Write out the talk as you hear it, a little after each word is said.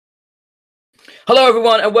Hello,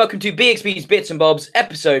 everyone, and welcome to BXB's Bits and Bobs,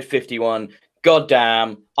 episode 51.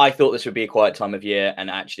 Goddamn, I thought this would be a quiet time of year, and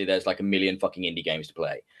actually, there's like a million fucking indie games to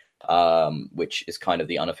play, which is kind of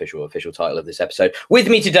the official title of this episode. With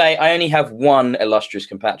me today, I only have one illustrious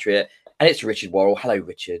compatriot, and it's Richard Worrell. Hello,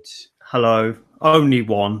 Richard. Hello. Only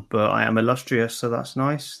one, but I am illustrious, so that's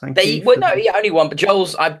nice. Thank you. Well, no, yeah, only one, but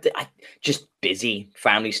Joel's I just busy,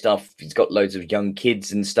 family stuff. He's got loads of young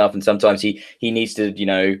kids and stuff, and sometimes he needs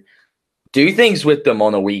to, do things with them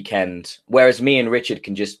on a weekend. Whereas me and Richard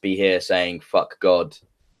can just be here saying "fuck God"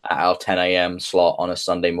 at our 10 a.m. slot on a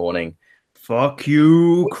Sunday morning. Fuck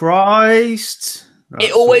you, Christ.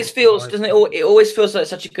 It always feels, doesn't it? It always feels like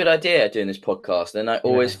such a good idea doing this podcast, and I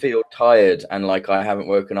always feel tired and like I haven't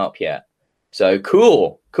woken up yet. So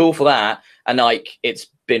cool for that. And like it's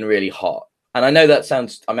been really hot, and I know that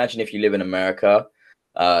sounds. Imagine if you live in America,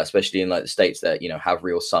 especially in like the states that have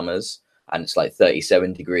real summers. And it's like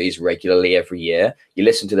 37 degrees regularly every year. You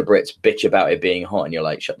listen to the Brits bitch about it being hot, and you're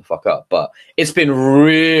like, shut the fuck up. But it's been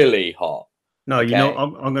really hot. No, okay?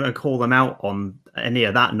 I'm going to call them out on any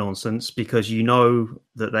of that nonsense because you know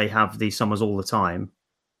that they have these summers all the time.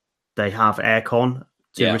 They have aircon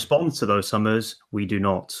to respond to those summers. We do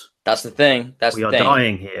not. That's the thing. We are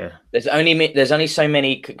dying here. There's only so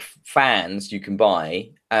many fans you can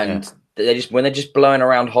buy, and when they're just blowing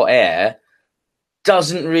around hot air.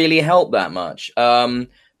 Doesn't really help that much.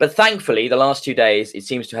 But thankfully, the last 2 days, it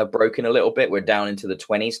seems to have broken a little bit. We're down into the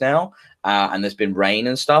 20s now, and there's been rain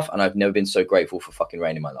and stuff, and I've never been so grateful for fucking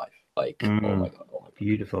rain in my life. Like, oh my God.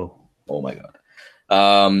 Beautiful. Oh my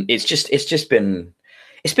God. It's been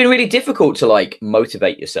really difficult to like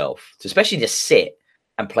motivate yourself, especially to sit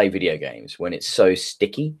and play video games when it's so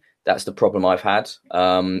sticky. That's the problem I've had.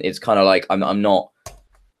 It's kind of like I'm not.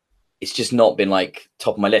 It's just not been like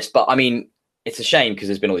top of my list, but I mean. It's a shame because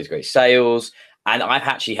there's been all these great sales, and I've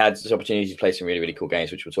actually had this opportunity to play some really, really cool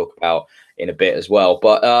games, which we'll talk about in a bit as well.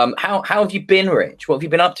 But how have you been, Rich? What have you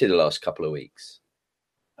been up to the last couple of weeks?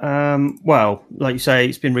 Well, like you say,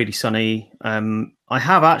 it's been really sunny. I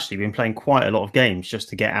have actually been playing quite a lot of games just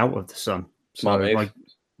to get out of the sun. So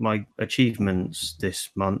my achievements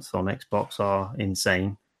this month on Xbox are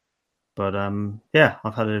insane. But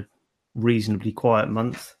I've had a reasonably quiet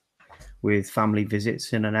month with family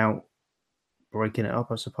visits in and out. Breaking it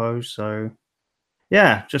up, I suppose. So,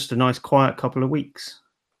 yeah, just a nice quiet couple of weeks.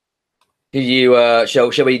 Did you shall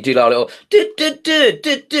we do our little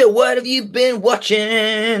what have you been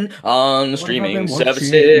watching on streaming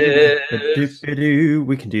services?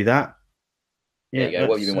 We can do that. Yeah, there you go.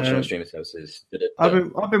 What have you been watching on streaming services?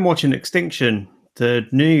 I've been watching Extinction, the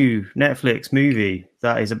new Netflix movie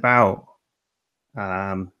that is about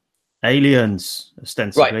aliens,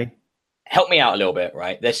 ostensibly. Right. Help me out a little bit,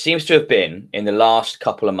 right? There seems to have been, in the last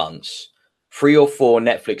couple of months, 3 or 4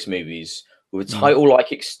 Netflix movies with a title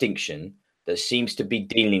like Extinction that seems to be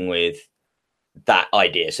dealing with that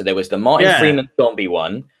idea. So there was the Martin Freeman zombie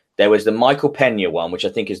one. There was the Michael Pena one, which I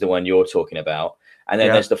think is the one you're talking about. And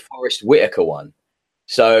then there's the Forrest Whitaker one.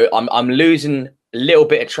 So I'm losing a little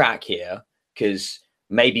bit of track here because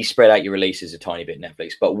maybe spread out your releases a tiny bit,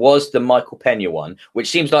 Netflix. But was the Michael Pena one, which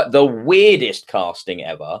seems like the weirdest casting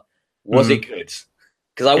ever, was it good?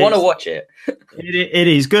 Because I want to watch it. It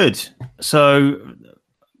is good. So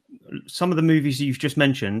some of the movies you've just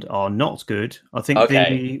mentioned are not good. I think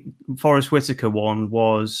the Forrest Whitaker one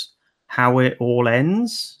was How It All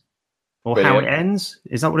Ends, or Brilliant. How It Ends.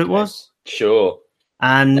 Is that what it was? Sure.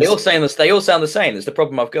 And they all sound the same. That's the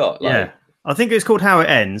problem I've got. I think it's called How It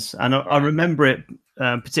Ends, and I remember it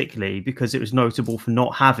particularly because it was notable for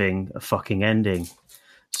not having a fucking ending.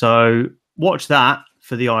 So watch that.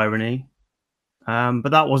 For the irony, but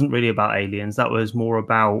that wasn't really about aliens. That was more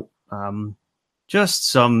about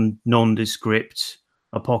just some nondescript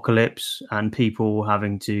apocalypse and people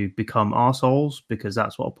having to become arseholes because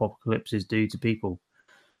that's what apocalypses do to people.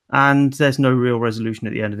 And there's no real resolution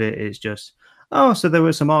at the end of it. It's just, so there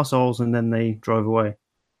were some arseholes and then they drove away.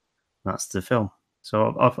 That's the film.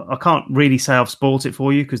 So I can't really say I've spoiled it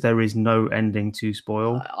for you because there is no ending to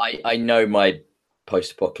spoil. I know my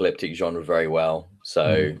post-apocalyptic genre very well.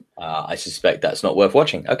 So I suspect that's not worth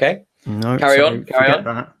watching. Okay. No, carry on.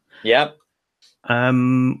 That. Yeah.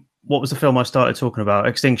 What was the film I started talking about?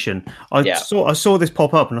 Extinction. I saw this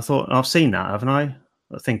pop up and I thought, I've seen that, haven't I?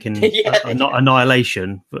 Thinking not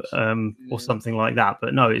Annihilation, but, or something like that.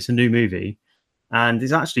 But no, it's a new movie and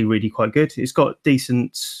it's actually really quite good. It's got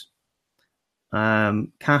decent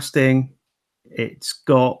casting. It's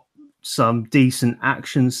got some decent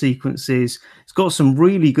action sequences. It's got some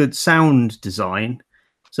really good sound design.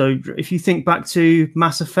 So if you think back to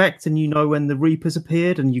Mass Effect and when the Reapers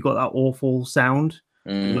appeared and you got that awful sound,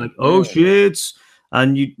 Like, oh shit.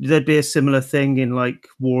 And there'd be a similar thing in like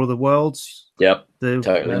War of the Worlds. Yep, the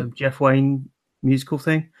totally. Jeff Wayne musical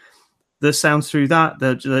thing. The sounds through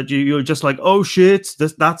that you're just like, oh shit,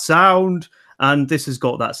 that sound, and this has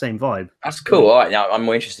got that same vibe. That's cool. All right, now I'm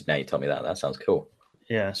more interested now. You told me that. That sounds cool.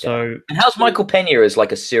 Yeah. So, and how's Michael Pena as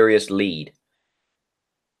like a serious lead?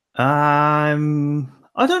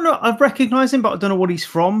 I don't know. I've recognized him, but I don't know what he's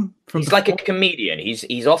from. He's before. Like a comedian.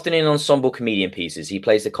 He's often in ensemble comedian pieces. He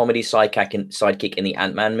plays the comedy sidekick in the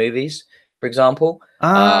Ant-Man movies, for example.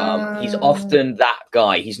 He's often that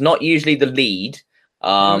guy. He's not usually the lead.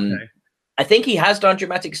 Okay. I think he has done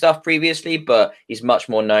dramatic stuff previously, but he's much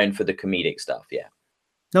more known for the comedic stuff. Yeah.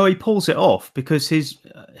 No, he pulls it off because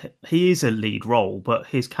he is a lead role, but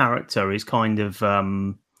his character is kind of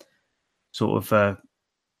sort of a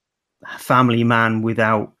family man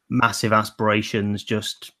without massive aspirations,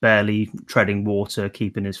 just barely treading water,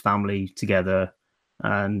 keeping his family together,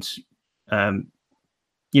 and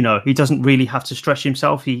he doesn't really have to stretch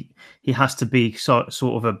himself. He has to be sort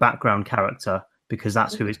of a background character because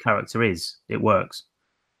that's who his character is. It works.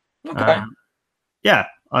 Okay. Yeah,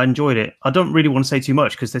 I enjoyed it. I don't really want to say too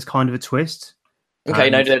much because there's kind of a twist. Okay,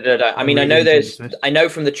 no. I mean, I know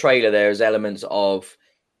from the trailer there's elements of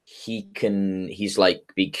he's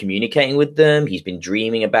like be communicating with them. He's been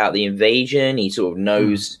dreaming about the invasion. He sort of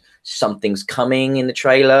knows something's coming in the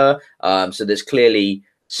trailer. So there's clearly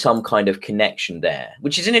some kind of connection there,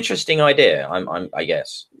 which is an interesting idea. I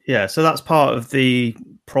guess. Yeah. So that's part of the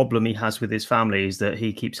problem he has with his family is that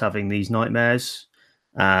he keeps having these nightmares,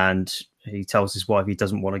 and he tells his wife he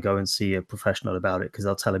doesn't want to go and see a professional about it because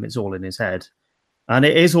they'll tell him it's all in his head, and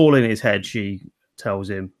it is all in his head. She tells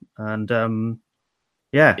him, and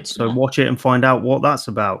so watch it and find out what that's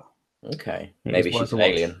about. Okay, maybe she's an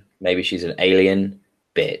alien. Maybe she's an alien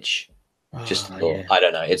bitch. I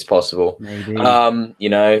don't know. It's possible. Maybe.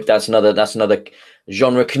 That's another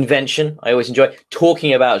genre convention I always enjoy.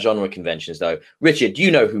 Talking about genre conventions, though, Richard, you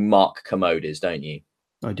know who Mark Kermode is, don't you?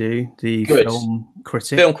 I do. The film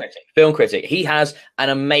critic. Film critic. He has an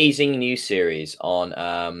amazing new series on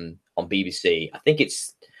BBC. I think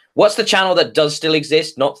it's. What's the channel that does still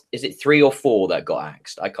exist? Is it 3 or 4 that got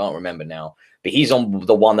axed? I can't remember now. But he's on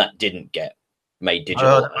the one that didn't get made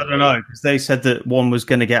digital. I don't know, because they said that one was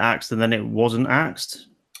going to get axed and then it wasn't axed.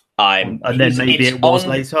 And then maybe it was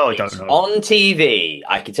later. I don't know. On TV,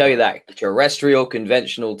 I can tell you that terrestrial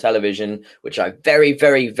conventional television, which I very,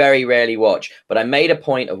 very, very rarely watch, but I made a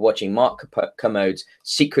point of watching Mark Kermode's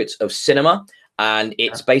Secrets of Cinema. And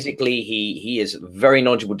it's basically he is a very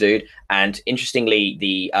knowledgeable dude, and interestingly,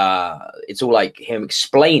 it's all like him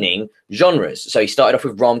explaining genres. So he started off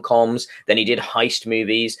with rom-coms, then he did heist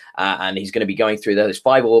movies, and he's going to be going through those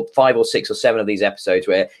 5 or 6 or 7 of these episodes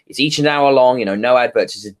where it's each an hour long. No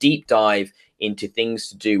adverts. It's a deep dive into things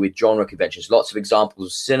to do with genre conventions. Lots of examples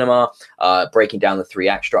of cinema, breaking down the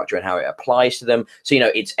 3-act structure and how it applies to them. So,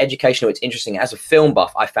 it's educational, it's interesting. As a film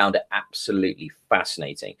buff, I found it absolutely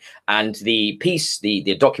fascinating. And the piece, the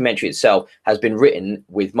documentary itself, has been written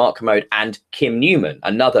with Mark Kermode and Kim Newman,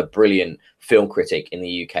 another brilliant film critic in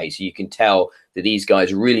the UK. So you can tell that these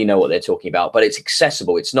guys really know what they're talking about, but it's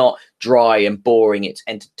accessible. It's not dry and boring. It's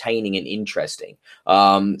entertaining and interesting.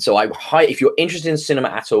 So if you're interested in cinema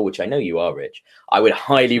at all, which I know you are, Rich, I would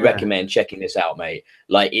highly recommend checking this out, mate.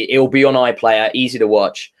 Like it'll be on iPlayer, easy to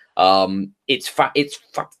watch. It's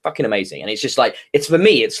fucking amazing. And it's just like, for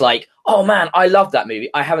me, it's like, oh man, I love that movie.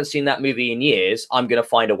 I haven't seen that movie in years. I'm going to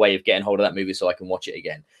find a way of getting hold of that movie so I can watch it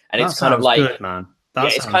again. And it's kind of like, good, man.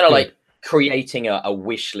 It's kind of like creating a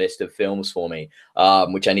wish list of films for me,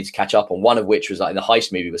 which I need to catch up on. One of which was like the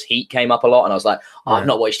heist movie was Heat, came up a lot, and I was like, I've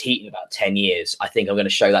not watched Heat in about 10 years. I think I'm going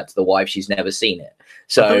to show that to the wife. She's never seen it.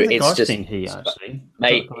 So it's just seen Heat, actually.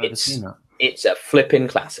 Mate, it's a flipping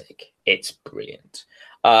classic. It's brilliant.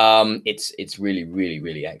 It's really, really,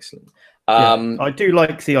 really excellent. I do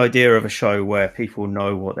like the idea of a show where people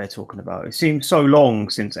know what they're talking about. It seems so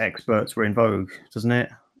long since experts were in vogue, doesn't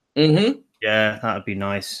it? Mm-hmm. Yeah, that would be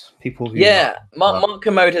nice. People who Mark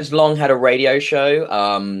Kermode has long had a radio show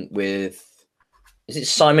with, is it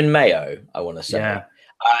Simon Mayo, I want to say. Yeah.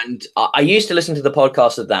 And I used to listen to the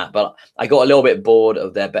podcast of that, but I got a little bit bored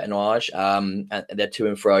of their betonage, and their to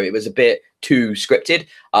and fro. It was a bit too scripted,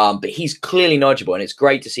 but he's clearly knowledgeable, and it's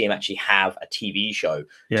great to see him actually have a TV show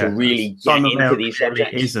to really get into these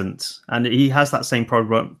subjects. Isn't, and he has that same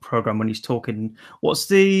program when he's talking. What's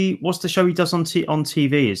the show he does on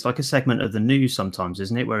TV? It's like a segment of the news sometimes,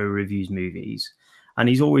 isn't it, where he reviews movies, and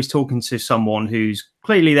he's always talking to someone who's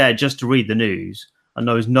clearly there just to read the news and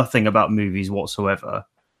knows nothing about movies whatsoever.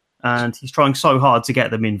 And he's trying so hard to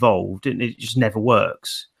get them involved, and it just never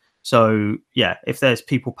works. So yeah, if there's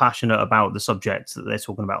people passionate about the subjects that they're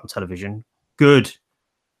talking about on television, good,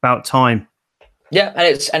 about time. Yeah,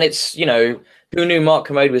 and it's who knew Mark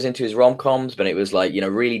Kermode was into his rom-coms, but it was like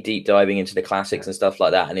really deep diving into the classics and stuff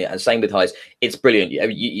like that. And same with Heist, it's brilliant.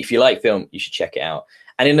 If you like film, you should check it out.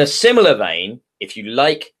 And in a similar vein, if you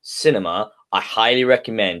like cinema, I highly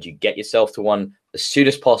recommend you get yourself to one as soon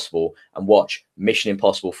as possible and watch Mission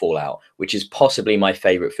Impossible Fallout, which is possibly my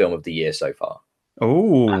favorite film of the year so far.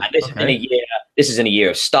 Oh, and this is in a year. This is in a year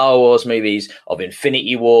of Star Wars movies, of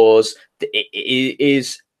Infinity Wars. It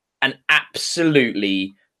is an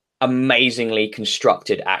absolutely amazingly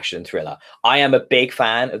constructed action thriller. I am a big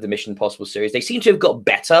fan of the Mission Impossible series. They seem to have got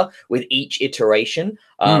better with each iteration,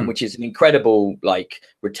 which is an incredible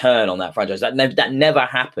return on that franchise. That never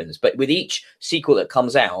happens. But with each sequel that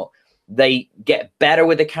comes out, they get better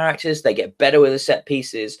with the characters. They get better with the set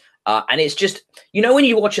pieces. And it's just, when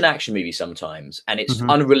you watch an action movie sometimes and it's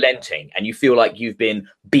unrelenting and you feel like you've been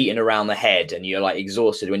beaten around the head and you're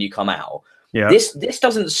exhausted when you come out. Yeah. This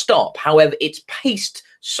doesn't stop. However, it's paced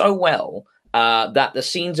so well that the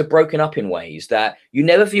scenes are broken up in ways that you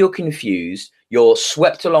never feel confused. You're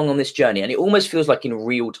swept along on this journey, and it almost feels like in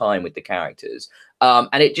real time with the characters.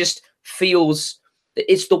 And it just feels,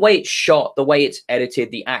 it's the way it's shot, the way it's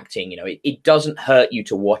edited, the acting. It doesn't hurt you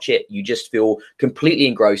to watch it. You just feel completely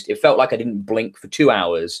engrossed. It felt like I didn't blink for 2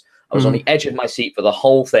 hours. I was on the edge of my seat for the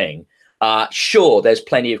whole thing. Sure, there's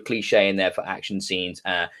plenty of cliche in there for action scenes,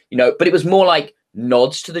 but it was more like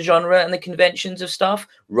nods to the genre and the conventions of stuff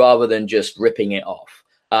rather than just ripping it off.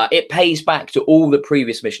 It pays back to all the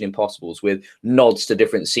previous Mission Impossibles with nods to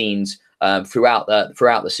different scenes throughout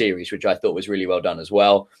the series, which I thought was really well done as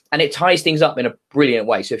well. And it ties things up in a brilliant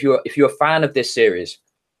way. So if you're a fan of this series,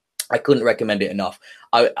 I couldn't recommend it enough.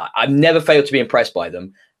 I've never failed to be impressed by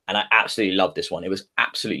them, and I absolutely loved this one. It was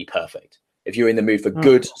absolutely perfect. If you're in the mood for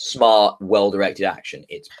good, smart, well-directed action,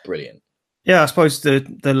 it's brilliant. Yeah, I suppose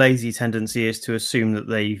the lazy tendency is to assume that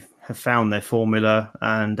they have found their formula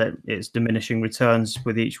and that it's diminishing returns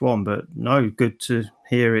with each one. But no, good to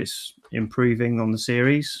hear it's improving on the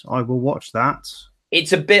series. I will watch that.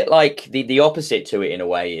 It's a bit like the opposite to it in a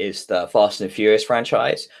way is the Fast and Furious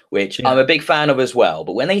franchise, which I'm a big fan of as well.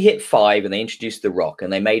 But when they hit 5 and they introduced The Rock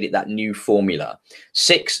and they made it that new formula,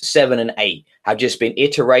 6, 7, and 8 have just been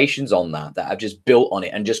iterations on that have just built on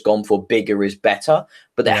it and just gone for bigger is better.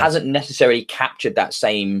 But that hasn't necessarily captured that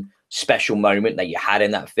same special moment that you had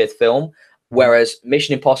in that 5th film. Whereas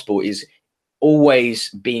Mission Impossible is always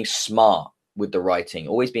being smart with the writing,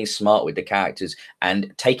 always being smart with the characters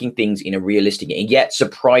and taking things in a realistic and yet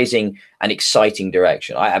surprising and exciting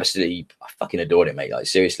direction. I fucking adored it, mate.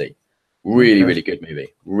 Seriously, really good movie.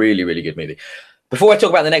 Really good movie. Before I talk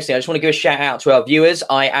about the next thing, I just want to give a shout out to our viewers.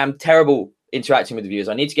 I am terrible interacting with the viewers.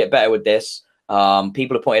 I need to get better with this.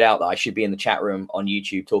 People have pointed out that I should be in the chat room on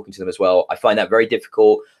YouTube talking to them as well. I find that very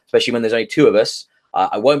difficult, especially when there's only 2 of us.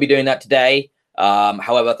 I won't be doing that today.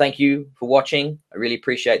 However, thank you for watching. I really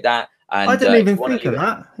appreciate that. And, I didn't even think of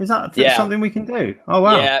that. Is that something we can do? Oh,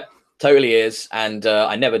 wow. Yeah, totally is. And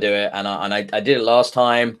I never do it. And I did it last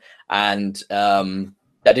time, and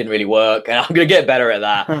that didn't really work. And I'm going to get better at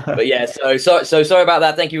that. But yeah, so sorry about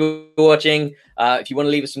that. Thank you for watching. If you want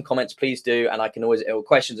to leave us some comments, please do. And I can always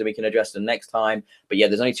questions and we can address them next time. But yeah,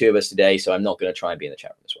 there's only 2 of us today, so I'm not going to try and be in the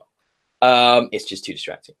chat room as well. It's just too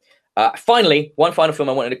distracting. Finally, one final film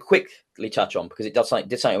I wanted to quickly touch on because it did something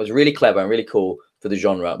that was really clever and really cool for the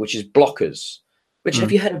genre, which is Blockers.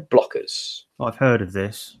 Have you heard of Blockers? I've heard of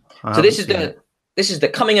this. So this is the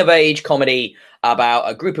coming of age comedy about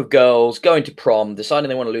a group of girls going to prom, deciding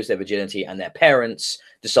they want to lose their virginity, and their parents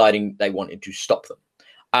deciding they wanted to stop them.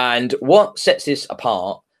 And what sets this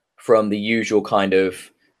apart from the usual kind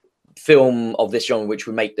of film of this genre, which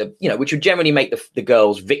would generally make the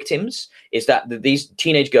girls victims, is that these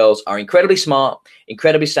teenage girls are incredibly smart,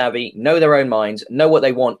 incredibly savvy, know their own minds, know what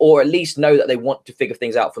they want, or at least know that they want to figure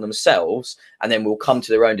things out for themselves, and then will come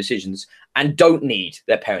to their own decisions and don't need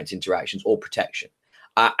their parents' interactions or protection.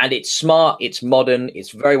 And it's smart, it's modern,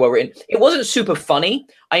 it's very well written. It wasn't super funny.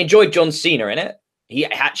 I enjoyed John Cena in it. He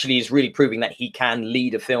actually is really proving that he can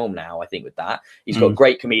lead a film now, I think, with that. He's got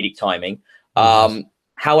great comedic timing.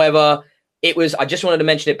 However, I just wanted to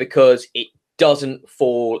mention it because it doesn't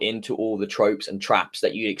fall into all the tropes and traps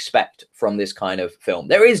that you'd expect from this kind of film.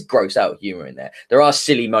 There is gross out humor in there. There are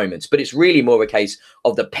silly moments, but it's really more of a case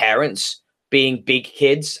of the parents being big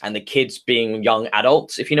kids and the kids being young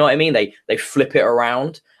adults, if you know what I mean. They flip it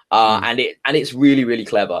around. And it's really, really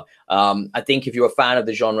clever. I think if you're a fan of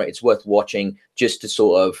the genre, it's worth watching just to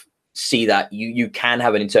sort of see that you can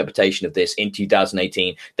have an interpretation of this in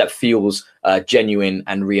 2018 that feels genuine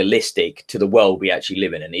and realistic to the world we actually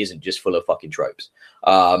live in, and isn't just full of fucking tropes.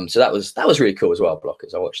 So that was really cool as well,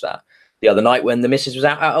 Blockers. I watched that the other night when the missus was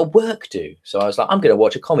out at work too. So I was like, I'm going to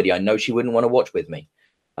watch a comedy I know she wouldn't want to watch with me.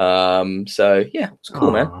 So yeah, it's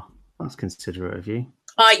cool, man. That's considerate of you.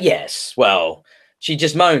 Yes. Well, she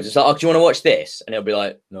just moans. It's like, oh, do you want to watch this? And it'll be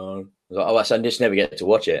like, no. I was like, oh, so I just never get to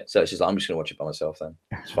watch it. So she's like, I'm just going to watch it by myself then.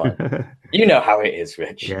 It's fine. You know how it is,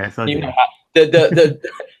 Rich. Yes, I do. Know how,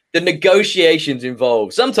 the negotiations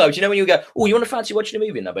involved. Sometimes, when you go, oh, you want to fancy watching a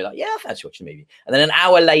movie? And they'll be like, yeah, I fancy watching a movie. And then an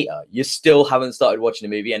hour later, you still haven't started watching a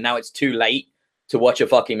movie. And now it's too late to watch a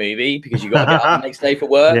fucking movie because you got to get up the next day for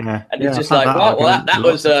work. Yeah, and it's just like, well,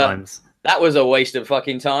 that was a waste of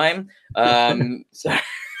fucking time. So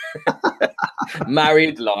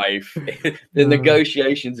married life, the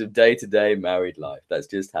negotiations of day-to-day married life. That's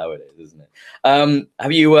just how it is, isn't it?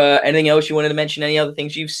 Have you anything else you wanted to mention? Any other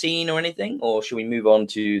things you've seen or anything? Or should we move on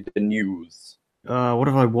to the news? What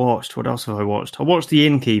have I watched? What else have I watched? I watched The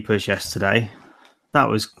Innkeepers yesterday. That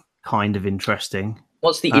was kind of interesting.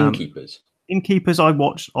 What's The Innkeepers? Innkeepers I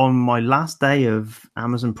watched on my last day of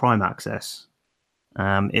Amazon Prime access.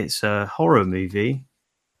 It's a horror movie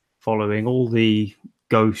following all the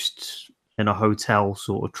ghosts in a hotel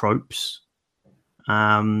sort of tropes.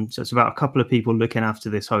 So it's about a couple of people looking after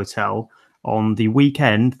this hotel on the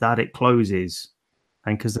weekend that it closes.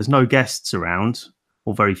 And because there's no guests around,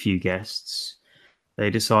 or very few guests, they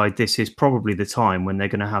decide this is probably the time when they're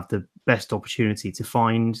going to have the best opportunity to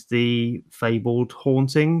find the fabled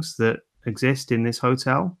hauntings that exist in this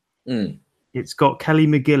hotel. It's got Kelly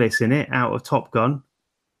McGillis in it out of Top Gun,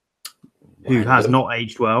 who has not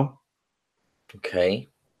aged well. Okay.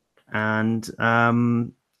 And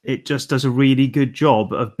it just does a really good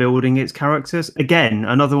job of building its characters. Again,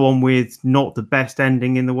 another one with not the best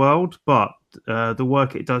ending in the world, but the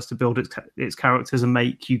work it does to build its characters and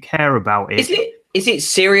make you care about it. Is it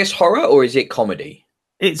serious horror or is it comedy?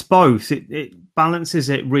 It's both. It balances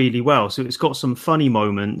it really well. So it's got some funny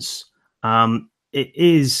moments. It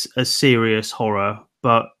is a serious horror,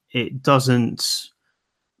 but it doesn't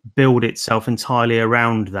build itself entirely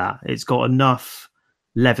around that. It's got enough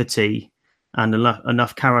levity and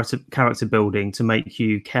enough character building to make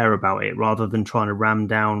you care about it, rather than trying to ram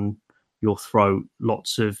down your throat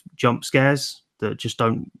lots of jump scares that just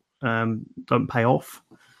don't pay off.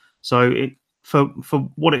 So it for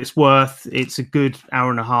what it's worth, it's a good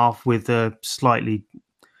hour and a half with a slightly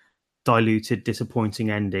diluted, disappointing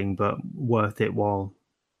ending, but worth it while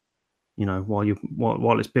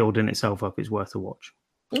it's building itself up. It's worth a watch.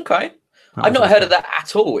 Okay. I've not heard of that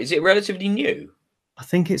at all. Is it relatively new? I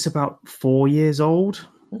think it's about 4 years old.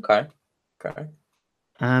 Okay.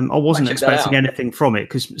 I wasn't expecting anything from it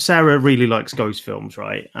because Sarah really likes ghost films,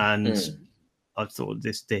 right? And I thought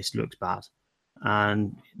this looks bad.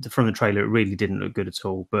 And from the trailer, it really didn't look good at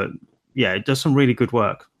all. But yeah, it does some really good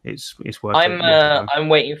work. It's worth it. I'm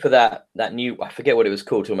waiting for that new, I forget what it was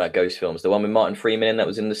called, talking about ghost films. The one with Martin Freeman in that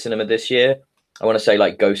was in the cinema this year. I want to say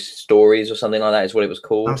like Ghost Stories or something like that is what it was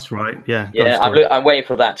called. That's right. Yeah. I'm waiting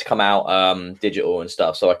for that to come out digital and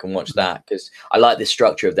stuff so I can watch that, because I like the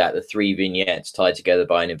structure of that. The 3 vignettes tied together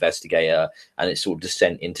by an investigator and it's sort of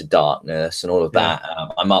descent into darkness and all of that.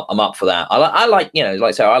 I'm up for that. I like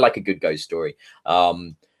I like a good ghost story.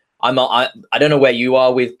 I don't know where you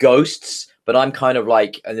are with ghosts, but I'm kind of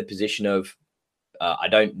like in the position of I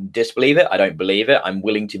don't disbelieve it. I don't believe it. I'm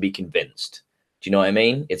willing to be convinced. Do you know what I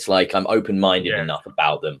mean? It's like I'm open-minded enough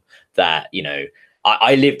about them that,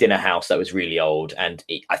 I lived in a house that was really old. And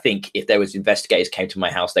I think if there was investigators came to my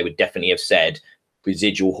house, they would definitely have said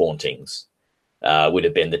residual hauntings would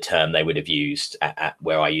have been the term they would have used at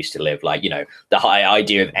where I used to live. Like, the high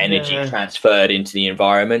idea of energy transferred into the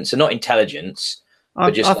environment. So not intelligence,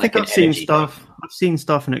 but just I've seen stuff. Thing. I've seen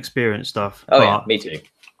stuff and experienced stuff. Oh, yeah, me too.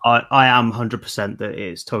 I am 100% that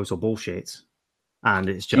it's total bullshit. And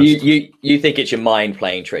it's just you think it's your mind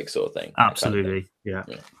playing tricks sort of thing. Absolutely, yeah.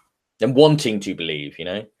 And wanting to believe,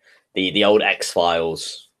 the old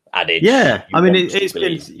X-Files adage. Yeah, I mean it's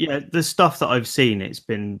been the stuff that I've seen. It's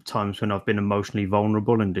been times when I've been emotionally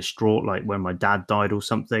vulnerable and distraught, like when my dad died or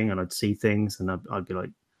something, and I'd see things and I'd be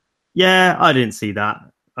like, "Yeah, I didn't see that.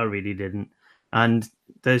 I really didn't." And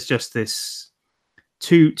there's just this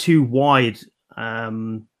too wide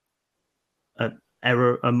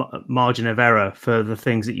margin of error for the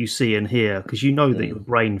things that you see and hear, because that your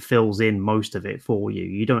brain fills in most of it for you.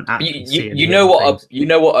 You don't actually see it. You know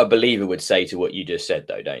what a believer would say to what you just said,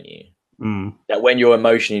 though, don't you? that when you're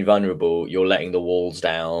emotionally vulnerable, you're letting the walls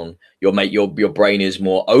down. Your brain is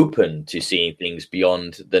more open to seeing things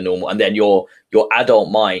beyond the normal, and then your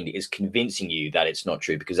adult mind is convincing you that it's not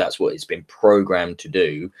true because that's what it's been programmed to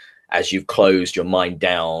do as you've closed your mind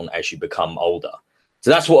down as you become older. So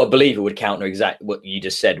that's what a believer would counter exactly what you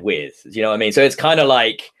just said with. You know what I mean? So it's kind of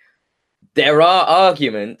like there are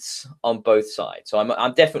arguments on both sides. So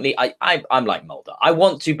I'm definitely I'm like Mulder. I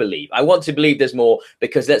want to believe there's more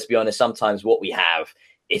because let's be honest, sometimes what we have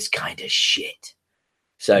is kind of shit.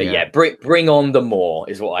 So yeah, bring on the more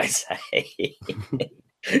is what I say.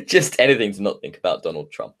 Just anything to not think about Donald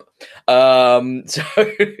Trump. So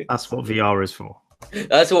that's what VR is for.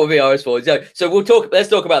 That's what VR is for. So let's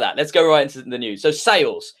talk about that. Let's go right into the news. So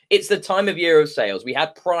sales. It's the time of year of sales. We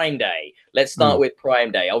had Prime Day. Let's start with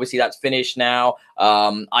Prime Day. Obviously, that's finished now.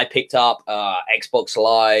 I picked up Xbox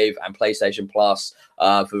Live and PlayStation Plus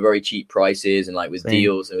for very cheap prices and like with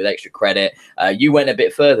deals and with extra credit. You went a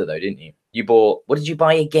bit further though, didn't you? You bought, what did you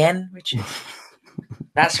buy again, Richard?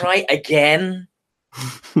 That's right, again.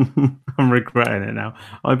 I'm regretting it now.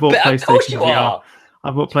 I bought PlayStation VR.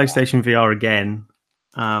 I bought PlayStation VR again.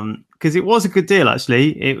 Because it was a good deal,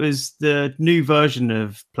 actually. It was the new version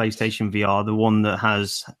of PlayStation VR, the one that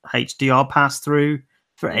has HDR pass through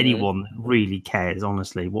for anyone that really cares,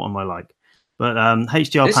 honestly. What am I like? But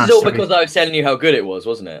HDR this pass is all through, because I was telling you how good it was,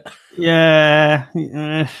 wasn't it? Yeah.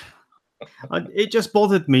 It just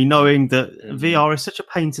bothered me knowing that VR is such a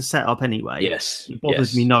pain to set up anyway. Yes. It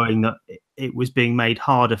bothers me knowing that it was being made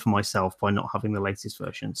harder for myself by not having the latest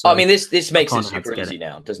version. So I mean, this makes it super easy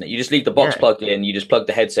now, doesn't it? You just leave the box plugged in, you just plug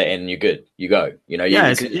the headset in, and you're good. You go. You know, you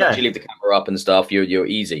leave the camera up and stuff. You're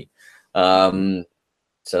easy. So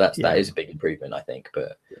that is a big improvement, I think.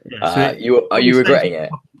 But are you regretting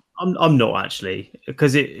it? I'm not actually,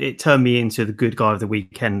 because it turned me into the good guy of the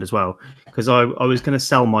weekend as well. Because I was going to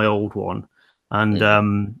sell my old one, and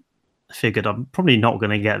I figured I'm probably not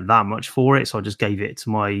going to get that much for it, so I just gave it to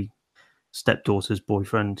my stepdaughter's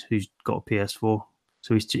boyfriend, who's got a PS4.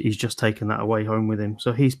 So he's just taken that away home with him,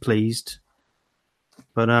 so he's pleased.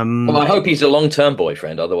 But well, I hope he's a long-term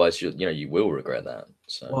boyfriend. Otherwise, you will regret that.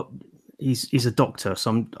 So well, he's a doctor,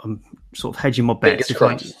 so I'm sort of hedging my bets.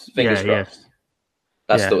 Fingers crossed.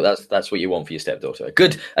 That's what you want for your stepdaughter. A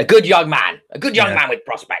good young man, man with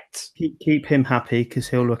prospects. Keep him happy because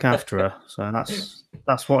he'll look after her. So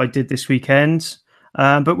that's what I did this weekend.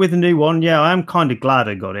 But with the new one, I am kind of glad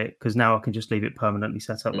I got it because now I can just leave it permanently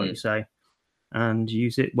set up, like you say, and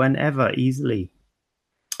use it whenever easily.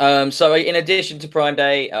 So in addition to Prime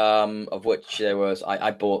Day, of which there was,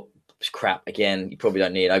 I bought crap again. You probably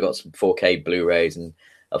don't need. I got some 4K Blu-rays and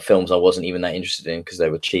films I wasn't even that interested in because they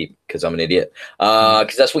were cheap because I'm an idiot.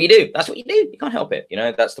 Because that's what you do. That's what you do. You can't help it.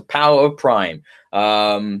 That's the power of Prime.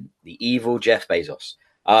 The evil Jeff Bezos.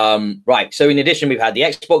 Right. So in addition, we've had the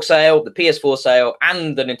Xbox sale, the PS4 sale,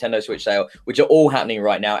 and the Nintendo Switch sale, which are all happening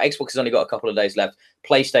right now. Xbox has only got a couple of days left.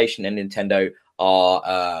 PlayStation and Nintendo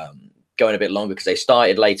are going a bit longer because they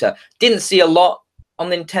started later. Didn't see a lot on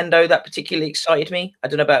Nintendo that particularly excited me. I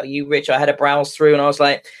don't know about you, Rich. I had a browse through and I was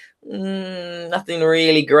like, nothing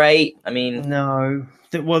really great. I mean, no.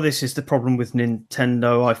 Well, this is the problem with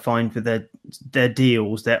Nintendo. I find with their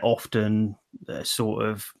deals, they're often sort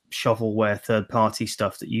of shovelware, third-party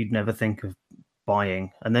stuff that you'd never think of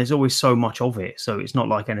buying, and there's always so much of it. So it's not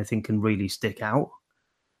like anything can really stick out.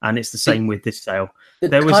 And it's the same with this sale.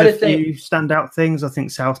 There was a few standout things. I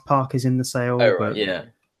think South Park is in the sale. Oh, right, yeah.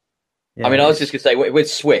 I mean, I was just gonna say with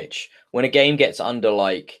Switch, when a game gets under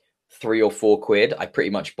like £3 or £4, I pretty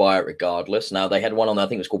much buy it regardless. Now they had one on there, I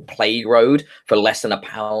think it was called Plague Road for less than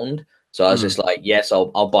 £1. So I was just like, yes,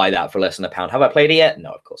 I'll buy that for less than £1. Have I played it yet?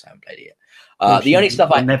 No, of course I haven't played it yet. The only stuff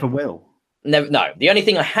I never will. No, the only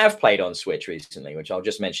thing I have played on Switch recently, which I'll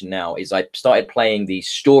just mention now, is I started playing the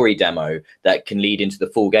story demo that can lead into the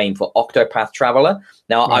full game for Octopath Traveler.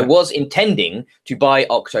 Now, right. I was intending to buy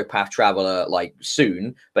Octopath Traveler like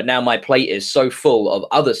soon, but now my plate is so full of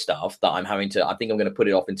other stuff that I think I'm going to put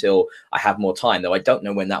it off until I have more time, though I don't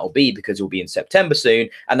know when that will be because it will be in September soon,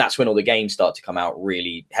 and that's when all the games start to come out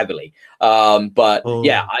really heavily. I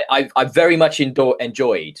very much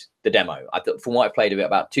enjoyed the demo. I thought from what I played of it,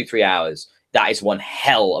 about 2-3 hours, that is one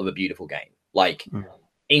hell of a beautiful game. Like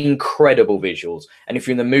incredible visuals. And if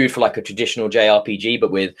you're in the mood for like a traditional JRPG,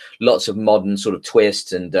 but with lots of modern sort of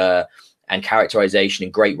twists and characterization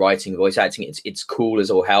and great writing, voice acting, it's cool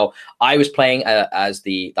as all hell. I was playing as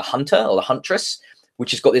the hunter or the huntress,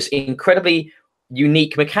 which has got this incredibly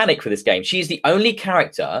unique mechanic for this game. She's the only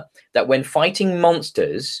character that when fighting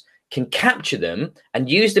monsters can capture them and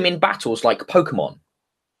use them in battles like Pokemon.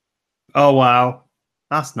 Oh, wow.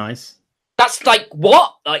 That's nice. That's like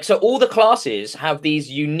what? Like, so all the classes have these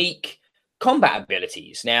unique combat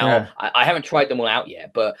abilities. Now, Yeah. I haven't tried them all out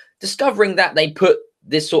yet, but discovering that they put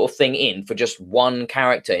this sort of thing in for just one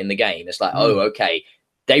character in the game, it's like, oh, okay,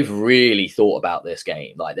 they've really thought about this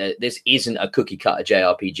game. Like, this isn't a cookie cutter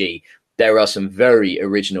JRPG. There are some very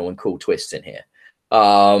original and cool twists in here.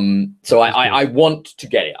 So I want to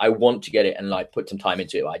get it. I want to get it and like put some time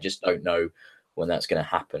into it. I just don't know when that's going to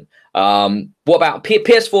happen. What about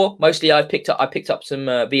PS4? Mostly I picked up some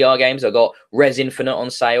VR games. I got Res Infinite on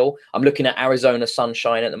sale. I'm looking at Arizona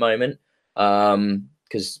Sunshine at the moment.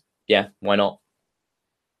 Because yeah, why not?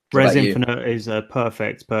 Res Infinite is a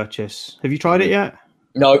perfect purchase. Have you tried it yet?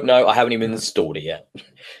 No, I haven't even installed it yet.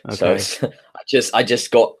 Okay. So I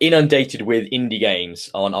just got inundated with indie games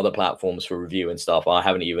on other platforms for review and stuff. I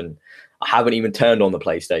haven't even turned on the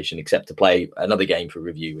PlayStation except to play another game for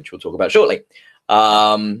review, which we'll talk about shortly.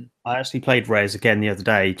 I actually played Res again the other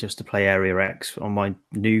day just to play Area X on my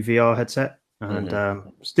new VR headset, and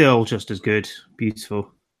still just as good,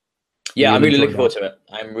 beautiful. Yeah, I'm really looking forward to it.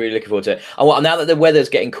 I'm really looking forward to it. And now that the weather's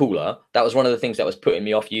getting cooler, that was one of the things that was putting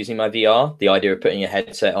me off using my VR. The idea of putting a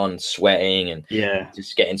headset on, sweating, and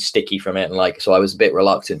just getting sticky from it, and like, so I was a bit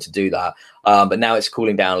reluctant to do that. But now it's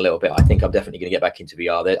cooling down a little bit. I think I'm definitely going to get back into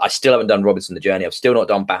VR. I still haven't done Robinson the Journey. I've still not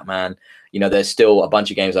done Batman. You know, there's still a bunch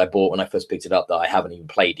of games I bought when I first picked it up that I haven't even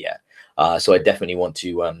played yet. So I definitely want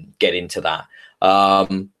to get into that.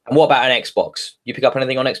 And what about an Xbox? You pick up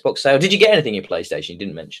anything on Xbox sale? Did you get anything in PlayStation? You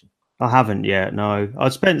didn't mention. I haven't yet. No,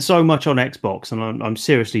 I've spent so much on Xbox, and I'm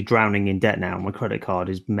seriously drowning in debt now. My credit card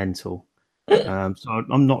is mental. So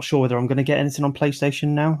I'm not sure whether I'm going to get anything on PlayStation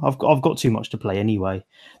now. I've got too much to play anyway.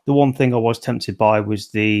 The one thing I was tempted by was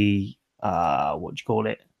the what do you call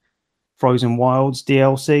it? Frozen Wilds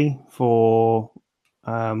DLC for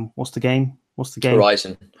what's the game?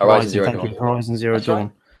 Horizon Zero Dawn. Horizon Zero Dawn.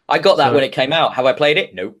 Right. I got that when it came out. Have I played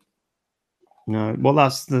it? Nope. No. Well,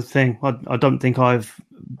 that's the thing. I don't think I've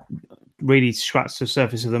really scratched the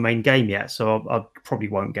surface of the main game yet, so I probably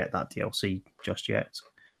won't get that DLC just yet.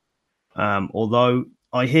 Although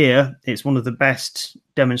I hear it's one of the best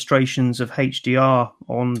demonstrations of HDR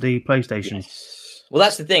on the PlayStation. Yes. Well,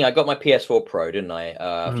 that's the thing. I got my PS4 Pro, didn't I,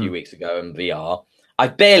 a few weeks ago in VR.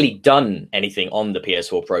 I've barely done anything on the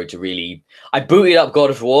PS4 Pro to really... I booted up God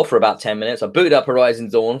of War for about 10 minutes. I booted up Horizon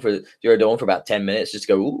Zero Dawn for about 10 minutes just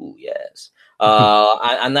to go, ooh, yes.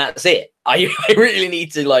 And that's it. I really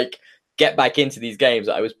need to like get back into these games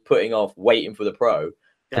that I was putting off waiting for the Pro.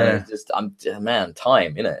 And it's just, time,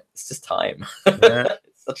 innit? It's just time. Yeah.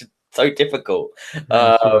 It's so difficult.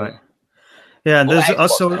 Right. Yeah, and I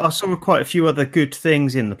saw quite a few other good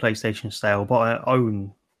things in the PlayStation sale, but I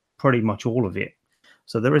own pretty much all of it.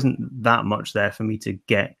 So there isn't that much there for me to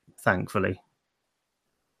get, thankfully.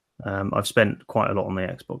 I've spent quite a lot on the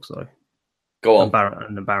Xbox, though. Go on.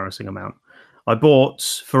 An embarrassing amount. I bought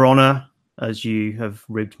For Honor, as you have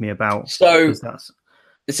ribbed me about. So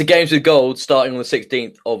it's a Games with Gold starting on the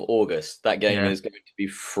 16th of August. That game is going to be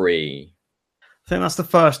free. I think that's the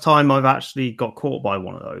first time I've actually got caught by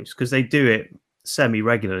one of those, because they do it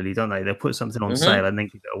semi-regularly, don't they? They'll put something on sale and then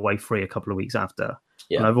give it away free a couple of weeks after.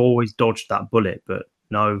 Yeah. And I've always dodged that bullet, but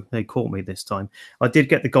no, they caught me this time. I did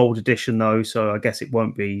get the gold edition, though, so I guess it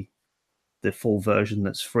won't be the full version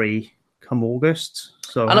that's free come August.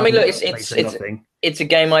 So, and I mean, look, it's a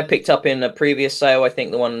game I picked up in a previous sale. I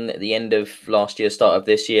think the one at the end of last year, start of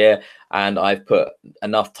this year, and I've put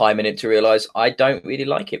enough time in it to realize I don't really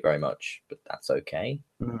like it very much, but that's okay.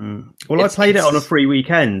 Well, I played it on a free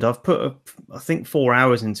weekend. I've put, I think, 4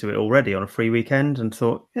 hours into it already on a free weekend, and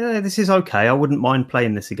thought, yeah, this is okay. I wouldn't mind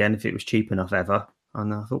playing this again if it was cheap enough ever.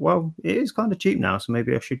 And I thought, well, it is kind of cheap now, so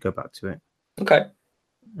maybe I should go back to it. Okay.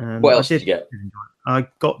 And what else did you get? I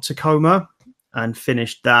got Tacoma and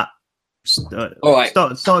finished that. All right.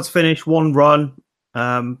 Start to finish, one run,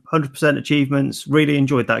 100% achievements. Really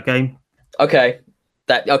enjoyed that game. Okay.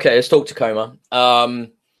 Let's talk Tacoma.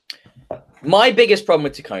 My biggest problem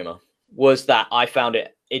with Tacoma was that I found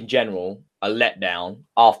it, in general, a letdown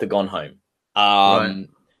after Gone Home. Right.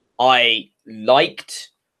 I liked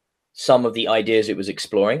some of the ideas it was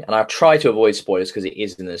exploring, and I've tried to avoid spoilers because it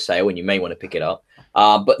is in the sale and you may want to pick it up.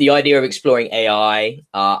 But the idea of exploring AI,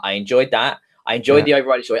 I enjoyed that. I enjoyed the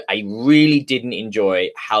overriding story. I really didn't enjoy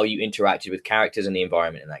how you interacted with characters and the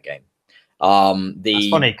environment in that game. That's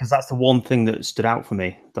funny because that's the one thing that stood out for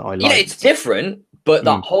me that I liked. Yeah, it's different, but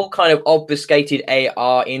that whole kind of obfuscated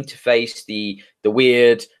AR interface, the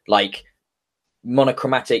weird like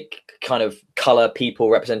monochromatic kind of color people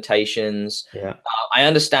representations. Yeah, I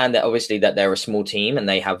understand that obviously that they're a small team and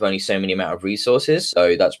they have only so many amount of resources,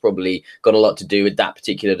 so that's probably got a lot to do with that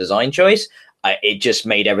particular design choice. it just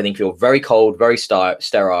made everything feel very cold, very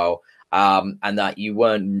sterile, and that you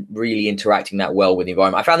weren't really interacting that well with the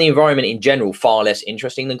environment. I found the environment in general far less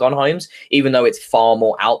interesting than Gone Home's, even though it's far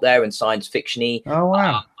more out there and science fiction-y. Oh,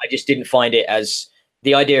 wow. I just didn't find it as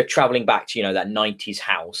the idea of traveling back to, that 90s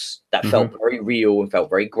house that felt very real and felt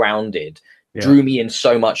very grounded, drew me in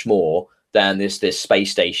so much more than this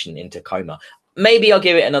space station in Tacoma. Maybe I'll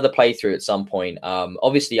give it another playthrough at some point.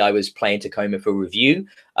 Obviously, I was playing Tacoma for review,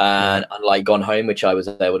 and unlike Gone Home, which I was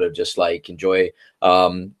able to just enjoy.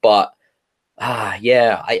 I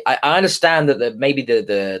understand that maybe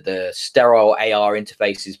the sterile AR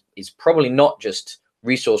interface is probably not just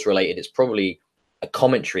resource related. It's probably a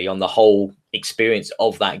commentary on the whole experience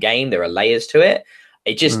of that game. There are layers to it.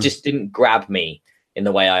 It just didn't grab me in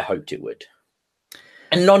the way I hoped it would.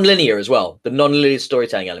 And non-linear as well. The non-linear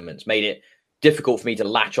storytelling elements made it difficult for me to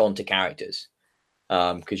latch on to characters,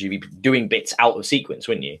 because you'd be doing bits out of sequence,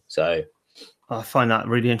 wouldn't you? So I find that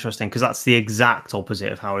really interesting, because that's the exact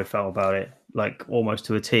opposite of how I felt about it, almost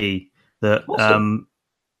to a T. That awesome.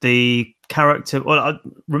 The character. Well, I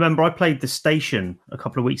remember I played The Station a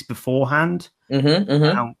couple of weeks beforehand, which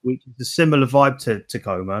is a similar vibe to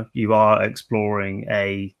Tacoma. You are exploring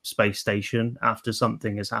a space station after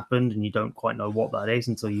something has happened, and you don't quite know what that is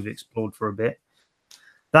until you've explored for a bit.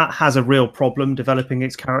 That has a real problem developing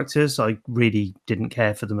its characters. I really didn't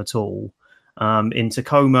care for them at all. In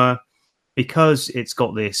Tacoma, because it's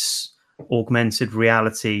got this augmented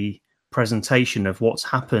reality presentation of what's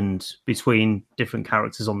happened between different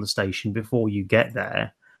characters on the station before you get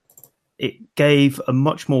there, it gave a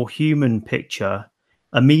much more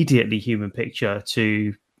immediately human picture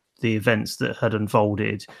to the events that had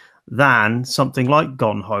unfolded than something like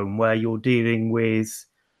Gone Home, where you're dealing with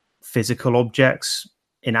physical objects,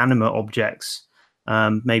 inanimate objects,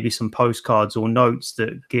 maybe some postcards or notes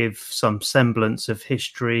that give some semblance of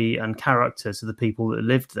history and character to the people that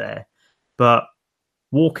lived there. But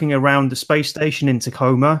walking around the space station in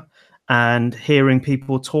Tacoma and hearing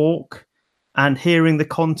people talk and hearing the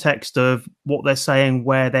context of what they're saying,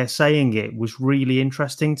 where they're saying it, was really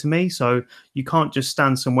interesting to me. So you can't just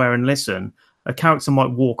stand somewhere and listen. A character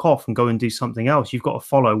might walk off and go and do something else. You've got to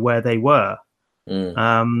follow where they were.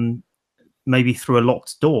 Maybe through a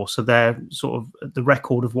locked door, so they're sort of the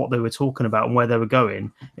record of what they were talking about and where they were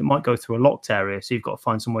going. It might go through a locked area, so you've got to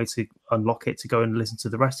find some way to unlock it to go and listen to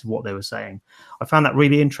the rest of what they were saying. I found that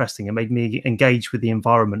really interesting. It made me engage with the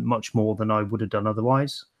environment much more than I would have done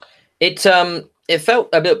otherwise. It felt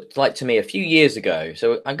a bit like, to me, a few years ago,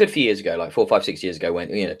 so a good few years ago, like 4, 5, 6 years ago, when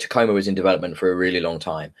Tacoma was in development for a really long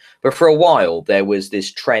time. But for a while, there was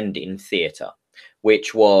this trend in theatre,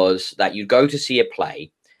 which was that you'd go to see a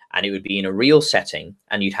play, and it would be in a real setting,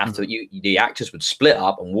 and you'd have to, the actors would split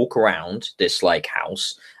up and walk around this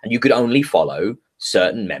house, and you could only follow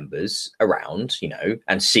certain members around,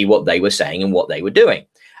 and see what they were saying and what they were doing.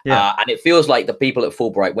 And it feels like the people at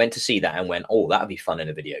Fulbright went to see that and went, oh, that would be fun in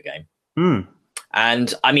a video game.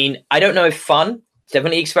 And I mean, I don't know if fun,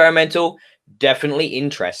 definitely experimental, definitely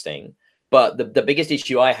interesting. But the biggest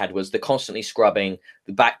issue I had was the constantly scrubbing,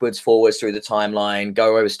 the backwards, forwards through the timeline,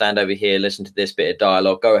 go over, stand over here, listen to this bit of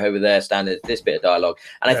dialogue, go over there, stand at this bit of dialogue.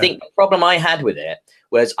 And I think the problem I had with it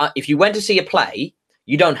was if you went to see a play,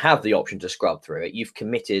 you don't have the option to scrub through it. You've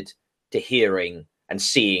committed to hearing and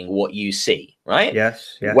seeing what you see, right?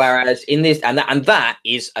 Yes. Whereas in this, and that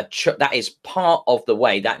is that is part of the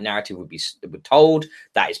way that narrative would be told.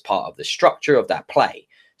 That is part of the structure of that play.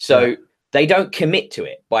 So they don't commit to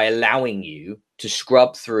it by allowing you to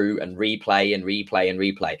scrub through and replay and replay and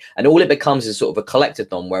replay. And all it becomes is sort of a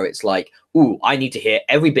collectathon where it's like, ooh, I need to hear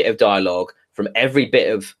every bit of dialogue from every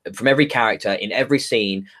character in every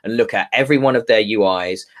scene and look at every one of their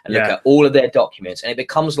UIs and look at all of their documents. And it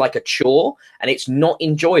becomes like a chore, and it's not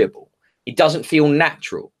enjoyable. It doesn't feel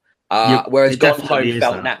natural. Whereas Gone Home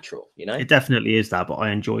felt natural, It definitely is that, but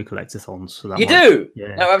I enjoy collectathons. So that do?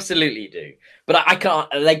 Yeah. No, absolutely you do. But I can't,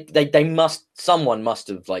 someone must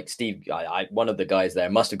have, Steve, one of the guys there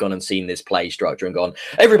must have gone and seen this play structure and gone,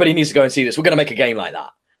 everybody needs to go and see this. We're going to make a game like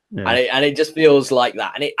that. Yeah. And it just feels like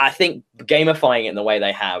that. And I think gamifying it in the way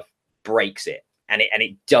they have breaks it. And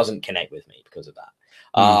it doesn't connect with me because of that.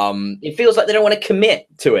 It feels like they don't want to commit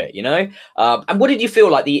to it, And what did you feel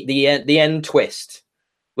like the end twist?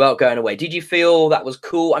 Well, going away, did you feel that was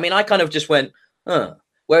cool? I mean, I kind of just went,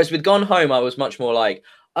 Whereas with Gone Home, I was much more like,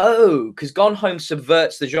 oh, because Gone Home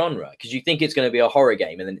subverts the genre, because you think it's going to be a horror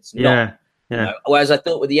game and then it's not. Whereas I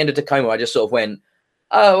thought with the end of Tacoma, I just sort of went,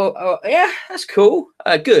 oh yeah, that's cool.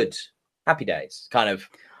 Good. Happy days kind of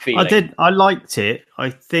feeling. I liked it. I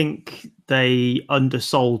think they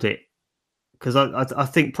undersold it because I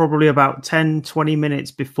think probably about 10, 20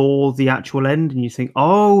 minutes before the actual end, and you think,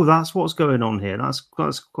 oh, that's what's going on here. That's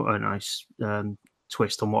quite a nice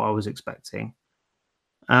twist on what I was expecting.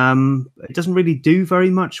 It doesn't really do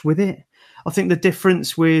very much with it. I think the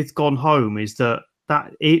difference with Gone Home is that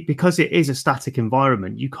because it is a static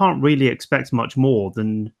environment, you can't really expect much more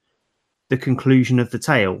than the conclusion of the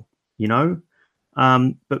tale, you know?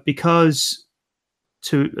 But because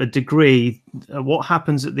to a degree, what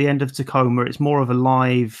happens at the end of Tacoma, it's more of a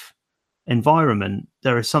live environment.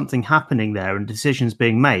 There is something happening there and decisions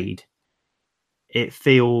being made. It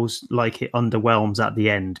feels like it underwhelms at the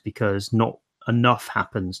end because not enough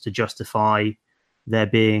happens to justify there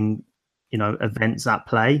being, events at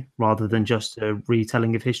play rather than just a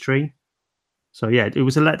retelling of history. So yeah, it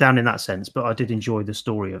was a letdown in that sense, but I did enjoy the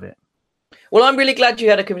story of it. Well, I'm really glad you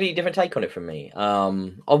had a completely different take on it from me.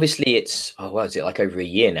 Obviously, it's is it like over a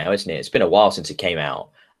year now, isn't it? It's been a while since it came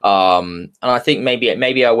out, and I think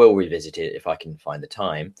maybe I will revisit it if I can find the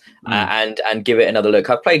time and give it another look.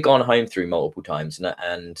 I've played Gone Home through multiple times,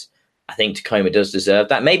 and I think Tacoma does deserve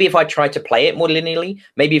that. Maybe if I tried to play it more linearly,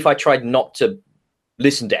 maybe if I tried not to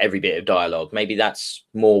listen to every bit of dialogue, maybe that's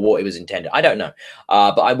more what it was intended. I don't know,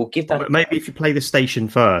 but I will give that. Maybe if you play the station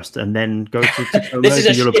first and then go to Tacoma, this is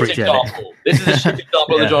a you'll shit appreciate example. It. This is a shit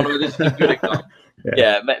example of the genre. This is a good example.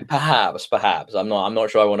 Yeah, perhaps. I'm not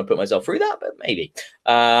sure I want to put myself through that, but maybe.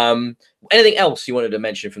 Anything else you wanted to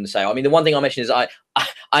mention from the sale? I mean, the one thing I mentioned is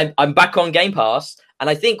I'm back on Game Pass, and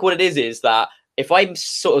I think what it is that if I'm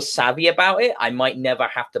sort of savvy about it, I might never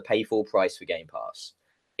have to pay full price for Game Pass.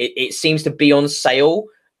 It seems to be on sale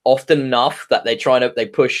often enough that they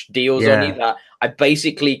push deals on you that I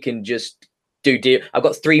basically can just do deal. I've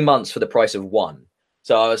got 3 months for the price of one.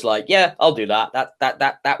 So I was like, yeah, I'll do that.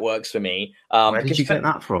 That works for me. Where did you get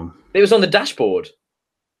that from? It was on the dashboard.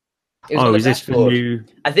 Is this for new?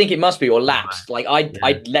 I think it must be, or lapsed. Like I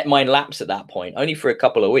let mine lapse at that point, only for a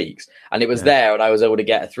couple of weeks, and it was there, and I was able to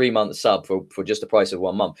get a 3-month sub for just the price of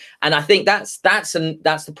 1 month. And I think that's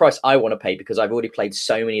the price I want to pay because I've already played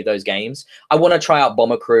so many of those games. I want to try out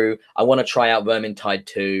Bomber Crew. I want to try out Vermintide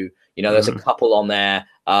 2. There's a couple on there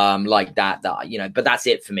like that, but that's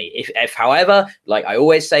it for me. If however, like I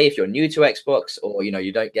always say, if you're new to Xbox or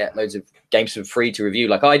you don't get loads of games for free to review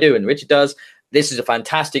like I do and Richard does, this is a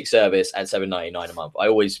fantastic service at $7.99 a month. I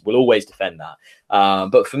will always defend that.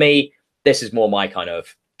 But for me, this is more my kind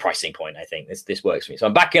of pricing point. I think this works for me. So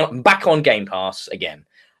I'm back on Game Pass again.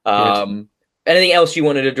 Anything else you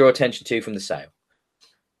wanted to draw attention to from the sale?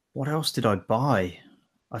 What else did I buy?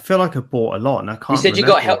 I feel like I bought a lot, and I can't. You said you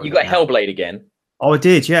got Hellblade again. Oh, I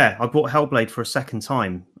did. Yeah, I bought Hellblade for a second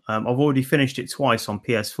time. I've already finished it twice on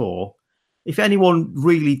PS4. If anyone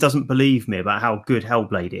really doesn't believe me about how good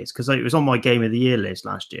Hellblade is, because it was on my Game of the Year list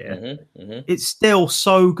last year, it's still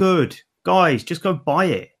so good. Guys, just go buy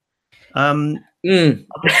it. I don't think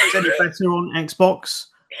it's any better on Xbox,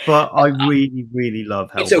 but I really, really love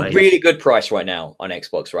Hellblade. It's a really good price right now on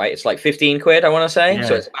Xbox, right? It's like 15 quid, I want to say. Yeah.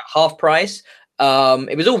 So it's about half price.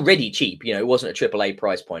 It was already cheap. It wasn't a AAA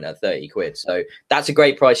price point at 30 quid. So that's a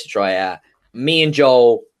great price to try at. Me and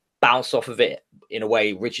Joel bounce off of it in a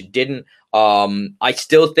way Richard didn't. I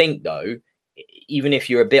still think, though, even if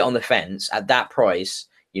you're a bit on the fence at that price,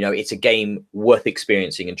 it's a game worth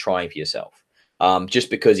experiencing and trying for yourself. Just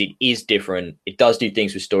because it is different. It does do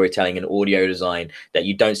things with storytelling and audio design that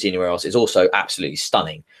you don't see anywhere else. It's also absolutely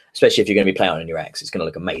stunning, especially if you're going to be playing on your X. It's going to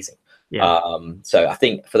look amazing. Yeah. So I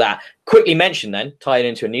think for that, quickly mention then, tie it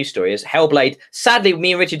into a news story, is Hellblade. Sadly,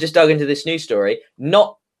 me and Richard just dug into this news story.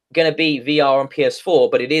 Not going to be VR on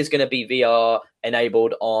PS4, but it is going to be VR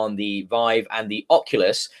enabled on the Vive and the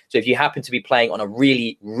Oculus. So if you happen to be playing on a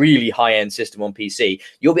really, really high-end system on PC,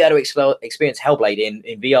 you'll be able to experience Hellblade in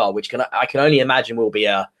VR, which I can only imagine will be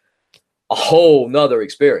a whole nother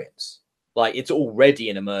experience. Like, it's already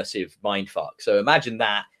an immersive mindfuck. So imagine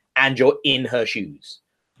that, and you're in her shoes.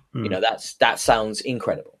 That sounds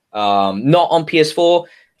incredible. Not on PS4.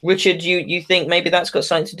 Richard, you think maybe that's got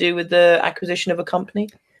something to do with the acquisition of a company?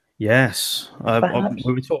 Yes. I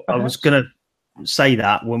was going to say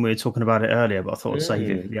that when we were talking about it earlier, but I thought I'd save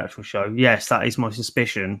it for the actual show. Yes, that is my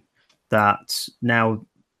suspicion that now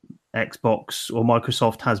Xbox or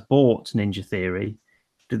Microsoft has bought Ninja Theory.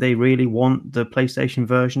 Do they really want the PlayStation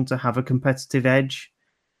version to have a competitive edge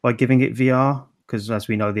by giving it VR? Because as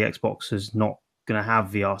we know, the Xbox is not going to have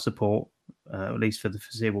VR support, at least for the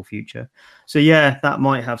foreseeable future. So yeah, that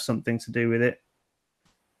might have something to do with it.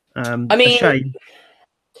 I mean,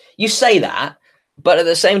 you say that, but at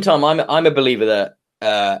the same time, I'm a believer that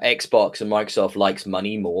Xbox and Microsoft likes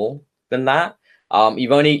money more than that.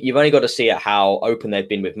 You've only got to see how open they've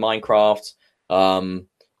been with Minecraft,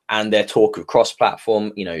 and their talk of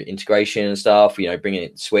cross-platform, integration and stuff. Bringing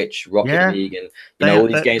in Switch, Rocket League, and all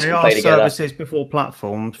these games can play together. Services before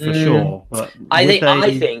platforms for sure. But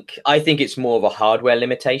I think it's more of a hardware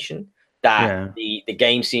limitation that the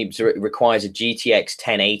game requires a GTX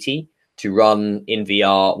 1080 to run in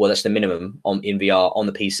VR. Well, that's the minimum in VR on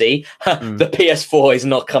the PC. The PS4 is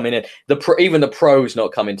not coming in. Even the Pro's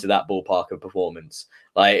not coming to that ballpark of performance.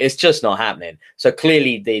 Like, it's just not happening. So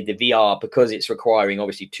clearly the VR, because it's requiring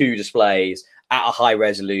obviously 2 displays at a high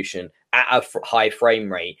resolution, at a high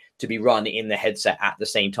frame rate, to be run in the headset at the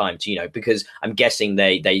same time, because I'm guessing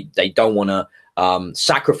they don't want to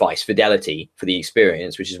sacrifice fidelity for the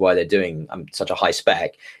experience, which is why they're doing such a high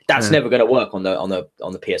spec. That's never going to work on the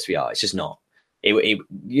PSVR. It's just not.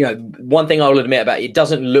 One thing I will admit about it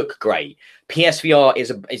doesn't look great. PSVR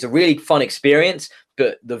is a really fun experience,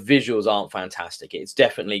 but the visuals aren't fantastic. It's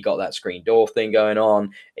definitely got that screen door thing going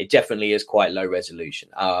on. It definitely is quite low resolution.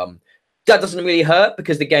 That doesn't really hurt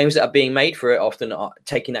because the games that are being made for it often are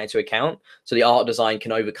taking that into account. So the art design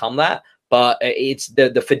can overcome that. But it's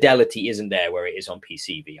the fidelity isn't there where it is on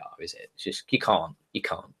PC VR, is it? It's just you can't.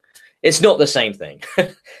 It's not the same thing,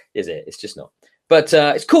 is it? It's just not. But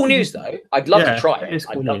it's cool news though. I'd love to try it.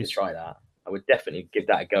 I'd love to try that. I would definitely give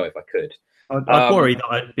that a go if I could. I'd worry that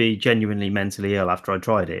I'd be genuinely mentally ill after I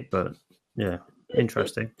tried it, but yeah,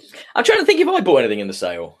 interesting. I'm trying to think if I bought anything in the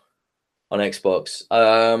sale on Xbox.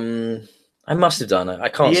 I must have done it. I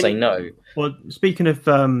can't say no. Well, speaking of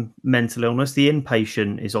mental illness, The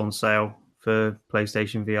Inpatient is on sale for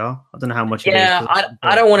PlayStation VR. I don't know how much. Yeah,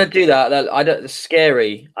 I don't want to do that. It's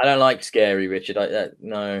scary. I don't like scary, Richard.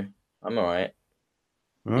 No, I'm all right.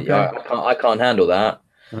 Okay. I can't handle that.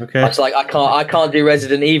 Okay. It's like I can't do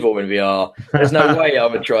Resident Evil in VR. There's no way I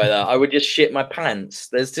would try that. I would just shit my pants.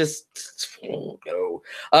 There's just no.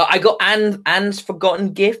 I got Anne's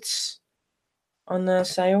Forgotten Gifts on the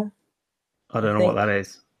sale. I don't know what that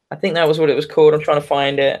is. I think that was what it was called. I'm trying to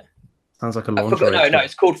find it. Sounds like a lingerie. No,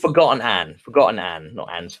 it's called Forgotten Anne. Forgotten Anne,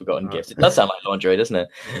 not Anne's Forgotten Gifts. It does sound like lingerie, doesn't it?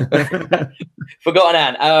 Forgotten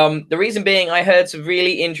Anne. The reason being, I heard some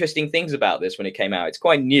really interesting things about this when it came out. It's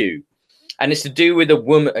quite new, and it's to do with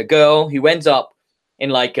a girl who ends up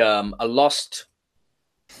in like a lost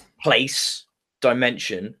place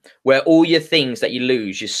dimension where all your things that you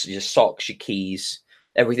lose, your socks, your keys,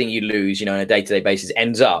 everything you lose, on a day-to-day basis,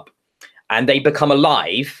 ends up, and they become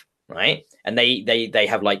alive, right? And they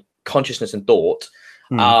have like consciousness and thought,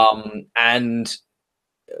 but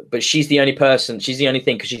she's the only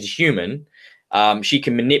thing, because she's a human. She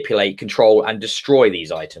can manipulate, control, and destroy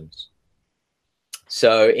these items.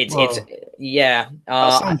 So it's that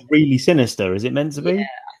sounds really sinister. Is it meant to be? Yeah,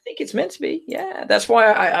 I think it's meant to be. Yeah, that's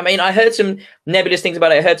why I heard some nebulous things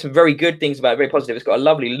about it. I heard some very good things about it, very positive. It's got a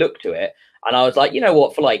lovely look to it, and I was like, you know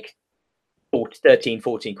what, for like 13,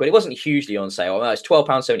 14 quid, it wasn't hugely on sale. It's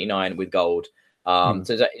 £12.79 with gold.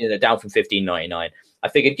 So down from $15.99. I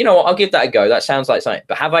figured, you know what, I'll give that a go. That sounds like something.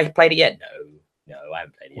 But have I played it yet? No, I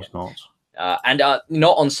haven't played it yet. Not. And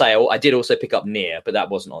not on sale. I did also pick up Nier, but that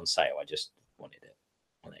wasn't on sale. I just wanted it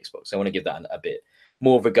on Xbox. So I want to give that a bit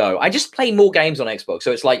more of a go. I just play more games on Xbox.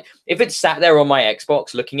 So it's like, if it's sat there on my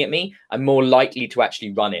Xbox looking at me, I'm more likely to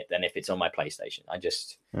actually run it than if it's on my PlayStation.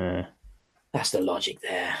 That's the logic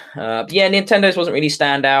there. Nintendo's wasn't really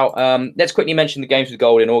stand out. Let's quickly mention the games with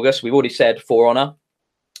gold in August. We've already said For Honor.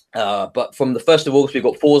 But from the 1st of August, we've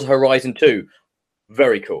got Forza Horizon 2.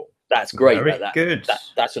 Very cool. That's great. Very good.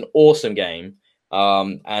 That's an awesome game.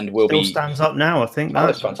 And will still stands up now, I think.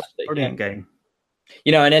 That's fantastic. Brilliant game.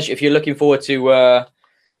 And if you're looking forward to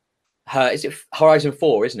is it Horizon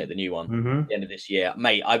 4, isn't it? The new one at the end of this year.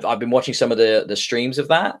 Mate, I've been watching some of the streams of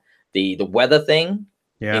that. The weather thing.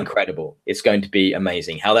 Yeah. Incredible. It's going to be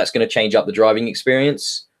amazing. How that's going to change up the driving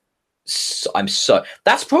experience.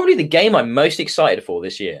 That's probably the game I'm most excited for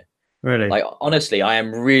this year. Really? Like, honestly, I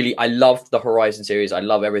love the Horizon series. I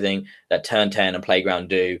love everything that Turn 10 and Playground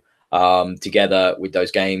do together with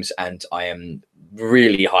those games. And I am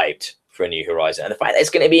really hyped for a new Horizon. And the fact that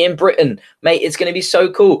it's going to be in Britain, mate, it's going to be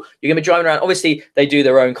so cool. You're going to be driving around. Obviously, they do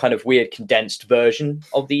their own kind of weird condensed version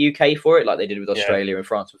of the UK for it, like they did with Australia and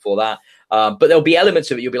France before that. But there'll be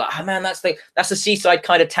elements of it. You'll be like, oh man, that's the seaside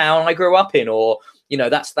kind of town I grew up in, or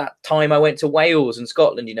that's that time I went to Wales and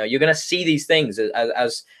Scotland. You're going to see these things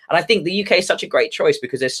as, and I think the UK is such a great choice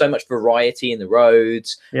because there's so much variety in the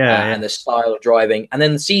roads, and the style of driving, and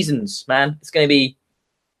then the seasons. Man, it's going to be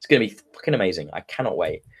fucking amazing. I cannot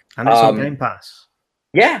wait. And it's on Game Pass.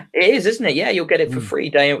 Yeah, it is, isn't it? Yeah, you'll get it for free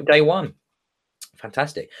day one.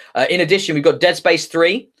 Fantastic. In addition, we've got Dead Space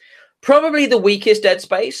 3. Probably the weakest Dead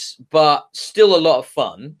Space, but still a lot of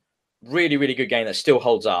fun. Really, really good game that still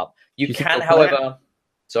holds up. You can, however,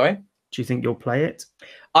 Sorry? Do you think you'll play it?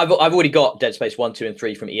 I've already got Dead Space 1, 2, and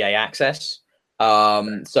 3 from EA Access. So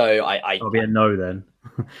I'll be a no then.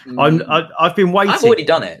 I've been waiting. I've already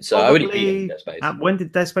done it, so I already beat Dead Space. When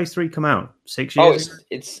did Dead Space 3 come out? 6 years? Oh,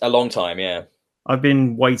 it's a long time, yeah. I've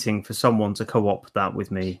been waiting for someone to co-op that with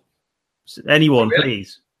me. Anyone,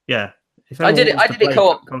 please. Yeah. If I did it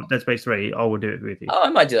co-op Dead Space 3, I will do it with you. Oh, I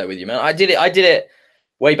might do that with you, man. I did it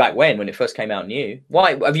way back when it first came out new.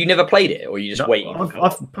 Why have you never played it, or are you just waiting?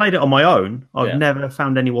 I've played it on my own. I've never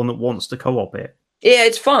found anyone that wants to co-op it. Yeah,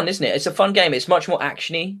 it's fun, isn't it? It's a fun game. It's much more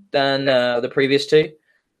actiony than the previous two,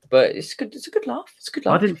 but it's good. It's a good laugh. It's a good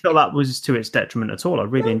laugh. I didn't feel that was to its detriment at all. I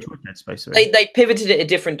really enjoyed Dead Space 3. They pivoted it a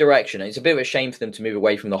different direction. It's a bit of a shame for them to move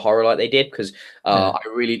away from the horror like they did, because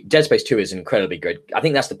Dead Space 2 is incredibly good. I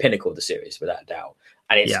think that's the pinnacle of the series, without a doubt.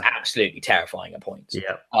 And it's absolutely terrifying at points.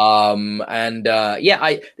 Yeah.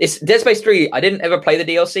 It's Dead Space 3. I didn't ever play the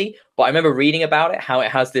DLC, but I remember reading about it, how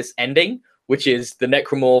it has this ending, which is the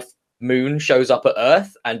necromorph moon shows up at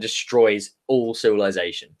Earth and destroys all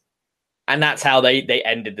civilization. And that's how they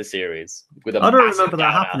ended the series. With I don't remember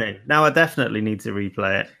that happening. Now I definitely need to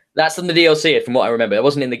replay it. That's in the DLC, from what I remember. It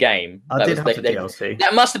wasn't in the game. I did have the DLC.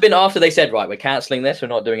 That must have been after they said, right, we're cancelling this. We're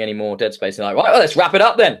not doing any more Dead Space. And like, right, well, let's wrap it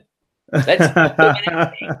up then. Let's have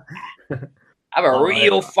a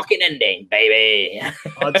real fucking ending, baby.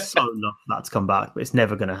 I'd so love that to come back, but it's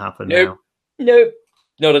never going to happen now. Nope.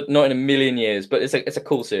 Not in a million years, but it's a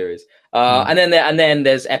cool series. And then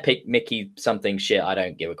there's Epic Mickey something shit I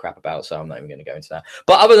don't give a crap about, so I'm not even going to go into that.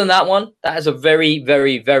 But other than that one, that is a very,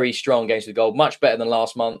 very, very strong Games with Gold, much better than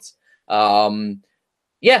last month.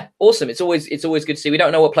 Yeah, awesome. It's always good to see. We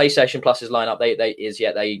don't know what PlayStation Plus's lineup is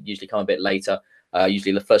yet. They usually come a bit later.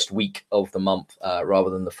 Usually the first week of the month rather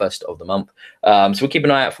than the first of the month. So we'll keep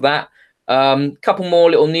an eye out for that. Couple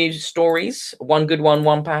more little news stories. One good one,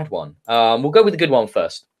 one bad one. We'll go with the good one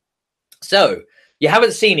first. So you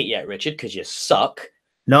haven't seen it yet, Richard, because you suck.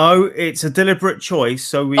 No, it's a deliberate choice.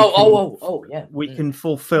 So we we can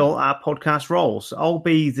fulfill our podcast roles. I'll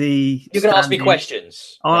be the. You're going to ask me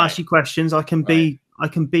questions. I'll ask you questions. I can be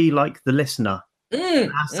like the listener.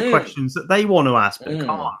 Ask the questions that they want to ask, but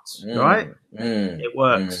can't. Right? It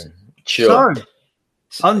works. Sure.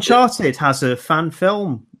 So, Uncharted has a fan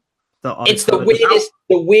film. It's the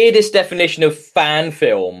weirdest definition of fan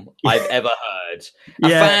film I've ever heard.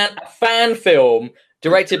 A fan film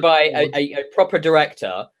directed by a proper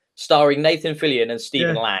director, starring Nathan Fillion and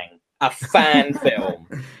Stephen Lang. A fan film.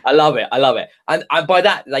 I love it. And by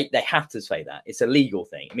that, they have to say that. It's a legal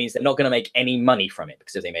thing. It means they're not going to make any money from it,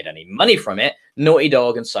 because if they made any money from it, Naughty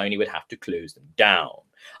Dog and Sony would have to close them down.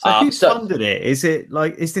 So who funded it? Is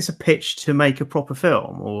this a pitch to make a proper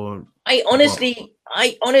film, or? I honestly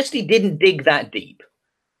didn't dig that deep,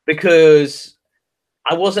 because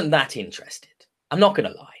I wasn't that interested. I'm not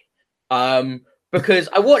going to lie. Because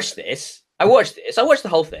I watched the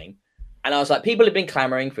whole thing. And I was like, people have been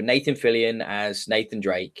clamoring for Nathan Fillion as Nathan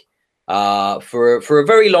Drake for a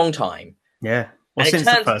very long time. Yeah. Well, since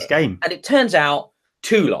the first game. And it turns out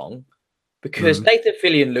too long, because Nathan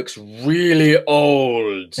Fillion looks really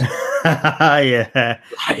old.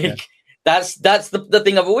 That's the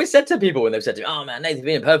thing I've always said to people when they've said to me, "Oh man, Nathan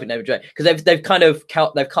Fillion, perfect Nathan Drake," because they've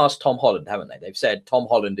cast Tom Holland, haven't they? They've said Tom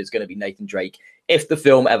Holland is going to be Nathan Drake if the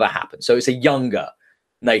film ever happens. So it's a younger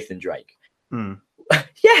Nathan Drake.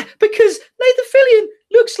 Yeah, because Nathan Fillion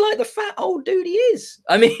looks like the fat old dude he is.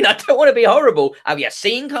 I mean, I don't want to be horrible. Have you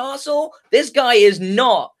seen Castle? This guy is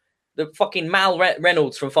not the fucking Mal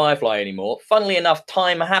Reynolds from Firefly anymore. Funnily enough,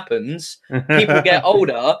 time happens. People get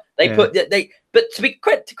older. But to be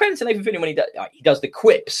credit to Nathan Fillion, when he does the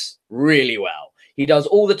quips really well. He does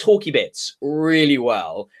all the talky bits really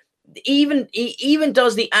well. He even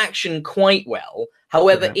does the action quite well.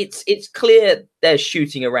 However, it's clear they're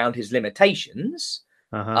shooting around his limitations.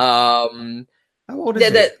 How old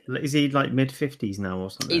is he? Is he like mid-50s now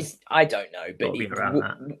or something? I don't know, but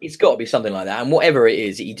it's got to be something like that. And whatever it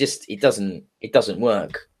is, it doesn't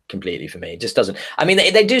work completely for me. It just doesn't. I mean,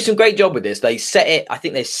 they do some great job with this. They set it. I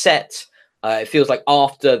think they set. It feels like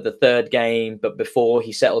after the third game, but before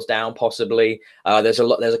he settles down, possibly. There's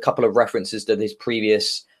a couple of references to his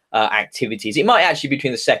previous activities. It might actually be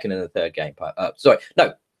between the second and the third game.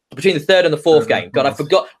 Between the third and the fourth game. God, I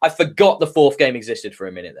forgot the fourth game existed for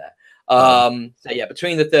a minute there. So yeah,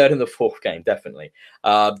 between the third and the fourth game, definitely,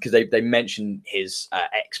 because they mention his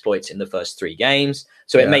exploits in the first three games,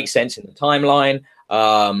 so it makes sense in the timeline.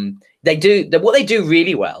 What they do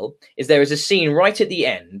really well is there is a scene right at the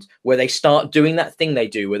end where they start doing that thing they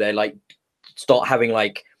do, where they like start having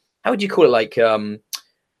like, how would you call it, like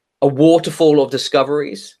a waterfall of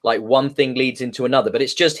discoveries. Like one thing leads into another, but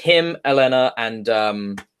it's just him, Elena,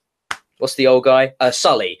 and what's the old guy?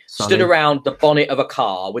 Sully stood around the bonnet of a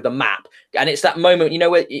car with a map. And it's that moment, you know,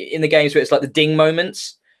 where in the games where it's like the ding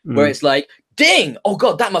moments, where it's like, ding! Oh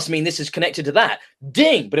God, that must mean this is connected to that.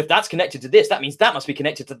 Ding! But if that's connected to this, that means that must be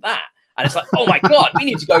connected to that. And it's like, oh my God, we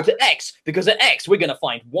need to go to X, because at X we're going to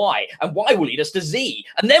find Y, and Y will lead us to Z,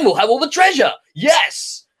 and then we'll have all the treasure.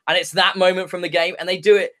 Yes! And it's that moment from the game, and they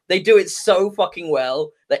do it so fucking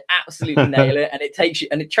well. They absolutely nail it, and it takes you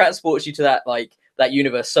and it transports you to that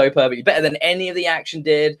universe so perfectly. Better than any of the action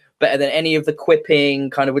did, better than any of the quipping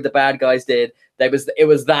kind of with the bad guys did. It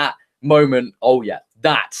was that moment. Oh yeah,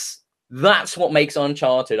 that's what makes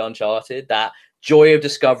Uncharted. That joy of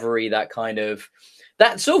discovery, that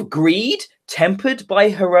sort of greed tempered by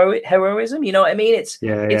heroism. You know what I mean?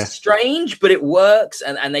 It's strange, but it works,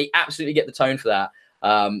 and they absolutely get the tone for that.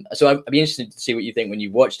 So I'd be interested to see what you think when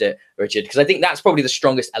you've watched it, Richard, because I think that's probably the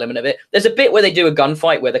strongest element of it. There's a bit where they do a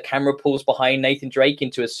gunfight where the camera pulls behind Nathan Drake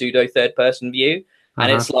into a pseudo third person view,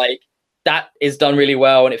 and it's like that is done really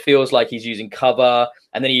well, and it feels like he's using cover,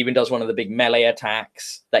 and then he even does one of the big melee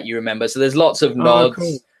attacks that you remember. So there's lots of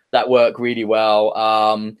nods that work really well.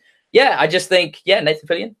 I just think Nathan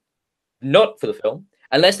Fillion, not for the film,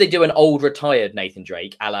 unless they do an old retired Nathan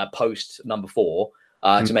Drake a la post number 4.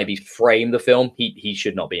 To maybe frame the film, he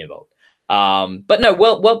should not be involved. But no,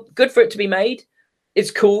 well, good for it to be made. It's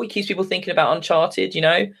cool. It keeps people thinking about Uncharted, you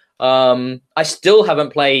know. I still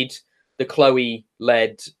haven't played the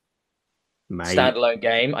Chloe-led standalone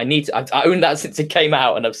game. I owned that since it came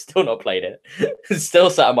out, and I've still not played it. It's still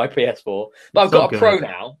sat on my PS4. But I've got a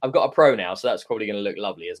Pro now. So that's probably going to look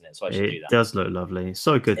lovely, isn't it? So I should do that. It does look lovely. It's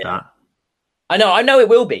so good that. I know it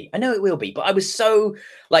will be. But I was so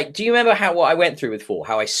do you remember what I went through with 4?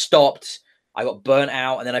 How I stopped, I got burnt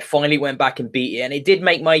out, and then I finally went back and beat it, and it did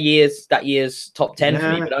make that year's top 10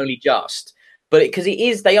 for me, but only just. But because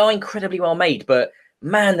they are incredibly well made. But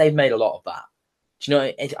man, they've made a lot of that. Do you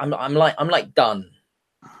know? I'm like done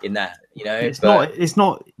in that. You know, it's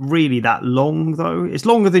not really that long though. It's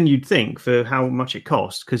longer than you'd think for how much it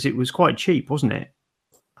cost, because it was quite cheap, wasn't it?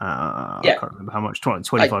 I can't remember how much,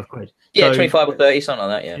 25 quid. Yeah, so 25 or 30, something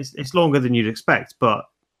like that, yeah. It's longer than you'd expect, but,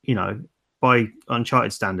 you know, by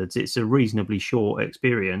Uncharted standards, it's a reasonably short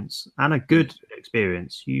experience and a good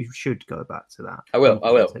experience. You should go back to that. I will.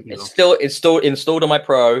 It's still installed on my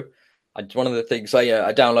Pro. One of the things I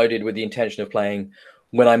downloaded with the intention of playing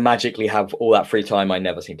when I magically have all that free time I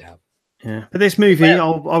never seem to have. Yeah, but this movie, I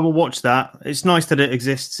will watch that. It's nice that it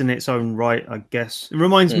exists in its own right, I guess. It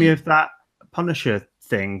reminds me of that Punisher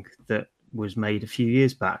thing that was made a few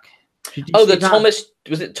years back.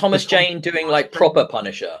 Thomas Jane doing proper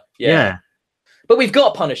Punisher? Yeah. But we've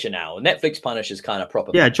got Punisher now. Netflix Punisher's kind of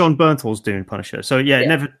proper. Yeah, John Bernthal's doing Punisher. So it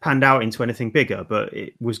never panned out into anything bigger, but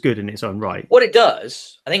it was good in its own right. What it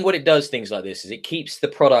does, things like this, is it keeps the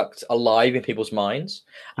product alive in people's minds.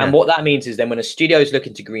 And what that means is then when a studio is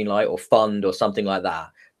looking to greenlight or fund or something like that,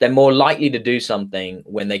 they're more likely to do something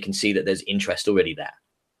when they can see that there's interest already there.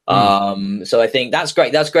 So I think that's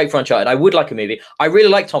great. That's great for Uncharted. I would like a movie. I really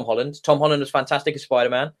like Tom Holland. Tom Holland was fantastic as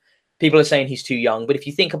Spider-Man. People are saying he's too young, but if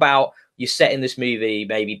you think about you set in this movie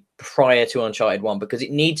maybe prior to Uncharted 1, because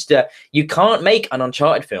you can't make an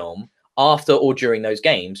Uncharted film after or during those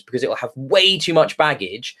games, because it will have way too much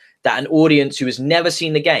baggage that an audience who has never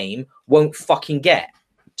seen the game won't fucking get.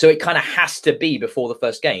 So it kind of has to be before the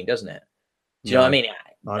first game, doesn't it? Do you know what I mean?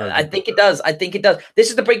 I think it does. This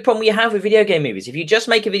is the big problem you have with video game movies. If you just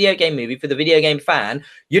make a video game movie for the video game fan,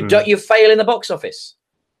 you fail in the box office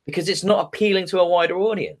because it's not appealing to a wider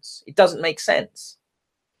audience. It doesn't make sense.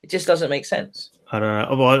 It just doesn't make sense. I don't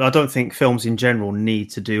know. Well, I don't think films in general need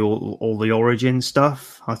to do all the origin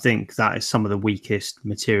stuff. I think that is some of the weakest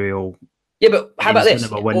material. Yeah, but how about this?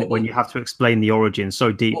 When you have to explain the origin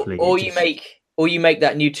so deeply, or you make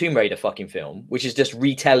that new Tomb Raider fucking film, which is just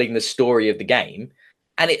retelling the story of the game.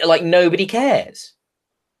 And it nobody cares.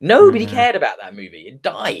 Nobody cared about that movie. It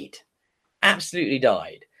died. Absolutely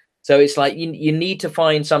died. So it's you need to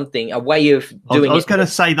find something, a way of doing it. I was going to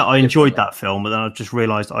say that I enjoyed that film, but then I just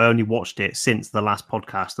realised I only watched it since the last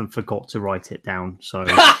podcast and forgot to write it down. So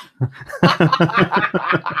that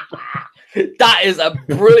is a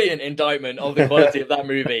brilliant indictment of the quality of that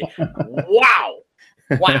movie. Wow.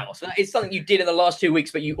 So that is something you did in the last 2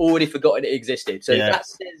 weeks, but you already forgotten it existed. So that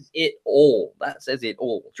says it all.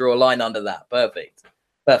 Draw a line under that.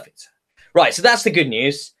 Perfect. Right. So that's the good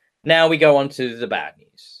news. Now we go on to the bad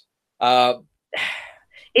news.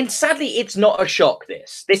 Sadly, it's not a shock.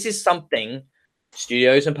 This is something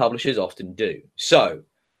studios and publishers often do. So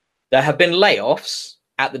there have been layoffs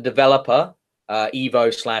at the developer Evo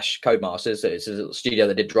 / Codemasters. It's a little studio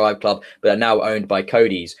that did Drive Club, but are now owned by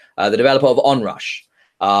Cody's, the developer of Onrush.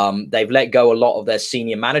 They've let go a lot of their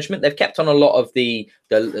senior management. They've kept on a lot of the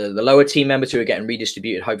lower team members who are getting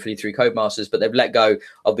redistributed, hopefully through Codemasters, but they've let go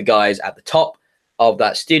of the guys at the top of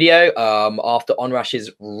that studio after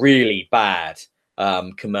Onrush's really bad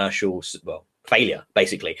commercials, failure,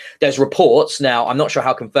 basically. There's reports, now I'm not sure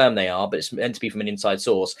how confirmed they are, but it's meant to be from an inside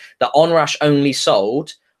source, that Onrush only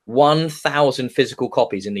sold 1,000 physical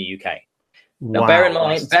copies in the UK. Now, Wow,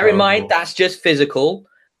 bear in mind, that's just physical.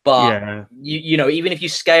 But you know, even if you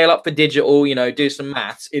scale up for digital, you know, do some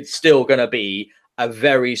maths, it's still going to be a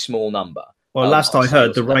very small number. Well, last I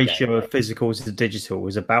heard, the ratio of physicals to digital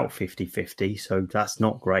was about 50-50, so that's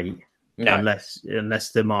not great. No. Unless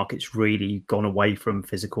the market's really gone away from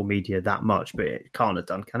physical media that much, but it can't have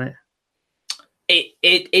done, can it?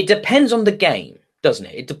 It depends on the game, doesn't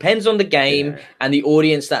it? It depends on the game and the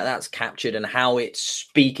audience that's captured and how it's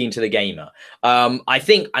speaking to the gamer. I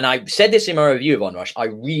think, and I said this in my review of Onrush, I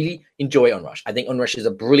really enjoy Onrush. I think Onrush is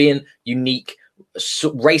a brilliant, unique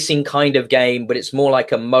racing kind of game, but it's more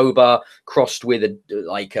like a MOBA crossed with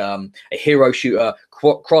a hero shooter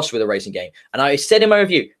crossed with a racing game. And I said in my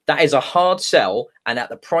review, that is a hard sell. And at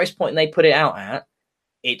the price point they put it out at,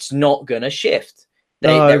 it's not going to shift.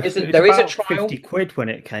 There is a trial. £50 when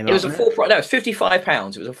it came out. It was a full price. No, it's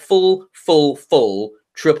 £55. It was a full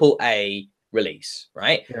AAA release,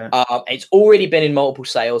 right? Yeah. It's already been in multiple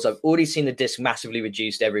sales. I've already seen the disc massively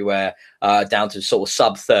reduced everywhere, down to sort of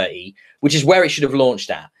sub 30, which is where it should have launched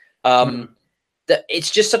at. It's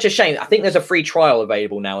just such a shame. I think there's a free trial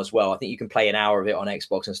available now as well. I think you can play an hour of it on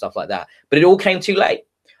Xbox and stuff like that. But it all came too late.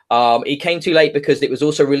 It came too late because it was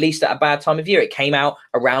also released at a bad time of year. It came out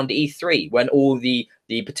around E3 when all the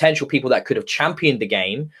potential people that could have championed the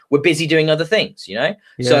game were busy doing other things, you know?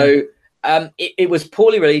 Yeah. So it was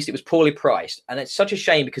poorly released. It was poorly priced. And it's such a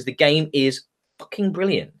shame because the game is fucking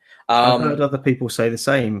brilliant. I've heard other people say the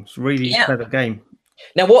same. It's a really clever game.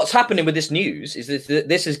 Now, what's happening with this news is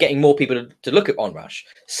this is getting more people to look at Onrush.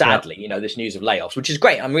 Sadly, you know, this news of layoffs, which is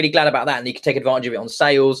great. I'm really glad about that. And you can take advantage of it on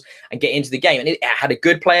sales and get into the game. And it had a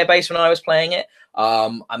good player base when I was playing it.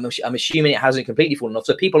 I'm assuming it hasn't completely fallen off.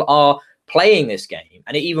 So people are playing this game,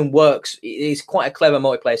 and it even works. It's quite a clever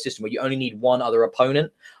multiplayer system where you only need one other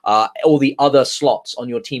opponent. All the other slots on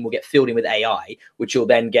your team will get filled in with AI, which will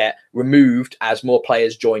then get removed as more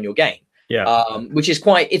players join your game. Yeah, which is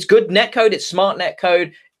it's good netcode. It's smart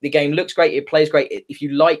netcode. The game looks great. It plays great. If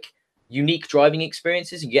you like unique driving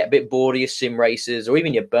experiences, you get a bit bored of your sim races or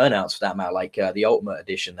even your burnouts for that matter, like the Ultimate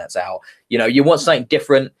Edition that's out. You know, you want something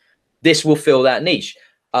different. This will fill that niche.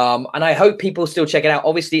 And I hope people still check it out.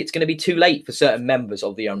 Obviously, it's going to be too late for certain members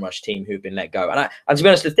of the Onrush team who've been let go. And to be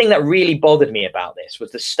honest, the thing that really bothered me about this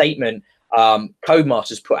was the statement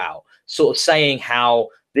Codemasters put out, sort of saying how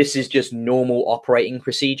this is just normal operating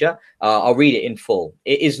procedure. I'll read it in full.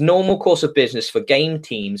 It is normal course of business for game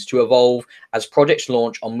teams to evolve as projects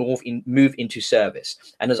launch or move into service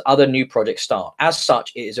and as other new projects start. As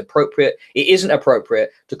such, it isn't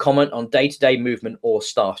appropriate to comment on day-to-day movement or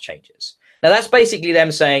staff changes. Now, that's basically them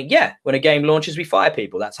saying, yeah, when a game launches, we fire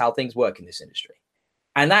people. That's how things work in this industry.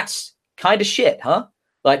 And that's kind of shit, huh?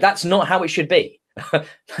 Like, that's not how it should be.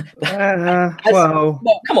 Well,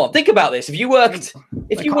 come on, think about this. If you worked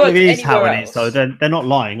it is how it is, so they're not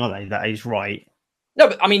lying, are they? That is right. No,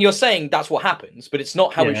 but I mean, you're saying that's what happens, but it's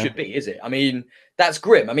not how it should be, is it? I mean, that's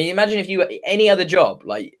grim. I mean, imagine if you any other job,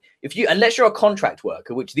 like unless you're a contract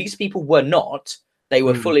worker, which these people were not, they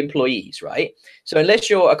were full employees, right? So unless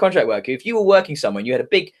you're a contract worker, if you were working somewhere and you had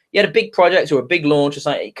a big project or a big launch or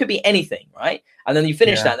something, it could be anything, right? And then you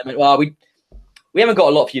finish that and then, well, we haven't got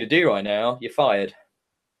a lot for you to do right now. You're fired.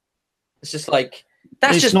 It's just like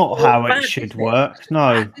that's it's just not how it should work. No,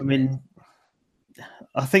 I mean,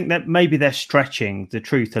 I think that maybe they're stretching the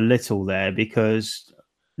truth a little there because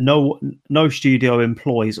no studio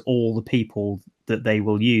employs all the people that they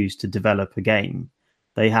will use to develop a game.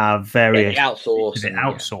 They have various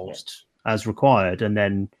outsourced as required, and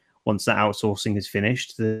then once that outsourcing is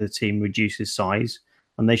finished, the team reduces size,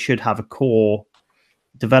 and they should have a core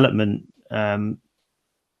development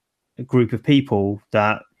group of people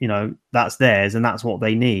that that's theirs and that's what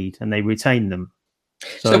they need, and they retain them.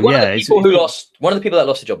 So one of the people that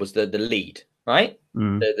lost the job was the lead, right?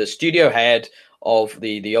 The studio head of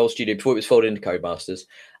the old studio before it was folded into Codemasters,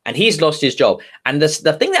 and he's lost his job. And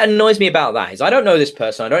the thing that annoys me about that is I don't know this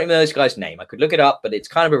person. I don't even know this guy's name. I could look it up, but it's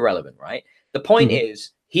kind of irrelevant, right? The point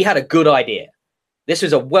is he had a good idea. This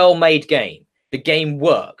was a well-made game. The game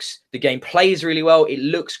works. The game plays really well. It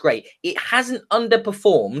looks great. It hasn't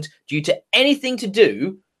underperformed due to anything to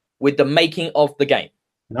do with the making of the game.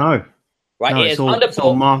 No. right? No, It is it's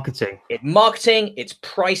all marketing. It's marketing, it's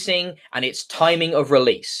pricing, and it's timing of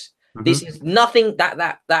release. This is nothing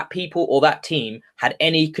that people or that team had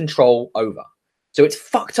any control over. So it's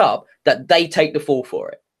fucked up that they take the fall for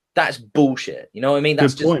it. That's bullshit. You know what I mean?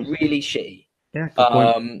 That's just really shitty. Yeah. Good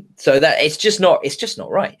point. So that it's just not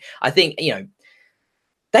right. I think, you know,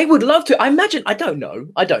 they would love to. I imagine. I don't know.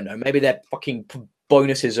 Maybe their fucking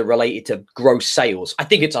bonuses are related to gross sales. I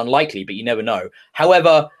think it's unlikely, but you never know.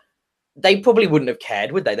 However, they probably wouldn't have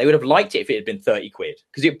cared, would they? They would have liked it if it had been 30 quid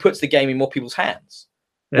because it puts the game in more people's hands.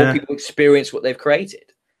 More people experience what they've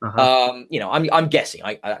created. You know, I'm guessing.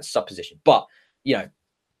 That's supposition, but you know,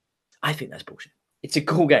 I think that's bullshit. It's a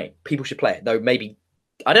cool game. People should play it, though. Maybe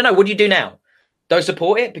I don't know. What do you do now? Don't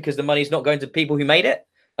support it because the money's not going to people who made it.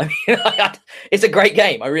 I mean, it's a great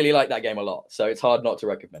game. I really like that game a lot, so it's hard not to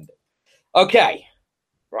recommend it. Okay,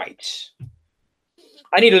 right.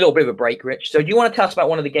 I need a little bit of a break, Rich. So do you want to tell us about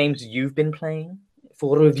one of the games you've been playing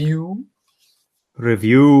for review?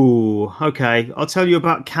 Okay, I'll tell you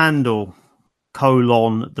about Candle,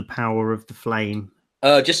 the Power of the Flame.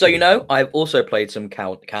 Just so you know, I've also played some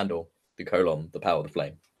Candle, the Power of the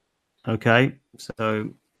Flame. Okay, so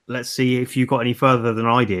let's see if you got any further than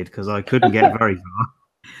I did, because I couldn't get very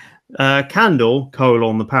far. Candle,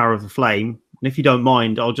 the Power of the Flame. And if you don't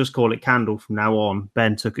mind, I'll just call it Candle from now on.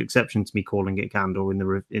 Ben took exception to me calling it Candle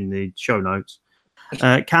in the show notes.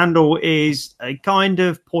 Candle is a kind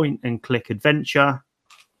of point-and-click adventure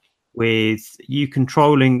with you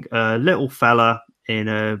controlling a little fella in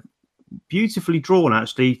a beautifully drawn,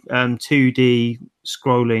 actually, 2D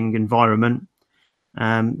scrolling environment.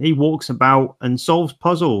 He walks about and solves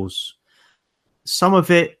puzzles. Some of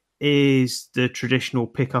it is the traditional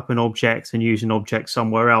pick up an object and use an object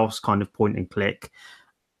somewhere else kind of point and click.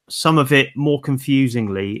 Some of it, more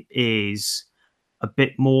confusingly, is a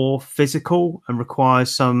bit more physical and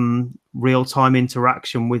requires some real-time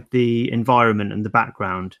interaction with the environment and the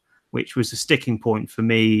background, which was a sticking point for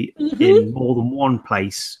me in more than one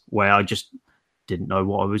place where I just didn't know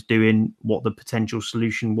what I was doing, what the potential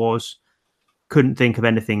solution was. Couldn't think of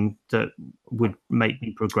anything that would make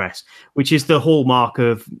me progress, which is the hallmark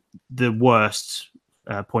of the worst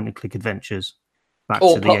point-and-click adventures.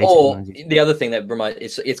 Or the other thing that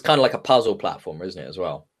reminds it's kind of like a puzzle platform, isn't it, as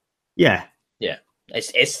well? Yeah.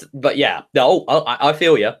 But yeah, no, I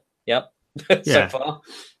feel you. Yep. So far.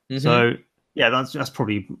 So yeah, that's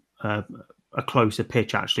probably a closer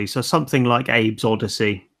pitch, actually. So something like Abe's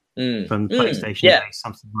Odyssey from PlayStation,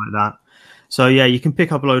 something like that. So yeah, you can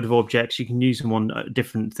pick up a load of objects. You can use them on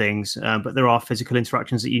different things, but there are physical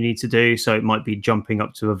interactions that you need to do. So it might be jumping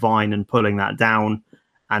up to a vine and pulling that down,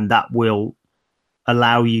 and that will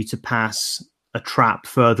allow you to pass a trap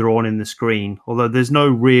further on in the screen. Although there's no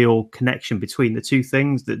real connection between the two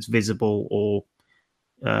things that's visible or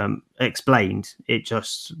explained. It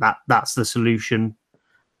just that's the solution,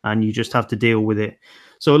 and you just have to deal with it.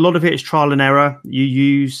 So a lot of it is trial and error. You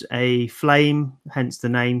use a flame, hence the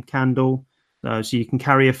name Candle. So you can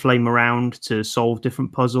carry a flame around to solve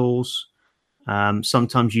different puzzles.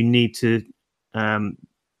 Sometimes you need to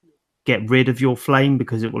get rid of your flame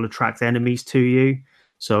because it will attract enemies to you.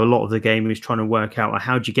 So a lot of the game is trying to work out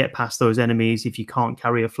how do you get past those enemies if you can't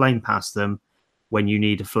carry a flame past them when you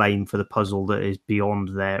need a flame for the puzzle that is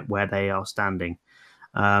beyond where they are standing.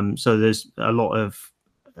 So there's a lot of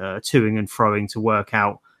toing and froing to work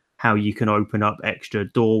out how you can open up extra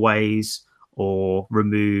doorways or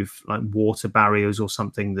remove like water barriers or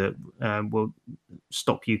something that will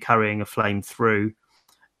stop you carrying a flame through.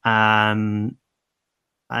 And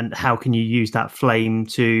how can you use that flame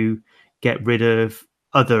to get rid of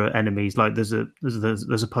other enemies? Like there's a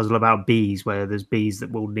puzzle about bees where there's bees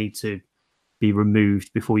that will need to be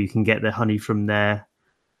removed before you can get the honey from their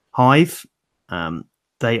hive.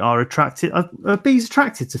 They are attracted. Are bees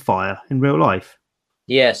attracted to fire in real life?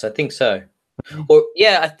 Yes, I think so. Or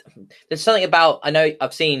there's something about, I know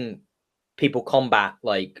I've seen people combat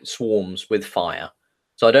like swarms with fire,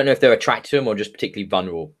 so I don't know if they're attracted to them or just particularly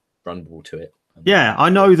vulnerable to it. Yeah, I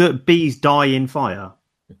know that bees die in fire,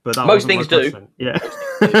 but most things do. Yeah.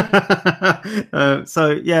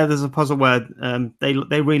 So yeah, there's a puzzle where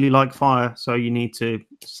they really like fire, so you need to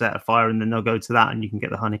set a fire and then they'll go to that and you can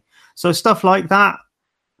get the honey. So stuff like that,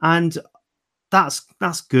 and that's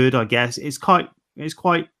good, I guess. It's quite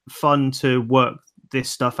fun to work this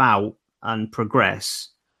stuff out and progress,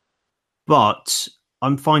 but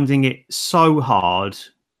I'm finding it so hard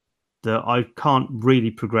that I can't really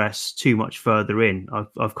progress too much further in.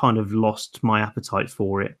 I've kind of lost my appetite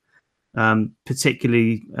for it.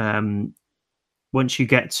 Particularly once you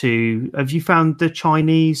get to, have you found the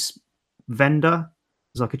Chinese vendor?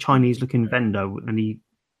 There's like a Chinese looking vendor, and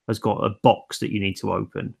has got a box that you need to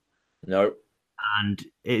open. No. And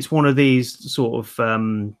it's one of these sort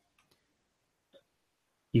of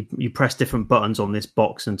you press different buttons on this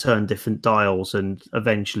box and turn different dials, and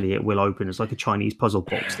eventually it will open. It's like a Chinese puzzle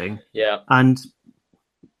box thing. Yeah. And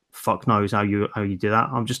fuck knows how you do that.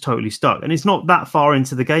 I'm just totally stuck, and it's not that far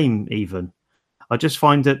into the game even. I just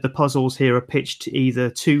find that the puzzles here are pitched either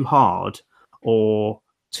too hard or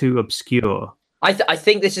too obscure. I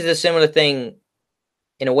think this is a similar thing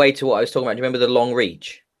in a way to what I was talking about. Do you remember the Long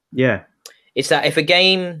Reach? Yeah. It's that if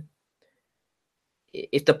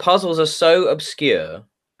the puzzles are so obscure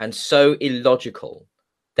and so illogical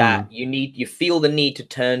that you feel the need to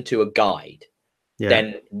turn to a guide,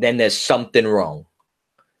 then there's something wrong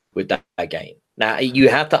with that game. Now, you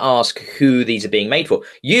have to ask who these are being made for.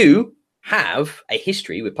 You have a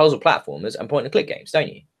history with puzzle platformers and point and click games, don't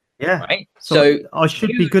you? Yeah. Right. So I should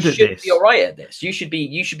be good at this. You're right at this. You should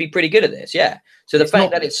be pretty good at this. Yeah. So the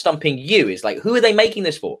fact that it's stumping you is like, who are they making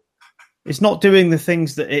this for? It's not doing the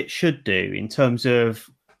things that it should do in terms of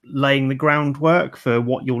laying the groundwork for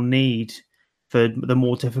what you'll need for the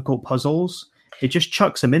more difficult puzzles. It just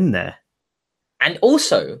chucks them in there. And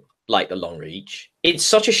also, like the Long Reach, it's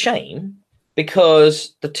such a shame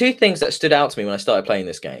because the two things that stood out to me when I started playing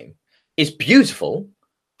this game is beautiful,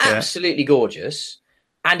 absolutely gorgeous,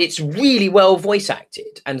 and it's really well voice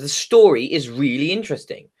acted, and the story is really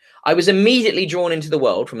interesting. I was immediately drawn into the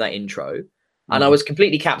world from that intro, and I was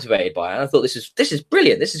completely captivated by it. And I thought, this is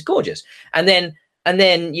brilliant, this is gorgeous. And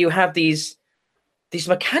then you have these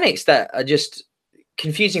mechanics that are just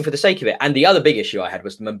confusing for the sake of it. And the other big issue I had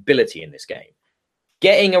was the mobility in this game.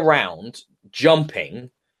 Getting around,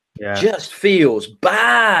 jumping, just feels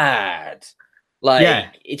bad. Like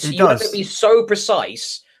you have to be so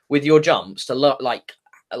precise with your jumps to like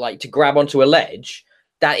to grab onto a ledge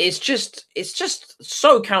that it's just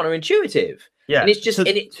so counterintuitive. Yeah, and it's just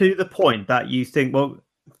to the point that you think, well,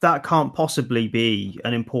 that can't possibly be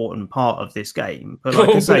an important part of this game. But like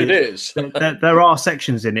I say, it is. there are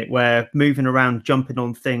sections in it where moving around, jumping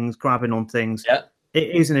on things, grabbing on things, it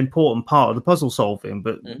is an important part of the puzzle solving.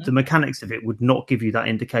 But the mechanics of it would not give you that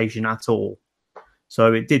indication at all.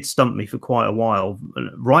 So it did stump me for quite a while.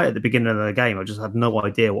 Right at the beginning of the game, I just had no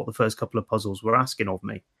idea what the first couple of puzzles were asking of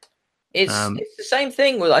me. It's the same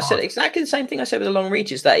thing with exactly the same thing I said with the Long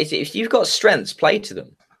Reach. Is that if you've got strengths, play to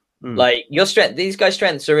them. Like your strength, these guys'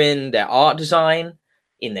 strengths are in their art design,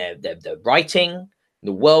 in their writing,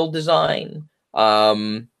 the world design.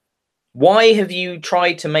 Why have you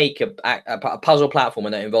tried to make a puzzle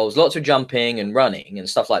platformer that involves lots of jumping and running and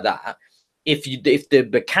stuff like that if the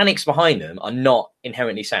mechanics behind them are not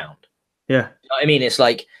inherently sound? Yeah, you know what I mean, it's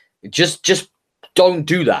like just don't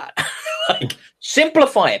do that. Like,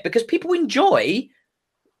 simplify it, because people enjoy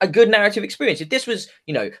a good narrative experience. If this was,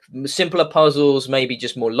 simpler puzzles, maybe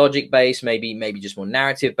just more logic based, maybe just more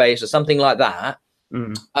narrative based or something like that.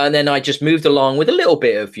 And then I just moved along with a little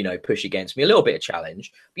bit of, push against me, a little bit of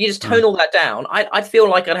challenge. But you just tone all that down. I feel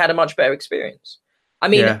like I'd had a much better experience. I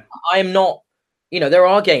mean, I am not, there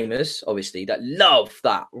are gamers, obviously, that love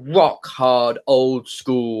that rock hard, old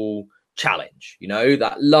school challenge,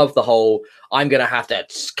 that love the whole, I'm going to have to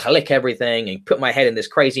click everything and put my head in this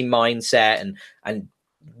crazy mindset and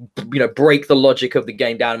break the logic of the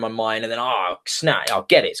game down in my mind, and then snap, I'll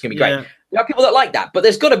get it, it's gonna be great. There are people that like that, but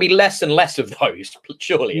there's got to be less and less of those,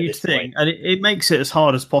 surely. You'd think, and it makes it as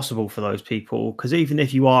hard as possible for those people, because even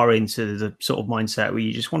if you are into the sort of mindset where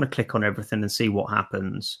you just want to click on everything and see what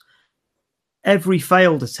happens, every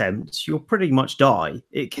failed attempt, you'll pretty much die.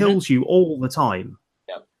 It kills you all the time.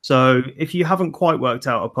 So if you haven't quite worked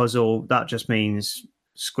out a puzzle, that just means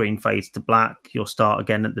screen fades to black. You'll start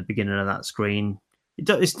again at the beginning of that screen. It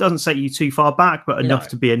doesn't set you too far back, but enough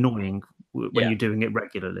to be annoying when you're doing it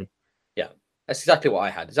regularly. Yeah, that's exactly what I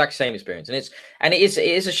had. Exact same experience, and it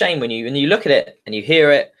is a shame when you look at it and you hear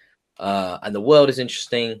it, and the world is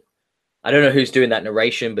interesting. I don't know who's doing that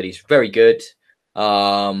narration, but he's very good.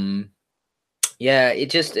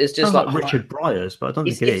 It's just like Richard Briers, but I don't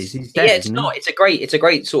think it is. He's dead, it's not. It's a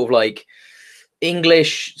great sort of like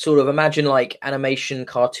English sort of, imagine like animation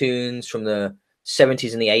cartoons from the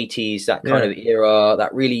 70s and the 80s, that kind of era,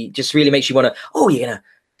 that really makes you want to, you're gonna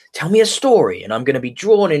tell me a story and I'm gonna be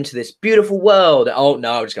drawn into this beautiful world. Oh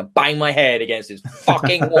no, I'm just gonna bang my head against this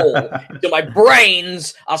fucking wall till my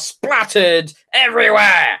brains are splattered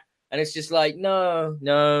everywhere. And it's just like,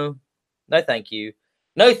 no thank you,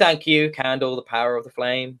 candle, the power of the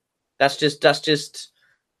flame. That's just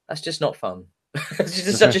not fun. It's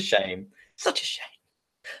just such a shame.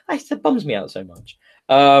 It bums me out so much.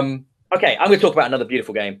 Okay, I'm going to talk about another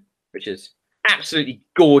beautiful game, which is Absolutely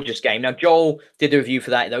gorgeous game. Now, Joel did the review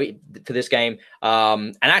for that, though, for this game.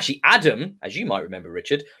 And actually, Adam, as you might remember,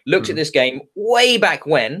 Richard, looked at this game way back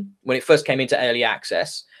when it first came into early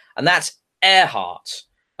access, and that's Earhart.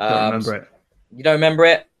 Don't remember it. You don't remember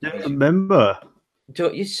it? Don't remember.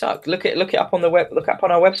 You suck. Look it up on the web. Look up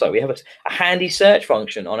on our website. We have a handy search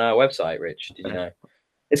function on our website. Rich, did you know?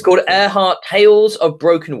 It's called Earhart: Tales of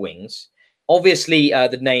Broken Wings. Obviously,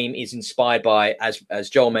 the name is inspired by, as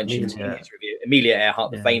Joel mentioned in his review, Amelia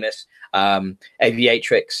Earhart, the famous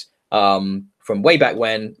aviatrix from way back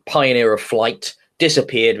when, pioneer of flight,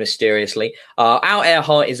 disappeared mysteriously. Our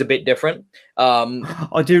Earhart is a bit different.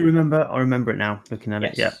 I do remember. I remember it now, looking at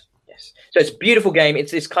it. Yeah. Yes. So it's a beautiful game.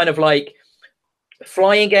 It's this kind of like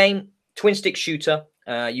flying game, twin stick shooter.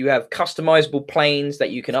 You have customizable planes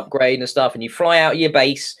that you can upgrade and stuff, and you fly out your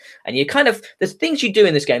base, and you there's things you do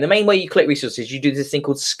in this game. The main way you collect resources, you do this thing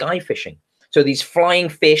called sky fishing. So these flying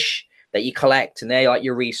fish that you collect, and they're like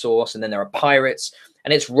your resource, and then there are pirates,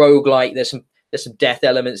 and it's roguelike. There's some death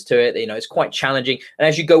elements to it. You know, it's quite challenging. And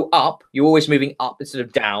as you go up, you're always moving up instead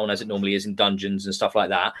of down, as it normally is in dungeons and stuff like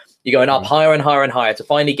that. You're going up higher and higher and higher to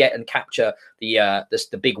finally get and capture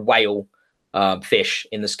the big whale fish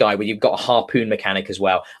in the sky, where you've got a harpoon mechanic as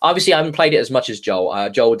well. Obviously, I haven't played it as much as Joel.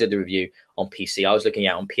 Joel did the review on PC. I was looking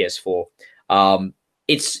at it on PS4.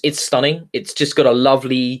 It's stunning. It's just got a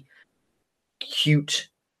lovely, cute,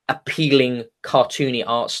 appealing, cartoony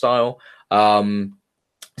art style.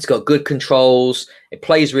 It's got good controls. It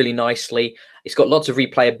plays really nicely. It's got lots of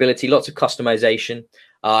replayability, lots of customization.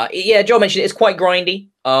 Joel mentioned it's quite grindy.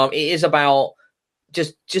 It is about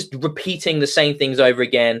just repeating the same things over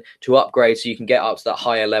again to upgrade, so you can get up to the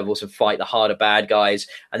higher levels and fight the harder bad guys,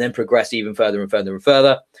 and then progress even further and further and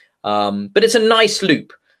further. But it's a nice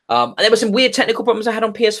loop. And there were some weird technical problems I had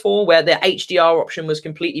on PS4 where the HDR option was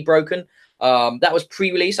completely broken. That was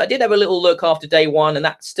pre-release. I did have a little look after day one, and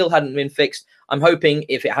that still hadn't been fixed. I'm hoping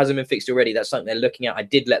if it hasn't been fixed already, that's something they're looking at. I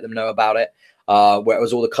did let them know about it, where it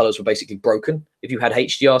was all the colors were basically broken if you had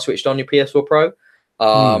HDR switched on your PS4 Pro.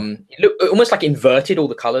 It looked almost like inverted all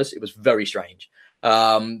the colors. It was very strange.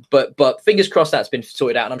 But fingers crossed that's been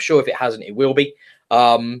sorted out, and I'm sure if it hasn't, it will be.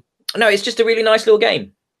 No, it's just a really nice little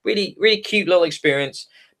game. Really, really cute little experience.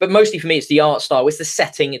 But mostly for me, it's the art style. It's the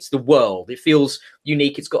setting. It's the world. It feels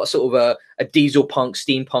unique. It's got a sort of a diesel punk,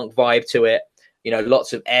 steampunk vibe to it. You know,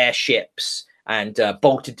 lots of airships and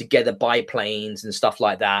bolted together biplanes and stuff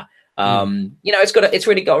like that. You know, it's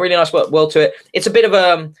really got a really nice world to it. It's a bit of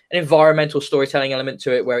an environmental storytelling element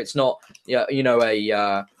to it, where it's not, you know,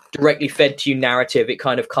 a directly fed to you narrative. It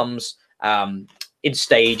kind of comes in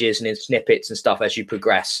stages and in snippets and stuff as you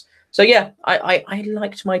progress. So yeah, I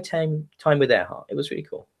liked my time with Earhart. It was really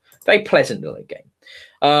cool. Very pleasant little game.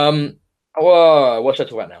 What should I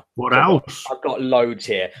talk about now? What else? I've got loads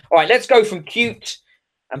here. All right, let's go from cute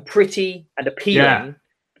and pretty and appealing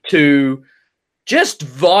to just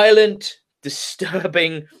violent,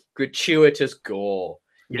 disturbing, gratuitous gore.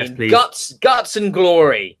 Yes, please. Guts and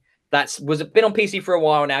glory. Was been on PC for a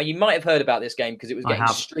while now. You might have heard about this game because it was getting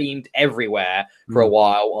streamed everywhere for a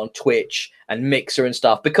while on Twitch and Mixer and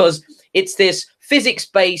stuff, because it's this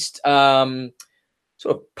physics-based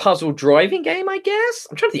sort of puzzle driving game, I guess.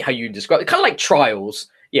 I'm trying to think how you describe it. Kind of like Trials.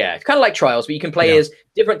 Yeah, it's kind of like Trials, but you can play as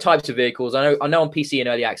different types of vehicles. I know on PC in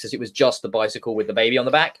early access, it was just the bicycle with the baby on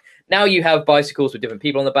the back. Now you have bicycles with different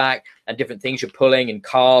people on the back and different things you're pulling, and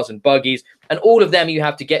cars and buggies. And all of them you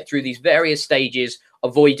have to get through these various stages,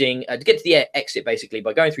 avoiding, to get to the exit basically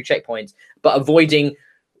by going through checkpoints, but avoiding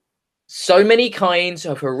so many kinds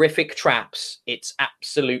of horrific traps. It's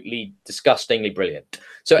absolutely disgustingly brilliant.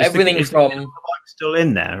 So everything from... still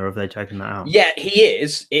in there, or have they taken that out? Yeah,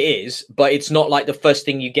 it is, but it's not like the first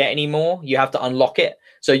thing you get anymore. You have to unlock it.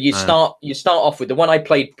 So you start off with the one I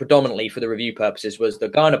played predominantly for the review purposes was the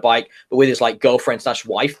guy on a bike, but with his like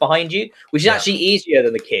girlfriend/wife behind you, which is actually easier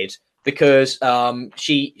than the kid, because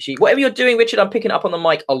she whatever you're doing, Richard, I'm picking up on the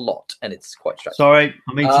mic a lot, and it's quite stressful. Sorry,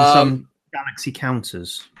 I'm eating some Galaxy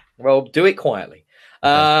counters. Well, do it quietly.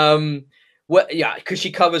 Okay. Well, yeah, because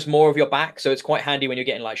she covers more of your back, so it's quite handy when you're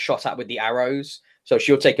getting like shot at with the arrows. So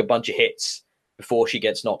she'll take a bunch of hits before she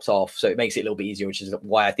gets knocked off, so it makes it a little bit easier, which is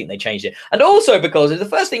why I think they changed it. And also because the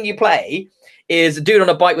first thing you play is a dude on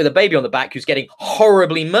a bike with a baby on the back who's getting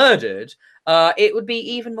horribly murdered. It would be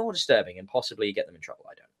even more disturbing and possibly get them in trouble.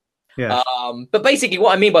 I don't. Yeah. But basically,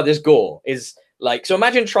 what I mean by this gore is like, so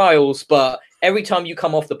imagine Trials, but every time you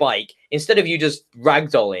come off the bike, instead of you just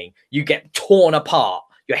ragdolling, you get torn apart.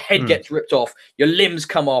 Your head gets ripped off, your limbs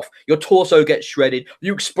come off, your torso gets shredded,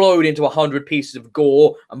 you explode into 100 pieces of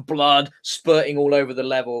gore and blood spurting all over the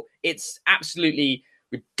level. It's absolutely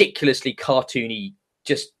ridiculously cartoony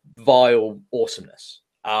just vile awesomeness.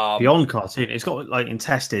 Beyond cartoon, it's got like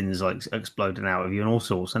intestines like exploding out of you and all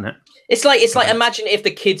sorts, isn't it? It's like imagine if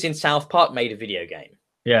the kids in South Park made a video game.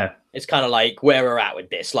 Yeah, it's kind of like where we're at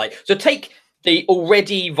with this. Like, so take the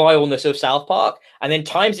already vileness of South Park and then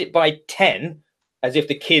times it by 10, as if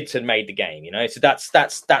the kids had made the game. You know, so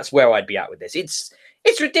that's where I'd be at with this.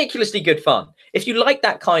 It's ridiculously good fun. If you like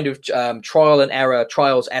that kind of trial and error,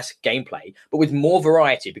 Trials-esque gameplay, but with more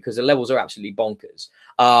variety, because the levels are absolutely bonkers,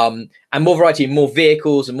 and more variety, more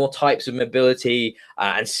vehicles and more types of mobility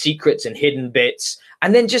and secrets and hidden bits,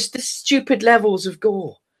 and then just the stupid levels of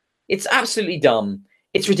gore. It's absolutely dumb.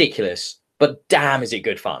 It's ridiculous, but damn, is it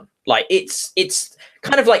good fun. Like, it's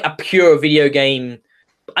kind of like a pure video game.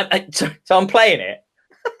 So I'm playing it.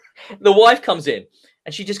 The wife comes in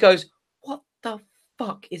and she just goes, "What the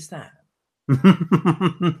fuck is that?"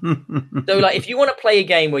 So, like, if you want to play a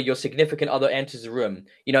game where your significant other enters the room,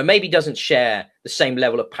 you know, maybe doesn't share the same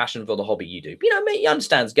level of passion for the hobby you do, you know, maybe he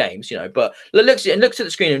understands games, you know, but looks at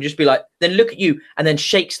the screen and just be like, then look at you and then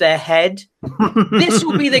shakes their head. This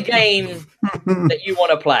will be the game that you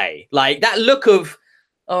want to play. Like, that look of,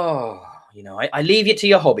 oh, you know, I leave you to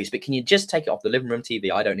your hobbies, but can you just take it off the living room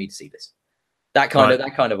TV? I don't need to see this. That kind of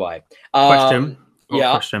vibe. Question.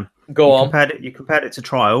 Yeah. Question. Go on. You compared it to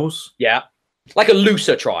Trials. Yeah. Like a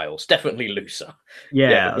looser Trials, definitely looser.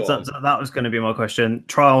 Yeah, that was going to be my question.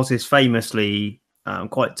 Trials is famously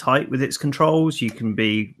quite tight with its controls. You can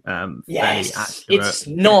be fairly accurate. It's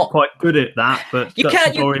not quite good at that, but you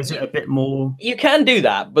is it a bit more? You can do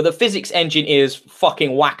that, but the physics engine is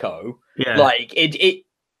fucking wacko. Yeah, like it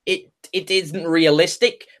isn't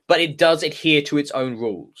realistic, but it does adhere to its own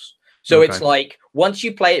rules. So it's like once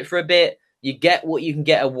you play it for a bit, you get what you can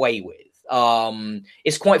get away with.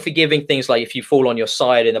 It's quite forgiving. Things like if you fall on your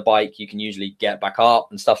side in a bike, you can usually get back up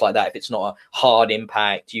and stuff like that. If it's not a hard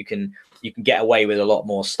impact, you can get away with a lot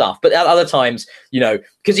more stuff. But at other times, you know,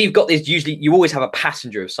 because you've got this, usually you always have a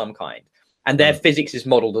passenger of some kind, and their physics is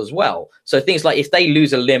modeled as well. So things like if they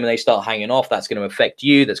lose a limb and they start hanging off, that's going to affect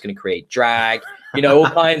you. That's going to create drag, you know, all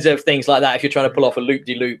kinds of things like that. If you're trying to pull off a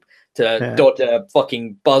loop-de-loop to dodge a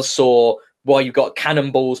fucking buzzsaw while you've got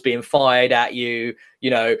cannonballs being fired at you, you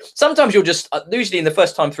know, sometimes you'll just, usually in the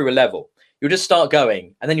first time through a level, you'll just start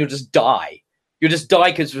going and then you'll just die. You'll just die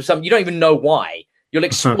because you don't even know why. You'll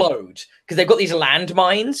explode because they've got these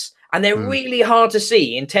landmines and they're really hard to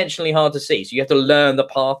see, intentionally hard to see. So you have to learn the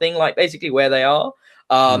pathing, like basically where they are.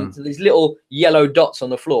 So these little yellow dots on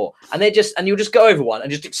the floor, and you'll just go over one and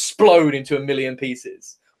just explode into a million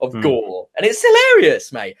pieces of gore. And it's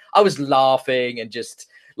hilarious, mate. I was laughing and just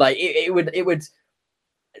like it would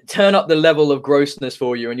turn up the level of grossness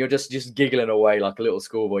for you, and you're just giggling away like a little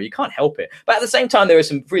schoolboy. You can't help it. But at the same time, there are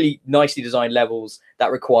some really nicely designed levels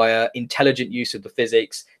that require intelligent use of the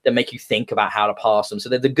physics that make you think about how to pass them. So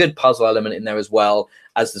there's a good puzzle element in there as well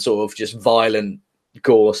as the sort of just violent,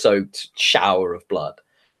 gore-soaked shower of blood.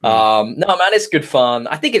 No, man, it's good fun.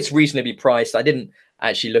 I think it's reasonably priced. I didn't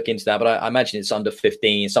actually look into that, but I imagine it's under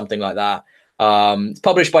 15, something like that. It's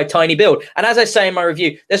published by Tiny Build, and as I say in my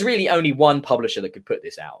review, there's really only one publisher that could put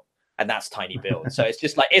this out, and that's Tiny Build. So it's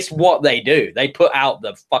just like, it's what they do. They put out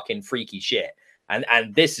the fucking freaky shit,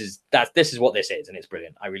 and this is what this is, and it's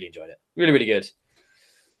brilliant. I really enjoyed it. Really, really good.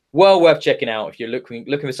 Well worth checking out if you're looking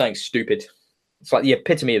for something stupid. It's like the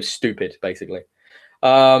epitome of stupid, basically.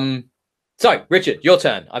 So Richard, your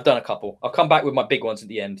turn. I've done a couple. I'll come back with my big ones at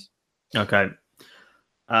the end. Okay.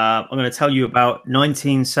 I'm going to tell you about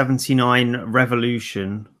 1979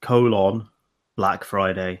 Revolution : Black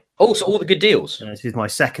Friday. Oh, so all the good deals. This is my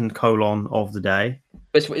second : of the day.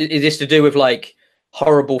 Is this to do with like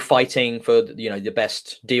horrible fighting for, you know, the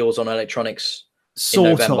best deals on electronics?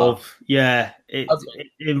 Sort of, yeah. It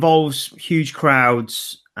involves huge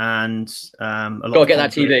crowds and a lot. Gotta get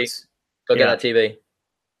that TV. Gotta get that TV.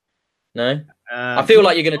 No, I feel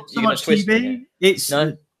like you're gonna twist TV. It's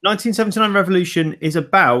no. 1979 Revolution is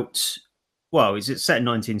about, well, is it set in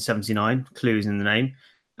 1979? Clue is in the name,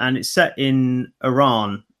 and it's set in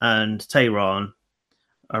Iran and Tehran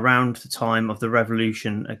around the time of the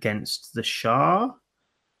revolution against the Shah.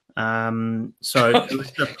 So it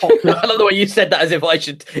was the popular... I love the way you said that as if I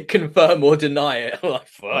should confirm or deny it.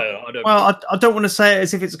 I don't want to say it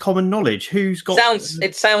as if it's common knowledge. Who's got?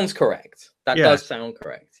 It sounds correct. That does sound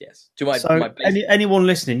correct. Yes. Anyone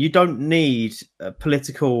listening, you don't need a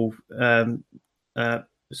political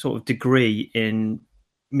sort of degree in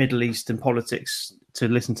Middle Eastern politics to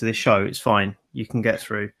listen to this show. It's fine. You can get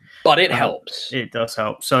through. But it helps. It does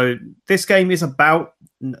help. So this game is about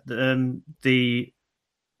the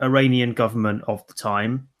Iranian government of the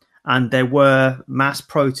time and there were mass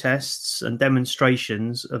protests and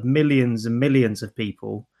demonstrations of millions and millions of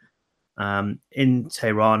people in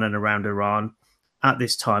Tehran and around Iran at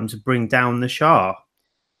this time to bring down the Shah.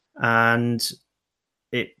 And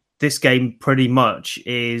this game pretty much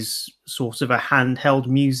is sort of a handheld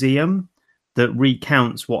museum that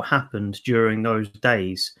recounts what happened during those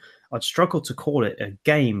days. I'd struggle to call it a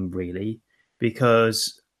game, really,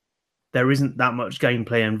 because there isn't that much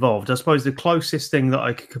gameplay involved. I suppose the closest thing that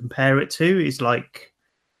I could compare it to is like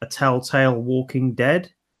a Telltale Walking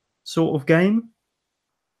Dead sort of game.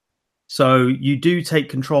 So you do take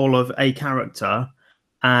control of a character,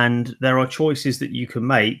 and there are choices that you can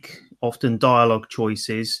make, often dialogue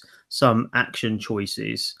choices, some action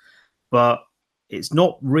choices, but it's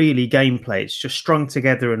not really gameplay. It's just strung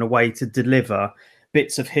together in a way to deliver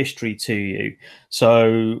bits of history to you.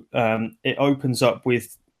 So it opens up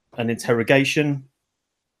with an interrogation,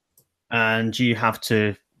 and you have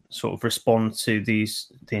to sort of respond to the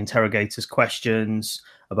interrogator's questions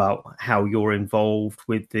about how you're involved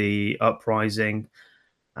with the uprising,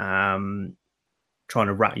 trying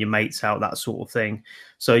to rat your mates out, that sort of thing.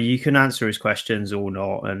 So you can answer his questions or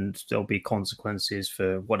not, and there'll be consequences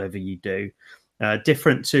for whatever you do.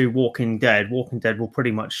 Different to Walking Dead. Walking Dead will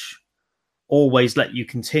pretty much always let you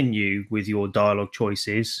continue with your dialogue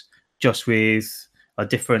choices, just with a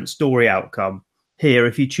different story outcome. Here,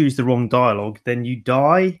 if you choose the wrong dialogue, then you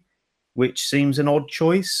die, which seems an odd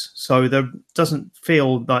choice. So there doesn't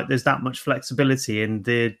feel like there's that much flexibility in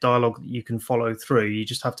the dialogue that you can follow through. You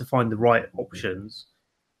just have to find the right options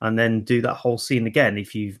and then do that whole scene again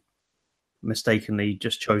if you've mistakenly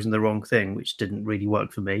just chosen the wrong thing, which didn't really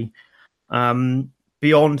work for me.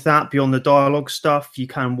 Beyond that, beyond the dialogue stuff, you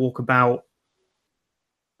can walk about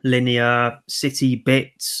linear city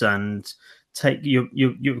bits and take your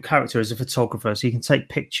character as a photographer, so you can take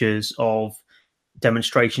pictures of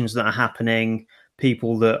demonstrations that are happening,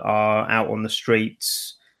 people that are out on the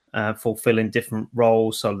streets fulfilling different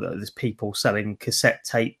roles. So there's people selling cassette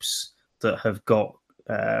tapes that have got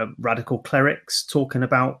radical clerics talking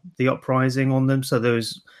about the uprising on them. So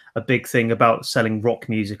there's a big thing about selling rock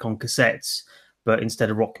music on cassettes, but instead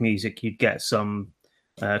of rock music, you'd get some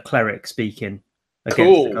cleric speaking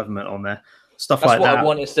against the government on there. Stuff like that. That's what I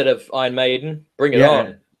want instead of Iron Maiden. Bring it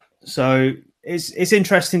on. So it's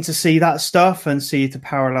interesting to see that stuff and see the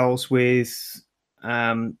parallels with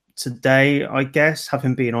today, I guess.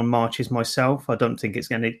 Having been on marches myself, I don't think it's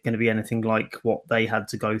going to be anything like what they had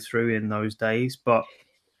to go through in those days, but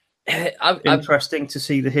interesting to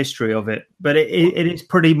see the history of it. But it is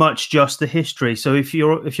pretty much just the history. So if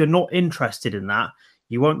you're not interested in that,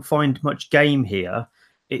 you won't find much game here.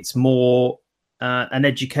 It's more an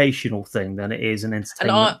educational thing than it is an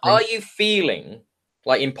entertainment. And are you feeling,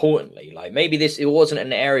 like, importantly, like maybe it wasn't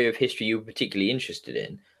an area of history you were particularly interested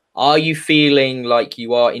in? Are you feeling like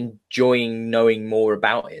you are enjoying knowing more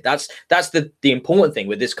about it? That's the important thing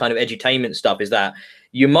with this kind of edutainment stuff, is that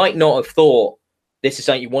you might not have thought this is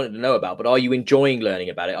something you wanted to know about, but are you enjoying learning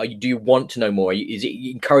about it? Do you want to know more? Is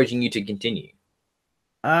it encouraging you to continue?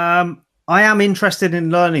 I am interested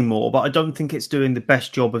in learning more, but I don't think it's doing the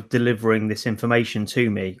best job of delivering this information to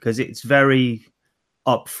me, because it's very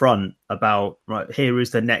upfront about, right, here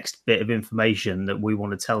is the next bit of information that we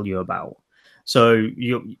want to tell you about. So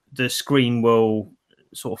the screen will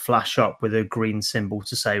sort of flash up with a green symbol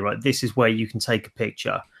to say, right, this is where you can take a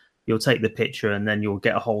picture. You'll take the picture and then you'll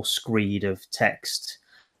get a whole screed of text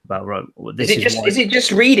about, right, is it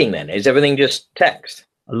just reading then? Is everything just text?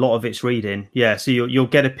 A lot of it's reading, yeah. So you'll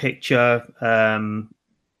get a picture that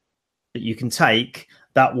you can take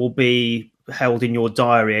that will be held in your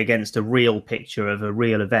diary against a real picture of a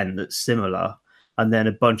real event that's similar, and then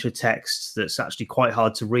a bunch of text that's actually quite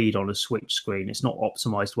hard to read on a Switch screen. It's not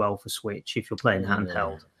optimized well for Switch if you're playing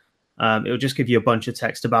handheld. It'll just give you a bunch of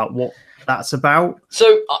text about what that's about.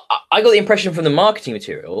 So I got the impression from the marketing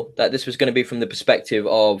material that this was going to be from the perspective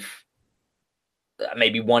of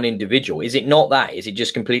maybe one individual. Is it not that? Is it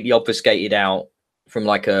just completely obfuscated out from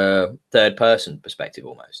like a third person perspective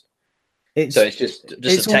almost? It's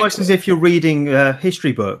almost as if you're reading a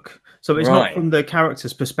history book. So it's not from the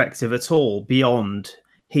character's perspective at all, beyond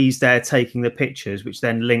he's there taking the pictures, which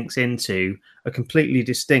then links into a completely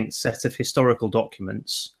distinct set of historical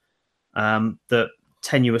documents that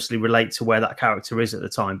tenuously relate to where that character is at the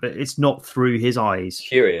time, but it's not through his eyes.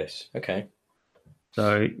 Curious. Okay.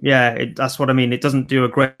 So yeah, that's what I mean. It doesn't do a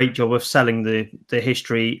great job of selling the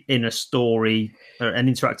history in a story, or an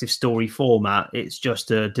interactive story format. It's just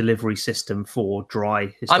a delivery system for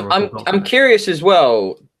dry historical. I'm curious as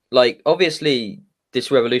well. Like, obviously,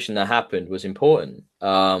 this revolution that happened was important,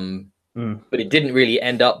 but it didn't really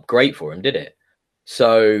end up great for him, did it?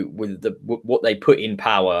 So with what they put in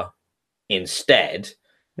power instead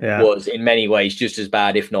was in many ways just as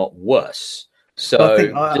bad, if not worse. So I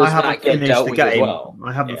think I haven't finished the game. Well?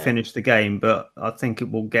 I haven't finished the game, but I think it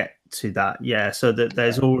will get to that. Yeah, so that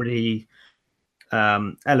there's already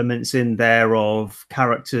elements in there of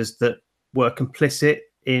characters that were complicit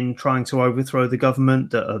in trying to overthrow the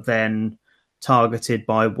government that are then targeted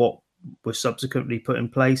by what was subsequently put in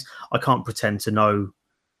place. I can't pretend to know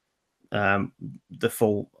the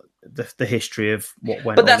history of what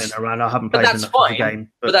went on in Iran. I haven't played enough of the game.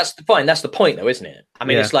 But that's fine. That's the point, though, isn't it? I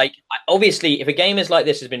mean, it's like, obviously, if a game is like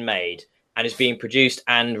this has been made and is being produced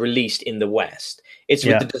and released in the West, it's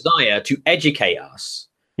with the desire to educate us.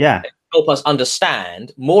 Yeah. Help us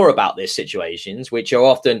understand more about these situations, which are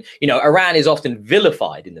often, Iran is often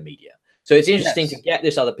vilified in the media. So it's interesting to get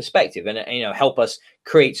this other perspective and help us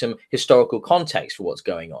create some historical context for what's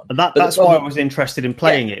going on. That's why I was interested in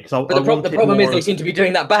playing it. But the problem is they seem to be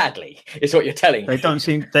doing that badly. Is what you're telling me. They don't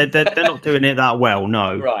seem they're not doing it that well.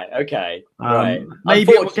 No. Right. Okay. Right.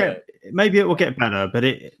 Maybe it will get better. But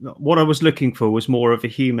what I was looking for was more of a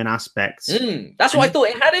human aspect. That's what I thought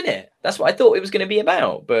it had in it. That's what I thought it was going to be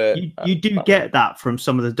about. But you do get that from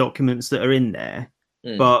some of the documents that are in there,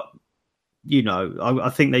 but. I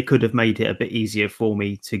think they could have made it a bit easier for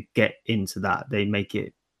me to get into that. They make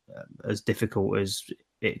it as difficult as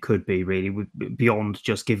it could be, really, beyond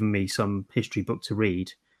just giving me some history book to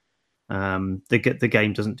read. The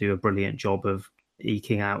game doesn't do a brilliant job of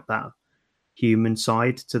eking out that human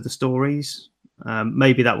side to the stories.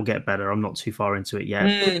 Maybe that will get better. I'm not too far into it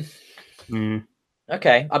yet.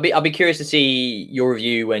 Okay, I'll be curious to see your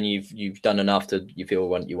review when you've done enough to you feel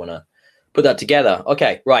you want to put that together.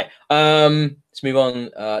 Okay, right. Let's move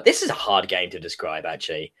on. This is a hard game to describe,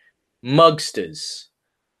 actually. Mugsters.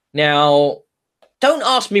 Now, don't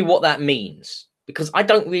ask me what that means, because I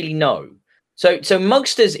don't really know. So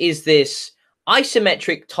Mugsters is this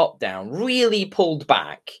isometric top-down, really pulled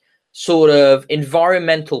back sort of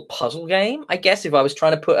environmental puzzle game, I guess, if I was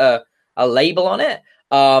trying to put a label on it.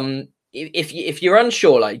 If you're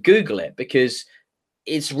unsure, Google it, because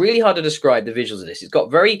it's really hard to describe the visuals of this. It's got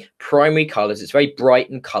very primary colors. It's very bright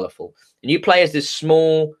and colorful. And you play as this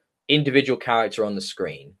small individual character on the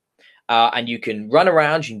screen. And you can run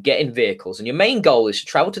around, you can get in vehicles. And your main goal is to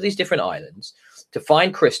travel to these different islands, to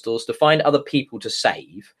find crystals, to find other people to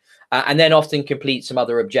save, and then often complete some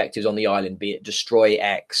other objectives on the island, be it destroy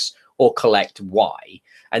X or collect Y.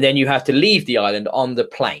 And then you have to leave the island on the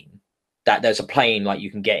plane. There's a plane you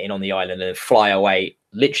can get in on the island and fly away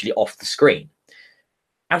literally off the screen.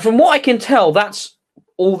 And from what I can tell, that's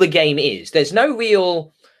all the game is. There's no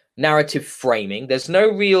real narrative framing. There's no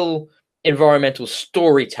real environmental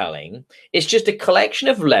storytelling. It's just a collection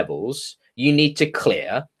of levels you need to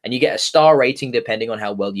clear, and you get a star rating depending on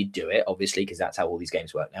how well you do it, obviously, because that's how all these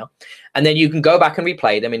games work now. And then you can go back and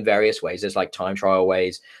replay them in various ways. There's time trial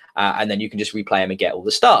ways, and then you can just replay them and get all the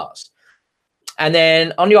stars. And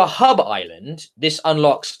then on your hub island, this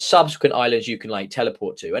unlocks subsequent islands you can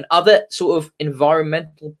teleport to, and other sort of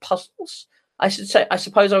environmental puzzles, I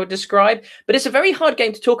suppose I would describe. But it's a very hard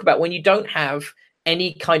game to talk about when you don't have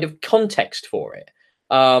any kind of context for it.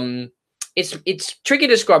 It's tricky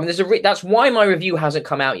to describe, and that's why my review hasn't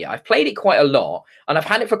come out yet. I've played it quite a lot, and I've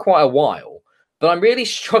had it for quite a while, but I'm really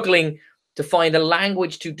struggling to find a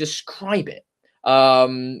language to describe it.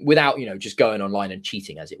 Without just going online and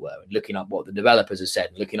cheating, as it were, and looking up what the developers have said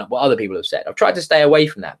and looking up what other people have said. I've tried to stay away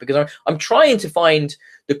from that because I'm trying to find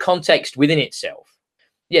the context within itself.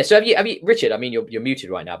 Yeah. So have you, Richard? I mean, you're muted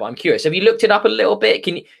right now, but I'm curious. Have you looked it up a little bit?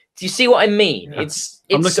 Do you see what I mean? Yeah. It's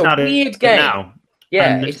a weird game. Now.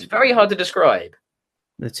 Yeah, and it's very hard to describe.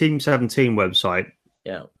 The Team 17 website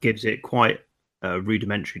gives it quite a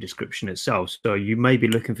rudimentary description itself, so you may be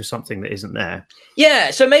looking for something that isn't there. Yeah,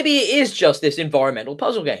 so maybe it is just this environmental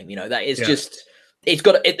puzzle game, that is just, it's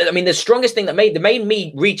got, the strongest thing that made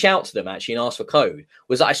me reach out to them actually and ask for code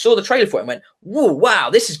was that I saw the trailer for it and went, whoa, wow,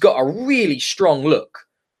 this has got a really strong look.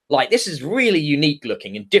 This is really unique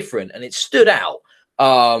looking and different, and it stood out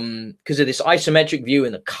because of this isometric view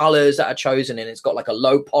and the colors that are chosen, and it's got a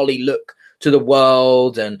low poly look to the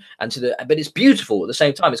world and to but it's beautiful at the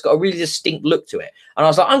same time. It's got a really distinct look to it. And I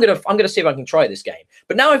was like, I'm gonna see if I can try this game.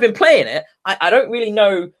 But now I've been playing it, I don't really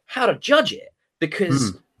know how to judge it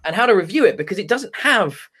and how to review it, because it doesn't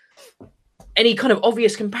have any kind of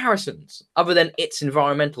obvious comparisons other than its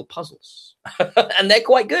environmental puzzles. And they're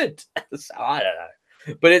quite good. So I don't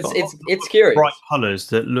know. But it's curious. Bright colours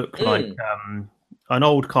that look like an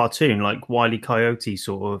old cartoon, like Wile E. Coyote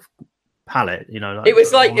sort of palette, it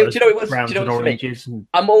was it was browns and oranges.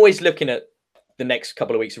 I'm always looking at the next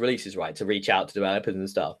couple of weeks of releases, right, to reach out to developers and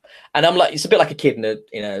stuff. And I'm like, it's a bit like a kid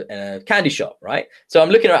in a candy shop, right? So I'm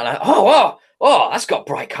looking around like, oh, that's got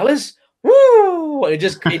bright colors. Woo! And it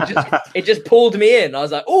just pulled me in. I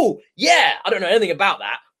was like, oh yeah, I don't know anything about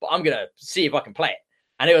that, but I'm gonna see if I can play it.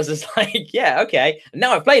 And it was just like, yeah, okay. And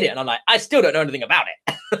now I've played it, and I'm like, I still don't know anything about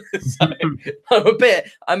it. So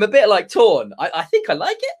I'm a bit like torn. I think I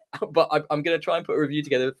like it, but I'm gonna try and put a review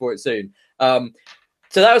together for it soon.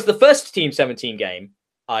 So that was the first Team 17 game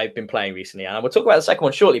I've been playing recently, and I will talk about the second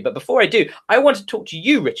one shortly. But before I do, I want to talk to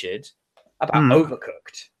you, Richard, about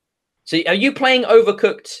Overcooked. So are you playing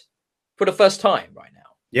Overcooked for the first time right now?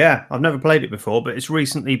 Yeah, I've never played it before, but it's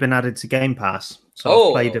recently been added to Game Pass. So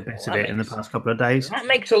I've played a bit of it in the past couple of days. That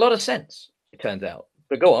makes a lot of sense, it turns out.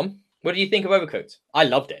 But go on. What do you think of Overcooked? I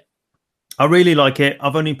loved it. I really like it.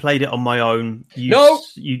 I've only played it on my own.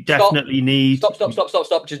 You definitely need... Stop.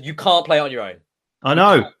 Just you can't play it on your own. I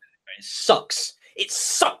know. It sucks. It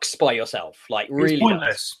sucks by yourself. Like, really. It's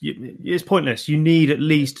pointless. It's pointless. You need at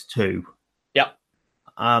least 2. Yep.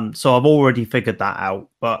 So I've already figured that out,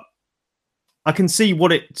 but I can see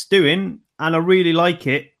what it's doing, and I really like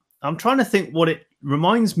it. I'm trying to think what it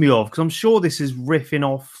reminds me of, because I'm sure this is riffing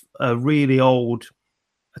off a really old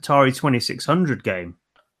Atari 2600 game.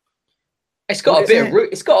 It's got a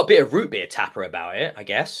bit of root beer tapper about it, I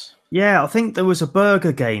guess. Yeah, I think there was a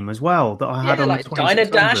burger game as well that I had on like the Diner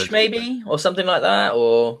Dash, maybe, or something like that,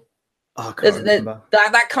 or I can't remember.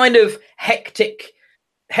 That kind of hectic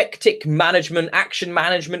action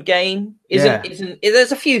management game isn't.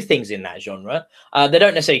 There's a few things in that genre. They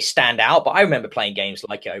don't necessarily stand out, but I remember playing games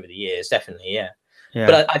like it over the years. Definitely, yeah.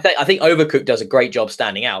 But I think Overcooked does a great job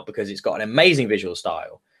standing out because it's got an amazing visual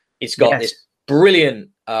style. It's got this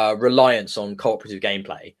brilliant reliance on cooperative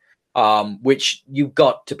gameplay, which you've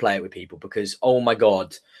got to play it with people because, oh my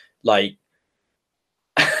god, like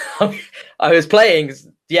I was playing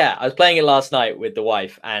it last night with the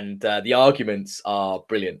wife, and the arguments are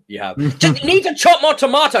brilliant. You have just need to chop more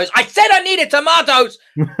tomatoes. I said I needed tomatoes.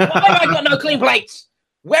 Why have I got no clean plates?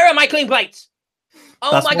 Where are my clean plates?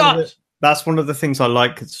 Oh my god! That's one of the things I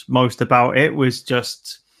liked most about it, was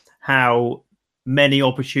just how many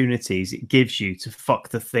opportunities it gives you to fuck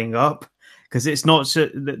the thing up. Because it's not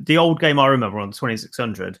the old game I remember on the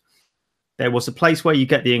 2600. There was a place where you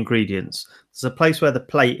get the ingredients. There's a place where the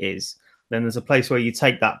plate is. Then there's a place where you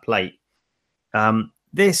take that plate.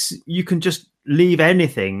 This, you can just leave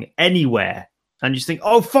anything anywhere and you just think,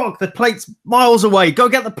 oh, fuck, the plate's miles away. Go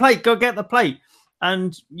get the plate. Go get the plate.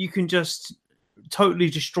 And you can just totally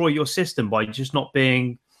destroy your system by just not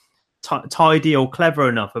being tidy or clever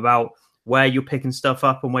enough about where you're picking stuff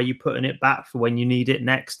up and where you're putting it back for when you need it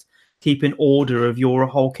next. Keeping order of your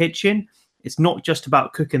whole kitchen. It's not just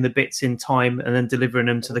about cooking the bits in time and then delivering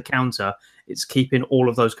them to the counter. It's keeping all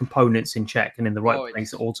of those components in check and in the right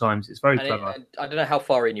place at all times. It's very clever. I don't know how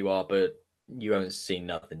far in you are, but you haven't seen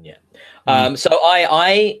nothing yet. So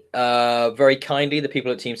I very kindly, the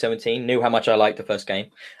people at Team 17 knew how much I liked the first game,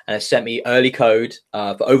 and it sent me early code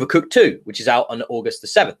for Overcooked 2, which is out on August the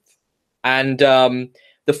 7th. And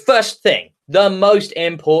the first thing, the most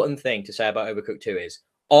important thing to say about Overcooked 2 is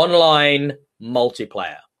online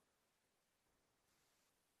multiplayer.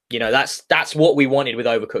 You know, that's what we wanted with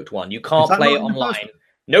Overcooked 1. You can't play it online.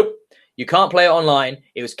 Nope. You can't play it online.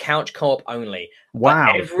 It was couch co-op only.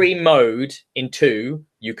 Wow. But every mode in 2,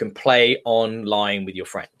 you can play online with your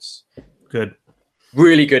friends. Good.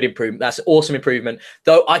 Really good improvement. That's an awesome improvement.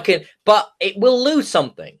 But it will lose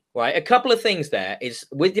something, right? A couple of things there is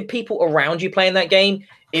with the people around you playing that game,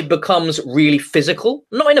 it becomes really physical,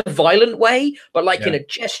 not in a violent way, but like in a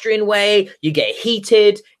gesturing way. You get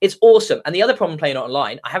heated. It's awesome. And the other problem playing it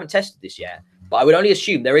online, I haven't tested this yet, but I would only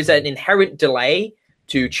assume there is an inherent delay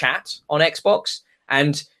to chat on Xbox.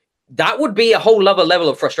 And that would be a whole other level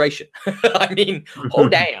of frustration. I mean, oh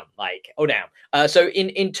damn. So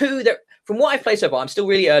in 2, from what I've played so far, I'm still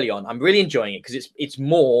really early on. I'm really enjoying it because it's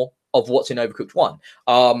more of what's in Overcooked 1.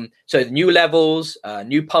 So the new levels,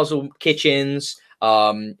 new puzzle kitchens,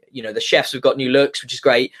 the chefs have got new looks, which is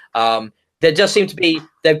great. There does seem to be,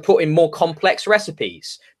 they've put in more complex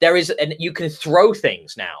recipes. And you can throw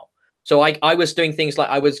things now. So I was doing things like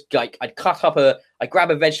I'd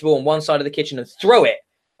grab a vegetable on one side of the kitchen and throw it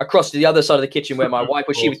across to the other side of the kitchen where my wife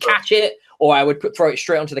she would catch it, or I would throw it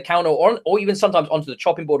straight onto the counter, or even sometimes onto the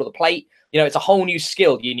chopping board or the plate. You know, it's a whole new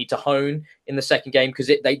skill you need to hone in the second game because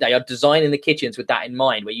they are designing the kitchens with that in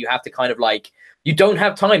mind, where you have to kind of you don't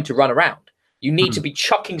have time to run around. You need to be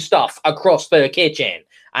chucking stuff across the kitchen,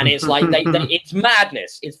 and it's like it's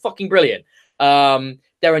madness. It's fucking brilliant.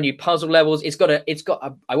 There are new puzzle levels.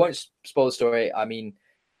 I won't spoil the story. I mean,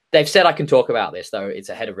 they've said I can talk about this though. It's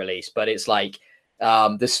ahead of release, but it's like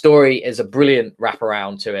The story is a brilliant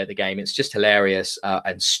wraparound to it. The game, it's just hilarious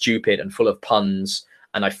and stupid and full of puns,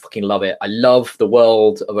 and I fucking love it. I love the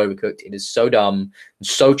world of Overcooked. It is so dumb, and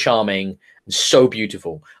so charming, and so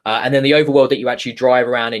beautiful. And then the overworld that you actually drive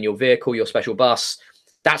around in your vehicle, your special bus,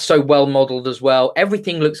 that's so well modeled as well.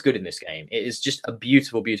 Everything looks good in this game. It is just a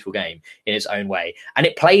beautiful, beautiful game in its own way, and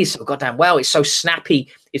it plays so goddamn well. It's so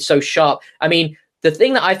snappy. It's so sharp. I mean, the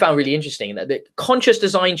thing that I found really interesting, that the conscious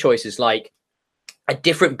design choices, like a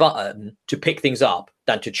different button to pick things up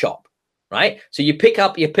than to chop, right? So you pick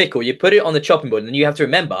up your pickle, you put it on the chopping board, and then you have to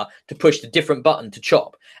remember to push the different button to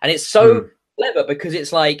chop. And it's so clever because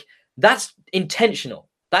it's like, that's intentional.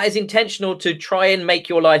 That is intentional to try and make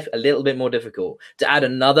your life a little bit more difficult, to add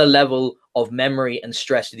another level of memory and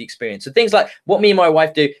stress to the experience. So things like what me and my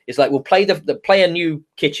wife do is like, we'll play play a new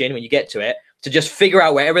kitchen when you get to it, to just figure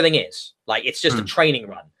out where everything is. Like, it's just a training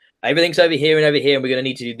run. Everything's over here, and we're going to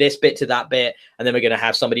need to do this bit to that bit, and then we're going to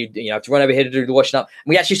have somebody, have to run over here to do the washing up.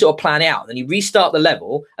 And we actually sort of plan it out. And then you restart the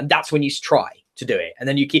level, and that's when you try to do it. And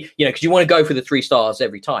then you keep, because you want to go for the 3 stars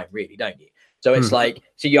every time, really, don't you? So it's like,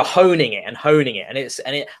 so you're honing it, and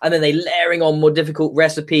and then they layering on more difficult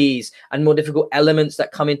recipes and more difficult elements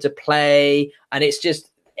that come into play. And it's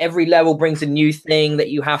just, every level brings a new thing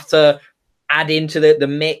that you have to add into the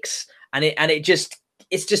mix. And it just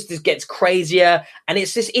gets crazier, and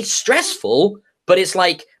it's stressful, but it's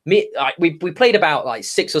like we played about like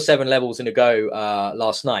 6 or 7 levels in a go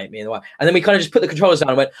last night, me and the wife, and then we kind of just put the controllers down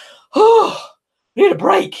and went, oh, we need a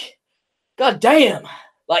break. God damn.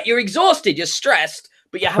 Like, you're exhausted, you're stressed,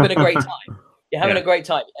 but you're having a great time. You're having a great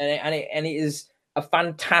time, and it is a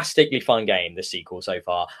fantastically fun game, the sequel so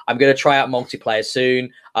far. I'm going to try out multiplayer soon.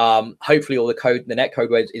 Hopefully all the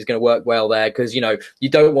netcode is going to work well there, because you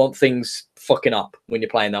don't want things fucking up when you're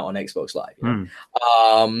playing that on Xbox Live.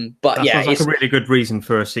 But that sounds like a really good reason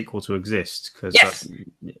for a sequel to exist, because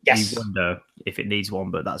you wonder if it needs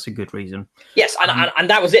one, but that's a good reason. Yes, and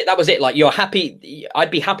that was it. That was it. Like, you're happy.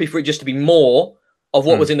 I'd be happy for it just to be more of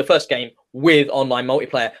what was in the first game with online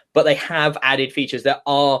multiplayer, but they have added features. There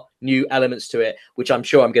are new elements to it, which I'm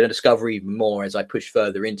sure I'm going to discover even more as I push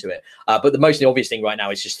further into it. But the most obvious thing right now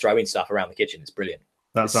is just throwing stuff around the kitchen. It's brilliant.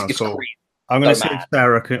 That sounds cool. Great. I'm going to see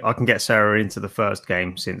if I can get Sarah into the first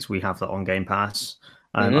game, since we have that on Game Pass.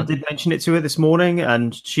 I did mention it to her this morning,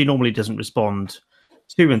 and she normally doesn't respond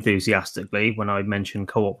too enthusiastically when I mention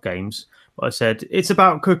co-op games. But I said, it's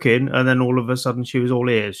about cooking, and then all of a sudden she was all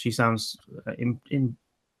ears. She sounds in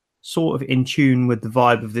sort of in tune with the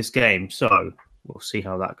vibe of this game. So we'll see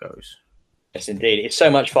how that goes. Yes, indeed. It's so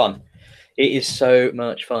much fun. It is so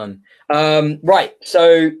much fun. Right.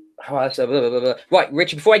 So, right,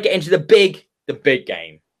 Richard, before I get into the big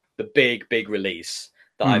game, the big release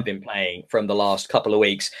that I've been playing from the last couple of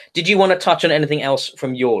weeks, did you want to touch on anything else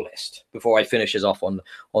from your list before I finish us off on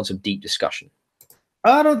some deep discussion?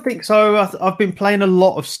 I don't think so. I've been playing a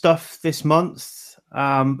lot of stuff this month.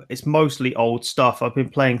 It's mostly old stuff. I've been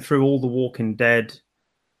playing through all the Walking Dead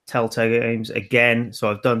Telltale games again. So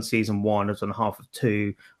I've done season 1, I've done half of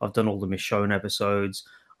 2, I've done all the Michonne episodes.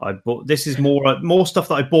 This is more stuff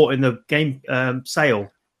that I bought in the game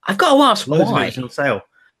sale. I've got to ask, why? Sale.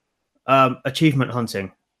 Achievement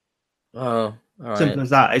hunting. Oh, all right. Simple as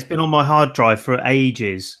that. It's been on my hard drive for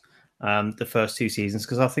ages. The first 2 seasons,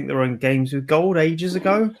 because I think they were in games with gold ages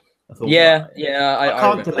ago. I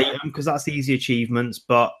can't delete them because that's the easy achievements,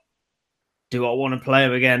 but do I want to play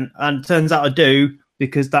them again? And it turns out I do,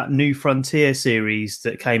 because that New Frontier series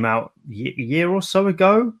that came out a year or so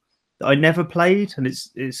ago that I never played, and it's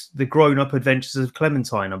the grown-up adventures of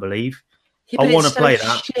Clementine, I believe. I want to play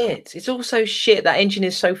that. Shit. It's also shit. That engine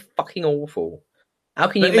is so fucking awful. How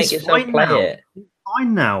can you make yourself play it? It's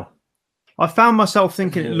fine now. I found myself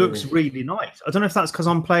thinking it looks really nice. I don't know if that's because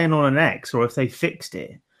I'm playing on an X or if they fixed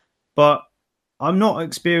it, but I'm not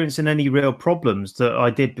experiencing any real problems that I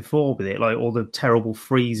did before with it, like all the terrible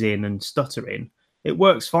freezing and stuttering. It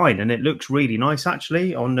works fine, and it looks really nice,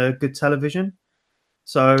 actually, on good television.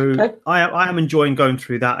 So I am enjoying going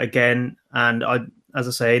through that again. And as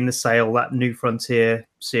I say, in the sale, that New Frontier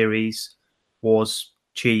series was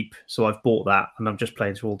cheap, so I've bought that, and I'm just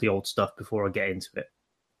playing through all the old stuff before I get into it.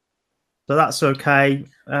 So that's okay.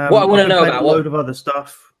 What I want to know about a load of other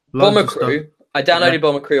stuff. Bomber Crew. I downloaded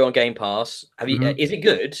Bomber Crew on Game Pass. Have you? Is it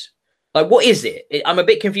good? Like, what is it? I'm a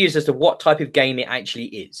bit confused as to what type of game it actually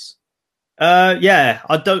is. Yeah,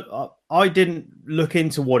 I didn't look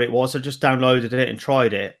into what it was. I just downloaded it and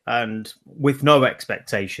tried it, and with no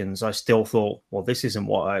expectations, I still thought, well, this isn't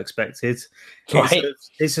what I expected. Right.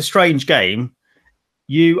 It's a strange game.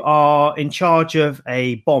 You are in charge of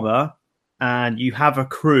a bomber, and you have a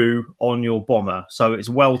crew on your bomber, so it's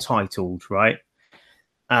well titled, right?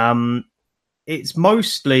 It's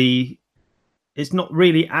mostly, it's not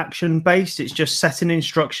really action based. It's just setting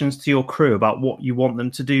instructions to your crew about what you want them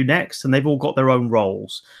to do next, and they've all got their own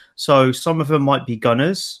roles. So some of them might be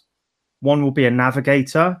gunners, one will be a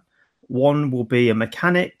navigator, one will be a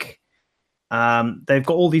mechanic. They've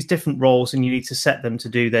got all these different roles, and you need to set them to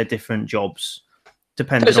do their different jobs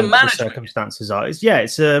depending on what the circumstances are.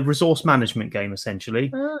 It's a resource management game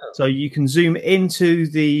essentially. So you can zoom into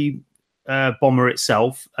the bomber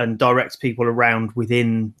itself and direct people around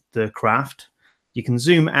within the craft. You can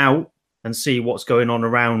zoom out and see what's going on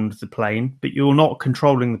around the plane, but you're not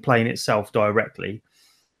controlling the plane itself directly.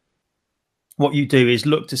 What you do is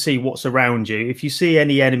look to see what's around you. If you see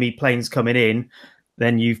any enemy planes coming in,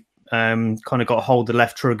 then you've kind of got to hold the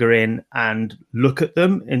left trigger in and look at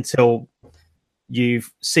them until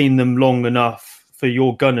you've seen them long enough for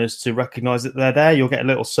your gunners to recognize that they're there. You'll get a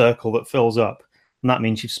little circle that fills up, and that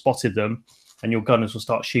means you've spotted them, and your gunners will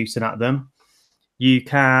start shooting at them. You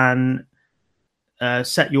can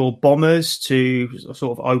set your bombers to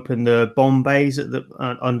sort of open the bomb bays at the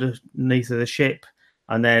underneath of the ship,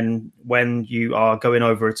 and then when you are going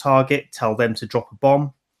over a target, tell them to drop a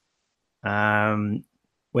bomb.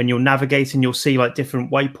 When you're navigating, you'll see like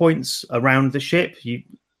different waypoints around the ship.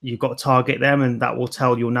 You've got to target them, and that will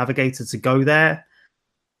tell your navigator to go there.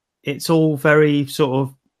 It's all very sort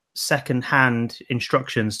of second-hand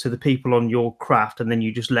instructions to the people on your craft, and then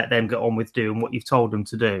you just let them get on with doing what you've told them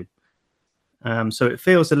to do. So it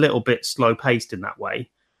feels a little bit slow-paced in that way,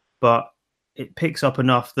 but it picks up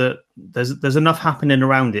enough that there's enough happening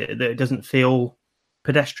around it that it doesn't feel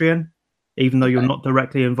pedestrian, even though you're not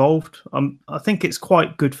directly involved. I think it's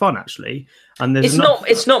quite good fun actually, and there's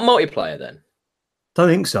it's not multiplayer then. Don't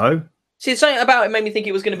think so. See, something about it made me think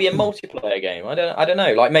it was going to be a multiplayer game. I don't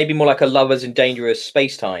know, like maybe more like a Lovers and Dangerous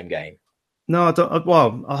space-time game. No, I don't.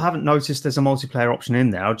 Well, I haven't noticed there's a multiplayer option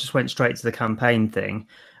in there. I just went straight to the campaign thing,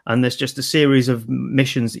 and there's just a series of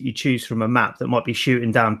missions that you choose from a map that might be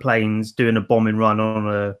shooting down planes, doing a bombing run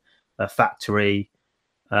on a factory,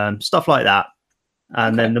 stuff like that.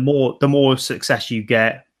 And then the more success you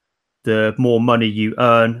get, the more money you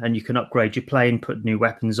earn, and you can upgrade your plane, put new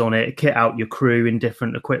weapons on it, kit out your crew in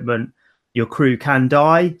different equipment. Your crew can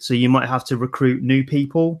die, so you might have to recruit new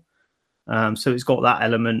people. So it's got that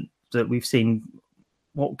element that we've seen.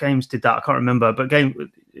 What games did that? I can't remember, but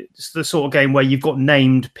it's the sort of game where you've got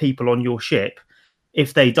named people on your ship.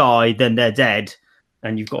 If they die, then they're dead,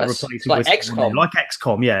 and you've got to replace them with XCOM. Like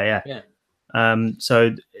XCOM, yeah.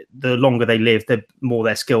 So the longer they live, the more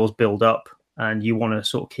their skills build up, and you want to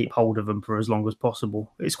sort of keep hold of them for as long as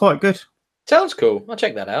possible. It's quite good. Sounds cool. I'll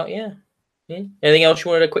check that out. Yeah. Anything else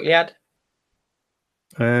you wanted to quickly add?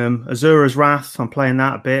 Azura's Wrath. I'm playing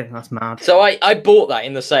that a bit. That's mad. So I bought that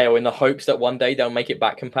in the sale in the hopes that one day they'll make it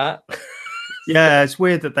back compat. Yeah, it's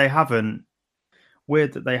weird that they haven't.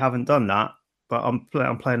 Weird that they haven't done that. But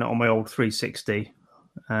I'm playing it on my old 360,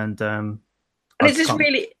 and is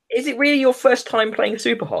it really your first time playing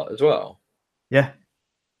Superhot as well? Yeah.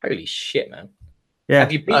 Holy shit, man! Yeah.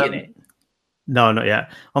 Have you beaten it? No, not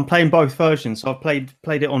yet. I'm playing both versions. So I've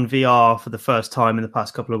played it on VR for the first time in the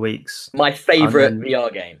past couple of weeks. My favorite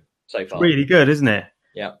VR game so far. Really good, isn't it?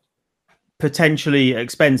 Yeah. Potentially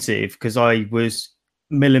expensive because I was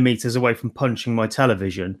millimeters away from punching my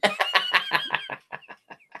television.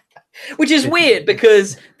 Which is weird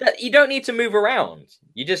because you don't need to move around.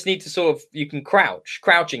 You just need to you can crouch.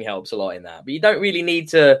 Crouching helps a lot in that, but you don't really need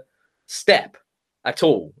to step at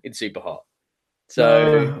all in Superhot.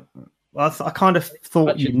 So I kind of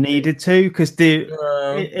thought you needed to, because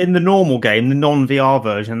in the normal game, the non-VR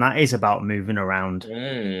version, that is about moving around.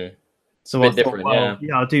 So I thought,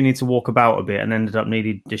 I do need to walk about a bit, and ended up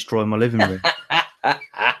needing to destroy my living room.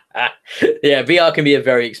 Yeah, VR can be a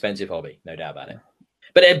very expensive hobby, no doubt about it.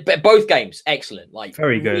 But both games, excellent. Like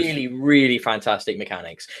very good. Really, really fantastic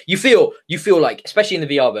mechanics. You feel like, especially in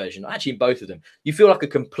the VR version, actually in both of them, you feel like a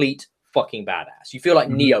complete fucking badass. You feel like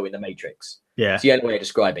Neo in the Matrix. Yeah, it's the only way of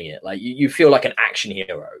describing it. Like you feel like an action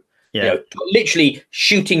hero. Yeah, you know, literally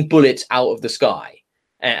shooting bullets out of the sky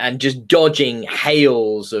and just dodging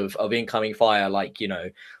hails of incoming fire. Like, you know,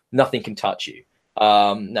 nothing can touch you.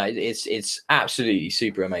 No, it's absolutely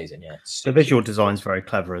super amazing. Yeah, the visual design's very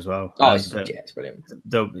clever as well. Oh, it's brilliant.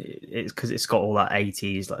 It's because it's got all that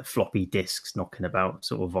 80s like floppy disks knocking about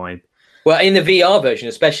sort of vibe. Well, in the VR version,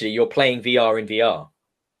 especially, you're playing VR in VR.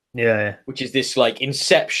 Yeah, which is this like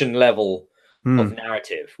Inception level of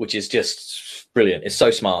narrative, which is just brilliant. It's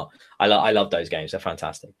so smart. I love those games. They're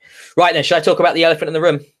fantastic. Right then, should I talk about the elephant in the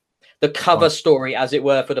room? The cover story, as it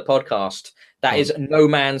were, for the podcast. That is No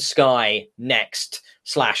Man's Sky Next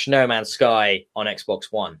 / No Man's Sky on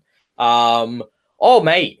Xbox One. Oh,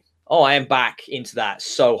 mate. Oh, I am back into that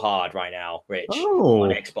so hard right now, Rich. Oh. On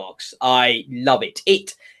Xbox. I love it.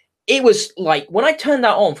 It was like when I turned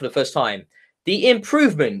that on for the first time, the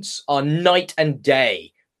improvements are night and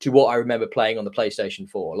day to what I remember playing on the PlayStation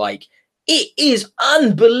 4. Like, it is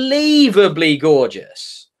unbelievably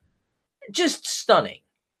gorgeous. Just stunning.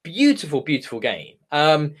 Beautiful, beautiful game.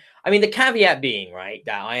 I mean, the caveat being, right,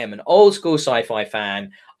 that I am an old school sci-fi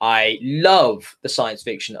fan. I love the science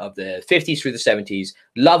fiction of the 50s through the 70s,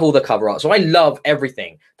 love all the cover art. So I love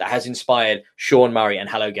everything that has inspired Sean Murray and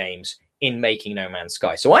Hello Games in making No Man's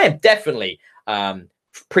Sky. So I am definitely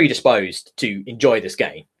predisposed to enjoy this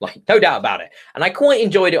game, like no doubt about it. And I quite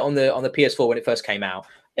enjoyed it on the PS4 when it first came out.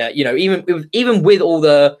 You know, even with all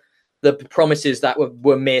the promises that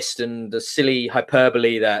were missed and the silly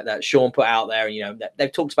hyperbole that Sean put out there, and you know,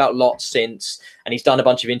 they've talked about lots since, and he's done a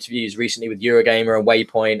bunch of interviews recently with Eurogamer and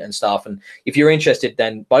Waypoint and stuff. And if you're interested,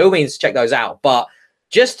 then by all means check those out. But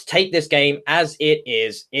just take this game as it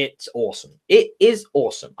is. It's awesome. It is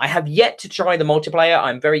awesome. I have yet to try the multiplayer.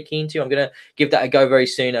 I'm very keen to. I'm going to give that a go very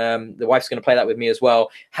soon. The wife's going to play that with me as well.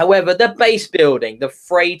 However, the base building, the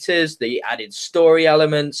freighters, the added story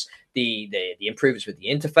elements, the improvements with the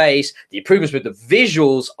interface, the improvements with the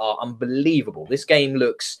visuals are unbelievable. This game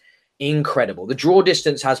looks incredible. The draw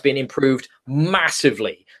distance has been improved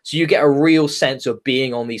massively, so you get a real sense of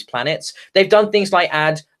being on these planets. They've done things like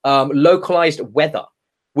add localized weather,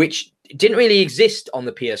 which didn't really exist on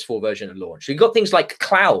the PS4 version at launch. So you've got things like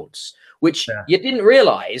clouds, which you didn't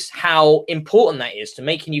realize how important that is to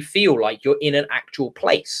making you feel like you're in an actual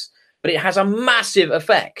place. But it has a massive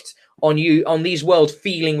effect on you, on these worlds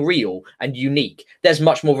feeling real and unique. There's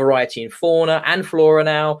much more variety in fauna and flora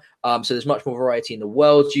now. So there's much more variety in the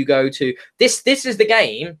worlds you go to. This is the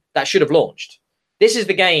game that should have launched. This is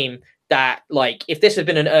the game that, like, if this had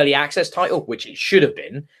been an early access title, which it should have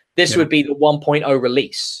been, this would be the 1.0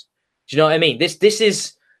 release. Do you know what I mean? This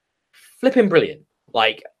is flipping brilliant.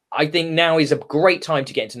 Like, I think now is a great time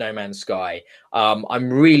to get into No Man's Sky.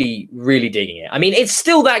 I'm really, really digging it. I mean, it's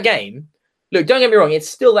still that game. Look, don't get me wrong, it's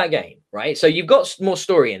still that game, right? So you've got more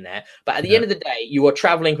story in there, but at the end of the day, you are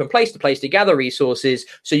traveling from place to place to gather resources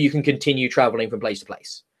so you can continue traveling from place to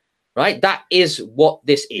place, right? That is what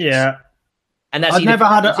this is. Yeah. And that's I never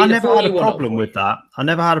had a problem with that. I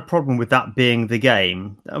never had a problem with that being the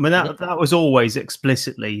game. I mean, that was always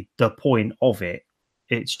explicitly the point of it.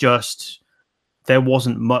 It's just there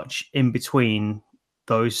wasn't much in between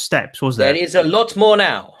those steps, was there? There is a lot more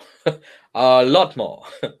now. A lot more.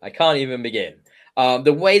 I can't even begin.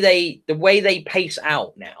 The way they pace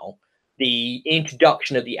out now, the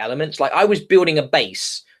introduction of the elements. Like, I was building a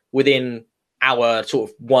base within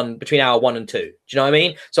between hour 1 and 2. Do you know what I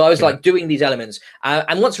mean? So I was like doing these elements.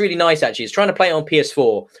 And what's really nice actually is trying to play it on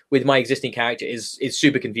PS4 with my existing character is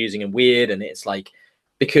super confusing and weird. And it's like,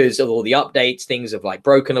 because of all the updates, things have like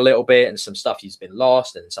broken a little bit and some stuff has been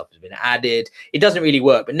lost and stuff has been added. It doesn't really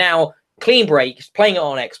work. But now, clean break, playing it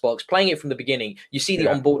on Xbox, playing it from the beginning, you see the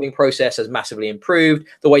onboarding process has massively improved.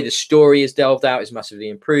 The way the story is delved out is massively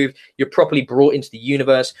improved. You're properly brought into the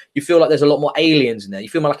universe. You feel like there's a lot more aliens in there. You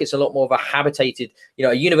feel like it's a lot more of a habitated, you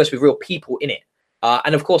know, a universe with real people in it.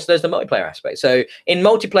 And of course, there's the multiplayer aspect. So in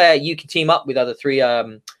multiplayer, you can team up with other three. I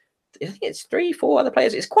think it's 3-4 other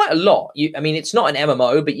players. It's quite a lot. I mean, it's not an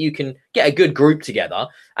MMO, but you can get a good group together.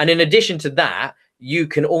 And in addition to that, you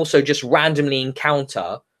can also just randomly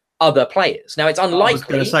encounter other players. Now, it's unlikely. I was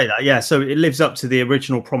going to say that, yeah. So it lives up to the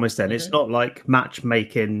original promise. Then it's not like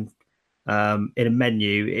matchmaking in a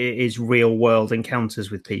menu. It is real world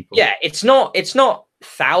encounters with people. Yeah, it's not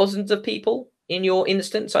thousands of people in your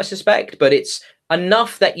instance, I suspect, but it's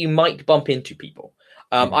enough that you might bump into people.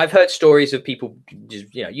 I've heard stories of people,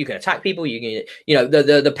 you know, you can attack people. You can, you know,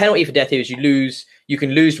 the penalty for death here is you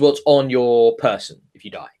can lose what's on your person if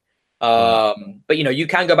you die. But you know, you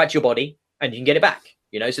can go back to your body and you can get it back.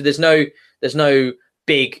 You know, so there's no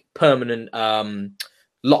big permanent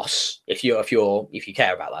loss if you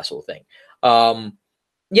care about that sort of thing.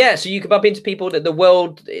 Yeah, so you can bump into people. That the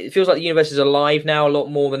world, it feels like the universe is alive now a lot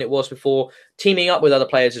more than it was before. Teaming up with other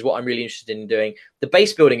players is what I'm really interested in doing. The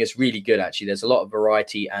base building is really good, actually. There's a lot of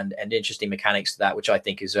variety and interesting mechanics to that, which I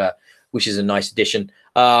think is a nice addition.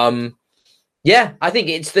 Yeah, I think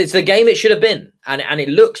it's the game it should have been, and it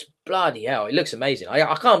looks bloody hell. It looks amazing.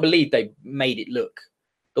 I can't believe they made it look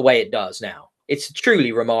the way it does now. It's a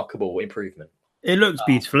truly remarkable improvement. It looks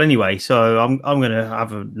beautiful anyway, so I'm going to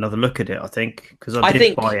have another look at it, I think, because I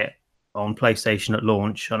did buy it on PlayStation at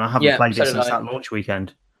launch, and I haven't played it since that launch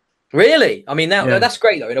weekend. Really? I mean, Yeah. that's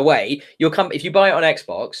great though. In a way, you'll come if you buy it on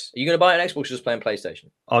Xbox. Are you going to buy it on Xbox or just play on PlayStation?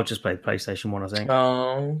 I'll just play the PlayStation 1, I think.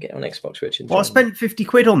 Oh, get on Xbox, Richard. Well, I spent 50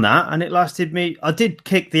 quid on that, and it lasted me. I did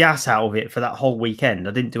kick the ass out of it for that whole weekend.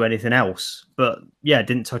 I didn't do anything else, but yeah,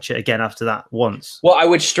 didn't touch it again after that once. Well, I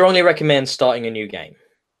would strongly recommend starting a new game.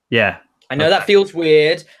 Yeah, I know that feels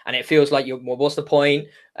weird, and it feels like well, what's the point?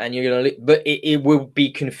 And you're gonna, but it will be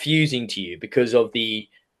confusing to you because of the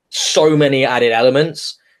so many added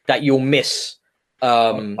elements that you'll miss.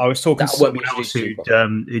 I was talking to someone else who'd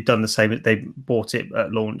done the same. They bought it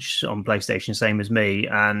at launch on PlayStation, same as me,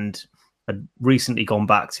 and had recently gone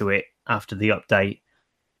back to it after the update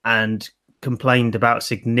and complained about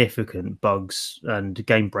significant bugs and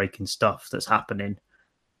game-breaking stuff that's happening.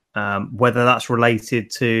 Whether that's related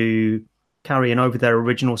to carrying over their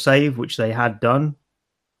original save, which they had done,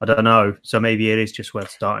 I don't know. So maybe it is just worth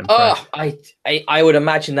starting. I would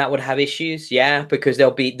imagine that would have issues, yeah, because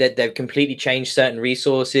they've completely changed certain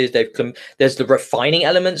resources. There's the refining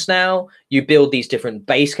elements now. You build these different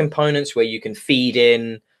base components where you can feed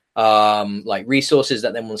in like resources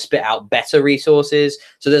that then will spit out better resources.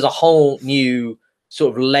 So there's a whole new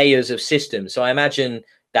sort of layers of systems. So I imagine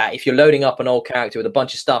that if you're loading up an old character with a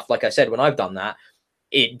bunch of stuff, like I said, when I've done that,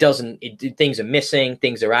 things are missing,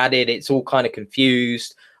 things are added. It's all kind of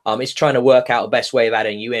confused. It's trying to work out the best way of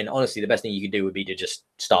adding you in. Honestly, the best thing you could do would be to just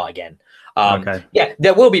start again. Okay. Yeah,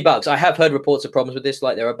 there will be bugs. I have heard reports of problems with this,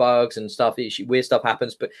 like there are bugs and stuff. Weird stuff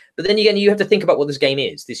happens. But then again, you have to think about what this game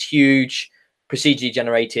is. This huge, procedurally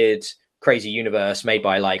generated, crazy universe made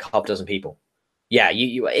by like half a dozen people. Yeah,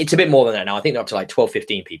 it's a bit more than that now. I think they're up to like 12,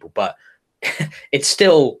 15 people. But it's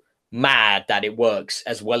still mad that it works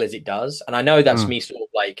as well as it does. And I know that's me sort of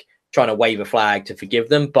like trying to wave a flag to forgive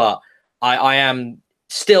them. But I am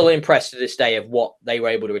still impressed to this day of what they were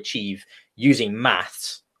able to achieve using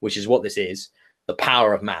maths, which is what this is, the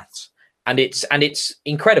power of maths. And it's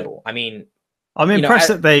incredible. I mean, I'm impressed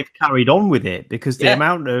that they've carried on with it because the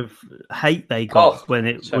amount of hate they got when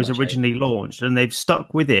it was originally launched, and they've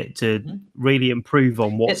stuck with it to really improve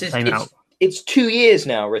on what came out. It's 2 years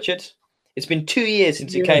now, Richard. It's been 2 years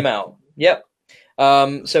since it came out. Yep.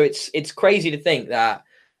 So it's crazy to think that,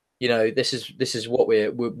 you know, this is what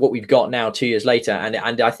we've got now 2 years later,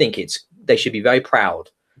 and I think they should be very proud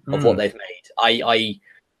of what they've made.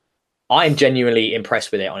 I'm genuinely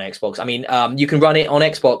impressed with it on Xbox. I mean, you can run it on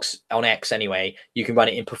Xbox on X anyway. You can run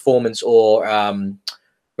it in performance or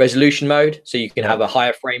resolution mode, so you can have a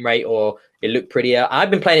higher frame rate or it look prettier. I've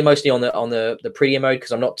been playing it mostly on the prettier mode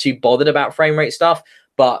because I'm not too bothered about frame rate stuff.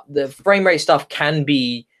 But the frame rate stuff can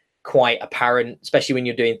be quite apparent, especially when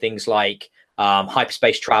you're doing things like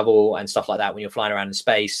hyperspace travel and stuff like that. When you're flying around in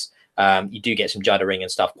space, you do get some juddering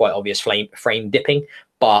and stuff, quite obvious frame dipping.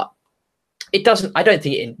 But it doesn't. I don't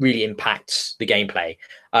think it really impacts the gameplay.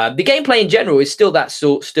 The gameplay in general is still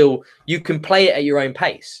still you can play it at your own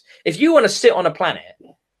pace. If you want to sit on a planet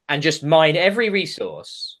and just mine every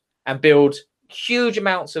resource and build huge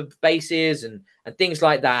amounts of bases and things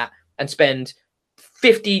like that, and spend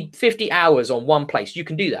 50 hours on one place, you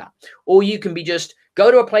can do that. Or you can just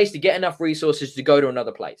go to a place to get enough resources to go to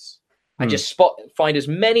another place and just find as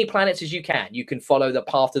many planets as you can. You can follow the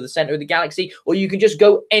path to the center of the galaxy, or you can just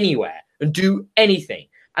go anywhere and do anything.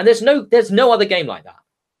 And there's no other game like that.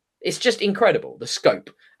 It's just incredible, the scope.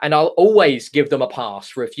 And I'll always give them a pass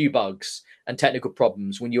for a few bugs and technical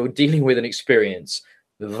problems when you're dealing with an experience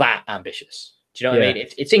that ambitious. Do you know what I mean?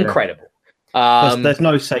 It's incredible. There's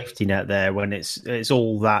no safety net there when it's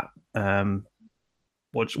all that.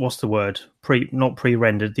 What's the word? Not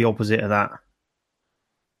pre-rendered. The opposite of that.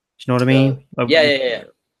 Do you know what I mean?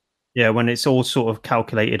 Yeah. When it's all sort of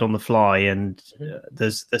calculated on the fly, and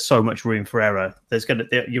there's so much room for error.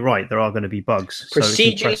 You're right. There are going to be bugs.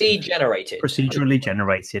 Procedurally generated. Procedurally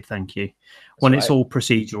generated. Thank you. When it's all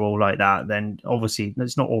procedural like that, then obviously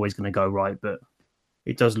it's not always going to go right, but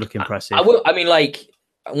it does look impressive. I mean, like,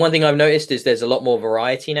 one thing I've noticed is there's a lot more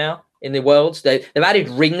variety now in the worlds. They've added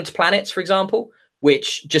ringed planets, for example,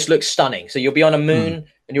 which just looks stunning. So you'll be on a moon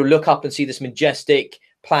and you'll look up and see this majestic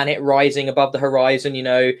planet rising above the horizon, you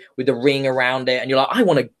know, with the ring around it. And you're like, I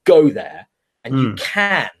want to go there. And you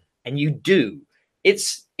can, and you do.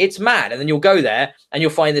 It's mad. And then you'll go there and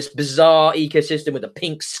you'll find this bizarre ecosystem with a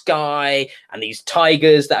pink sky and these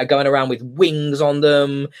tigers that are going around with wings on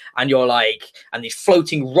them. And you're like, and these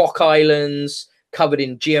floating rock islands covered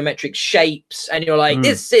in geometric shapes. And you're like,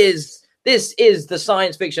 this is the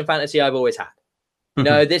science fiction fantasy I've always had. You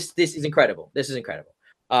know, this is incredible. This is incredible.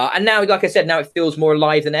 And now, like I said, now it feels more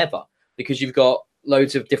alive than ever because you've got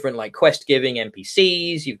loads of different like quest giving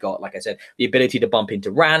NPCs. You've got, like I said, the ability to bump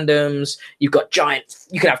into randoms. You've got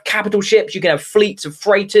you can have capital ships. You can have fleets of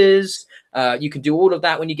freighters. You can do all of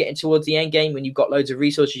that when you get in towards the end game. When you've got loads of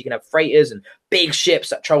resources, you can have freighters and big ships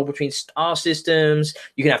that travel between star systems.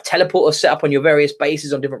 You can have teleporters set up on your various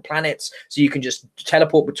bases on different planets, so you can just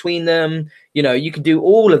teleport between them. You know, you can do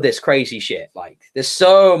all of this crazy shit. Like, there's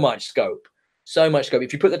so much scope. So much scope.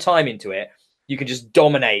 If you put the time into it, you can just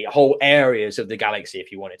dominate whole areas of the galaxy if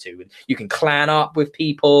you wanted to. You can clan up with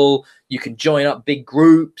people. You can join up big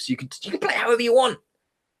groups. You can play however you want.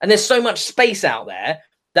 And there's so much space out there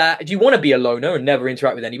that if you want to be a loner and never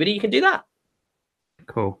interact with anybody, you can do that.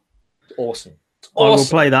 Cool. Awesome. I will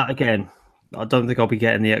play that again. I don't think I'll be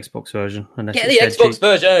getting the Xbox version. Get the Xbox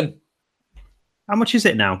version. How much is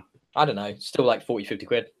it now? I don't know. Still like 40, 50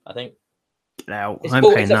 quid, I think. No, I'm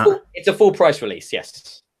paying that. It's a full price release,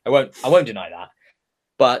 yes. I won't deny that.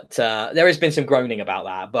 But there has been some groaning about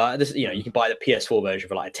that. But this, you know, you can buy the PS4 version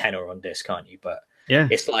for like a tenner on disc, can't you? But yeah,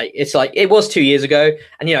 it's like it was 2 years ago.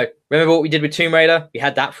 And you know, remember what we did with Tomb Raider? We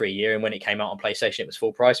had that for a year, and when it came out on PlayStation, it was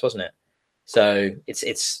full price, wasn't it? So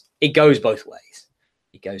it goes both ways.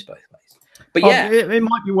 It goes both ways. But yeah, it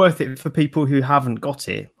might be worth it for people who haven't got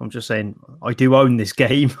it. I'm just saying, I do own this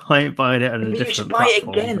game. I ain't buying it on a different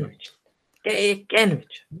platform. Buy it again. Get it again,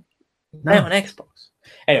 Richard. Play it on Xbox.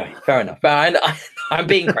 Anyway, fair enough. But I'm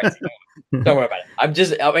being crazy. Don't worry about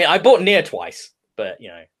it. I bought Nier twice, but you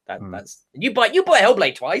know that's you buy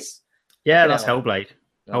Hellblade twice. Yeah, that's Hellblade.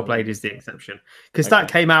 Hellblade is the exception because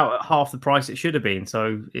that came out at half the price it should have been.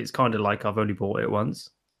 So it's kind of like I've only bought it once.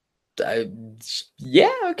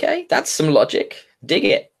 Yeah, okay, that's some logic. Dig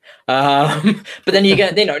it. But then you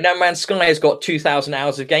get, No Man's Sky has got 2,000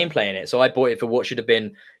 hours of gameplay in it. So I bought it for what should have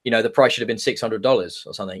been, the price should have been $600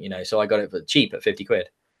 or something, So I got it for cheap at 50 quid.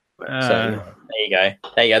 So there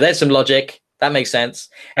you go. There's some logic. That makes sense.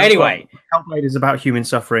 Anyway, Hellblade is about human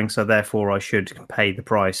suffering, so therefore I should pay the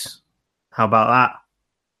price. How about that?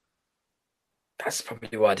 That's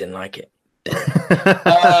probably why I didn't like it.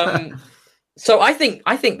 So I think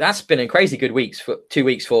that's been a crazy good 2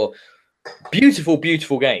 weeks for beautiful,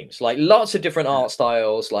 beautiful games. Like lots of different art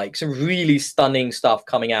styles, like some really stunning stuff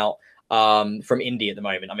coming out from indie at the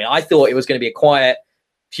moment. I mean, I thought it was going to be a quiet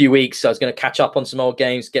few weeks, so I was going to catch up on some old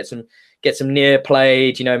games, get some Nier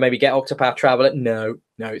played, maybe get Octopath Traveler. No,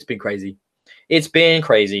 it's been crazy. It's been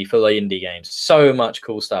crazy for the indie games. So much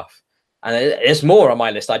cool stuff, and there's more on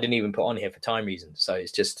my list I didn't even put on here for time reasons. So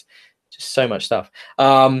it's just so much stuff.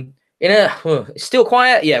 It's still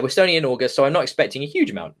quiet. Yeah, we're still only in August, so I'm not expecting a huge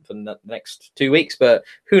amount for the next 2 weeks, but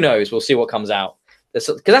who knows? We'll see what comes out.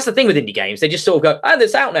 Because that's the thing with indie games. They just sort of go,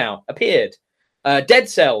 it's out now, appeared. Dead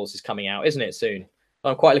Cells is coming out, isn't it, soon?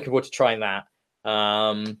 I'm quite looking forward to trying that.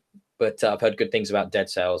 But I've heard good things about Dead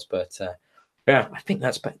Cells, but yeah, I think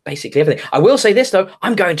that's basically everything. I will say this, though.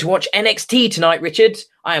 I'm going to watch NXT tonight, Richard.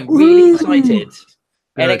 I am really excited.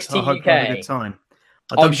 NXT UK. I'll have a good time.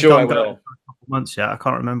 I'm sure I will. Months yet. I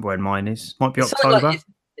can't remember when mine is. Might be October.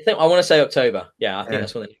 I want to say October. Yeah, I think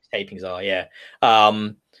that's when the tapings are. Yeah.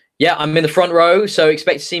 Yeah, I'm in the front row, so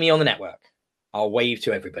expect to see me on the network. I'll wave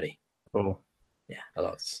to everybody. Cool. Yeah,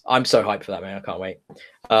 I'm so hyped for that, man. I can't wait.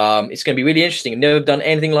 It's going to be really interesting. I've never done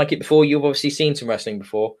anything like it before. You've obviously seen some wrestling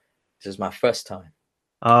before. This is my first time.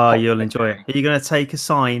 You'll enjoy it. Are you going to take a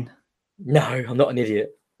sign? No, I'm not an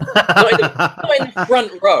idiot. not in the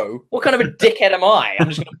front row. What kind of a dickhead am I? I'm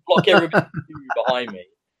just going to block everybody behind me.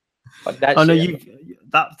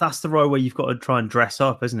 That's the row where you've got to try and dress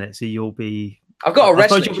up, isn't it? So you'll be. I've got a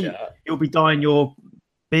wrestling shirt. You'll be dyeing your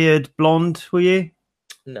beard blonde, will you?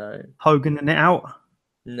 No. Hoganing it out?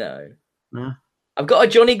 No. I've got a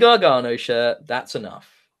Johnny Gargano shirt. That's enough.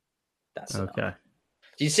 That's okay. Enough.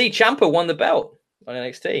 Did you see Ciampa won the belt on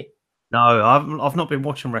NXT? No, I've not been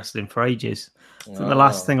watching wrestling for ages. I think the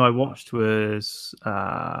last thing I watched was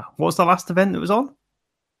what was the last event that was on?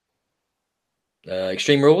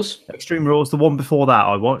 Extreme Rules. Extreme Rules. The one before that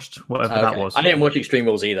I watched, whatever that was. I didn't watch Extreme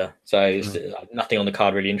Rules either, so nothing on the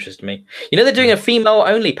card really interested me. They're doing a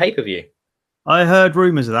female-only pay-per-view. I heard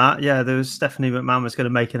rumours of that. Yeah, there was Stephanie McMahon was going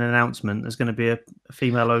to make an announcement. There's going to be a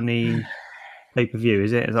female-only pay-per-view.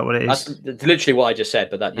 Is that what it is? That's literally what I just said.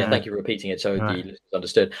 But thank you for repeating it, so the listeners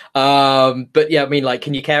understood. But yeah, I mean, like,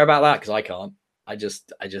 can you care about that? Because I can't.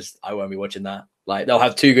 I won't be watching that. Like, they'll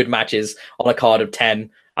have 2 good matches on a card of 10,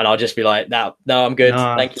 and I'll just be like, no, I'm good.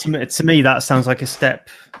 Thank you. To me, that sounds like a step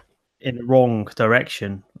in the wrong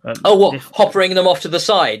direction. Hoppering them off to the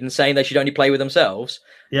side and saying they should only play with themselves?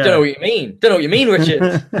 Yeah. Don't know what you mean, Richard.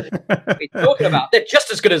 What are you talking about? They're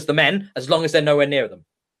just as good as the men, as long as they're nowhere near them.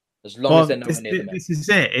 As long as they're nowhere near them. This is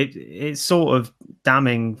it. It's sort of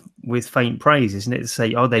damning with faint praise, isn't it? To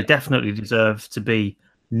say, oh, they definitely deserve to be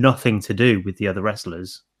nothing to do with the other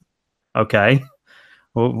wrestlers. Okay.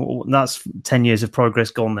 Well, that's 10 years of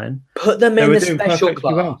progress gone then. Put them in the special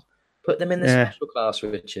class. Well. Put them in the special class,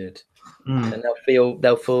 Richard. And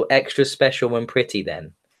they'll feel extra special and pretty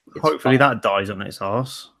then. Hopefully that dies on its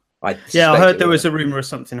arse. I heard there was a rumor of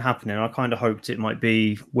something happening. I kind of hoped it might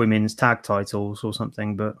be women's tag titles or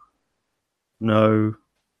something, but no.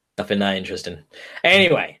 Nothing that interesting.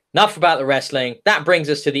 Anyway, enough about the wrestling. That brings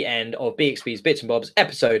us to the end of BXB's Bits and Bobs,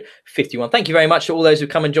 episode 51. Thank you very much to all those who've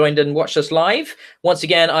come and joined and watched us live. Once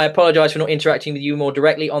again, I apologize for not interacting with you more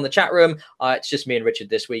directly on the chat room. It's just me and Richard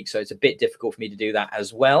this week, so it's a bit difficult for me to do that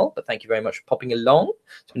as well. But thank you very much for popping along.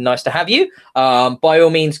 It's been nice to have you. By all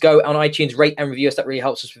means, go on iTunes, rate and review us. That really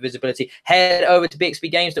helps us for visibility. Head over to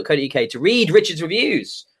bxbgames.co.uk to read Richard's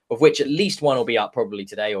reviews, of which at least one will be up probably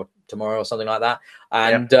today or tomorrow or something like that.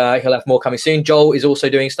 And he'll have more coming soon. Joel is also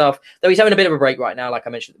doing stuff, though he's having a bit of a break right now, like I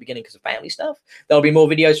mentioned at the beginning, because of family stuff. There'll be more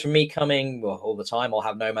videos from me coming all the time. I'll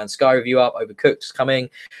have No Man's Sky review up. Overcooked's coming.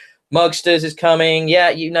 Mugsters is coming. Yeah,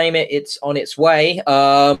 you name it. It's on its way.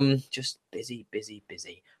 Just busy.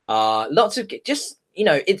 Lots of just,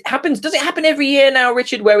 it happens. Does it happen every year now,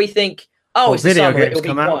 Richard, where we think, oh, it's the summer, it'll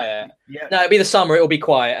be quiet. Yeah. No, it'll be the summer, it'll be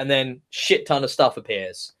quiet, and then shit ton of stuff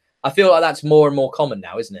appears. I feel like that's more and more common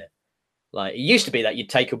now, isn't it? Like, it used to be that you'd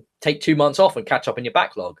take 2 months off and catch up in your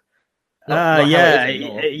backlog.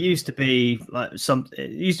 It used to be like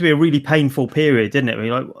it used to be a really painful period, didn't it? Where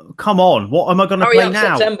you're like, come on, what am I going to play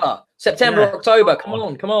now? September, October, come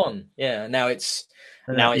on. Yeah, now it's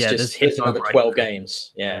just hit another 12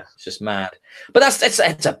 games. Yeah, it's just mad. But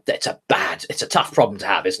it's a tough problem to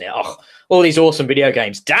have, isn't it? Oh, all these awesome video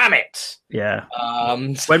games. Damn it. Yeah.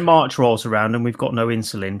 When March rolls around and we've got no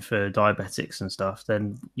insulin for diabetics and stuff,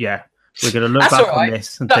 then we're going to look back on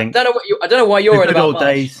this and think. I don't know why you're in about March.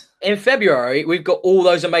 Days. In February, we've got all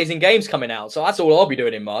those amazing games coming out. So that's all I'll be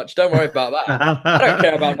doing in March. Don't worry about that. I don't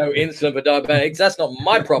care about no insulin for diabetics. That's not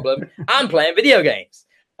my problem. I'm playing video games.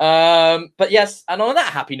 But yes, and on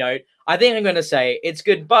that happy note, I think I'm going to say it's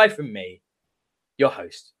goodbye from me, your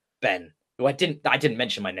host, Ben, who I didn't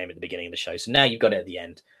mention my name at the beginning of the show. So now you've got it at the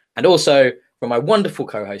end. And also from my wonderful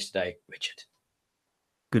co-host today, Richard.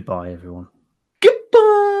 Goodbye, everyone.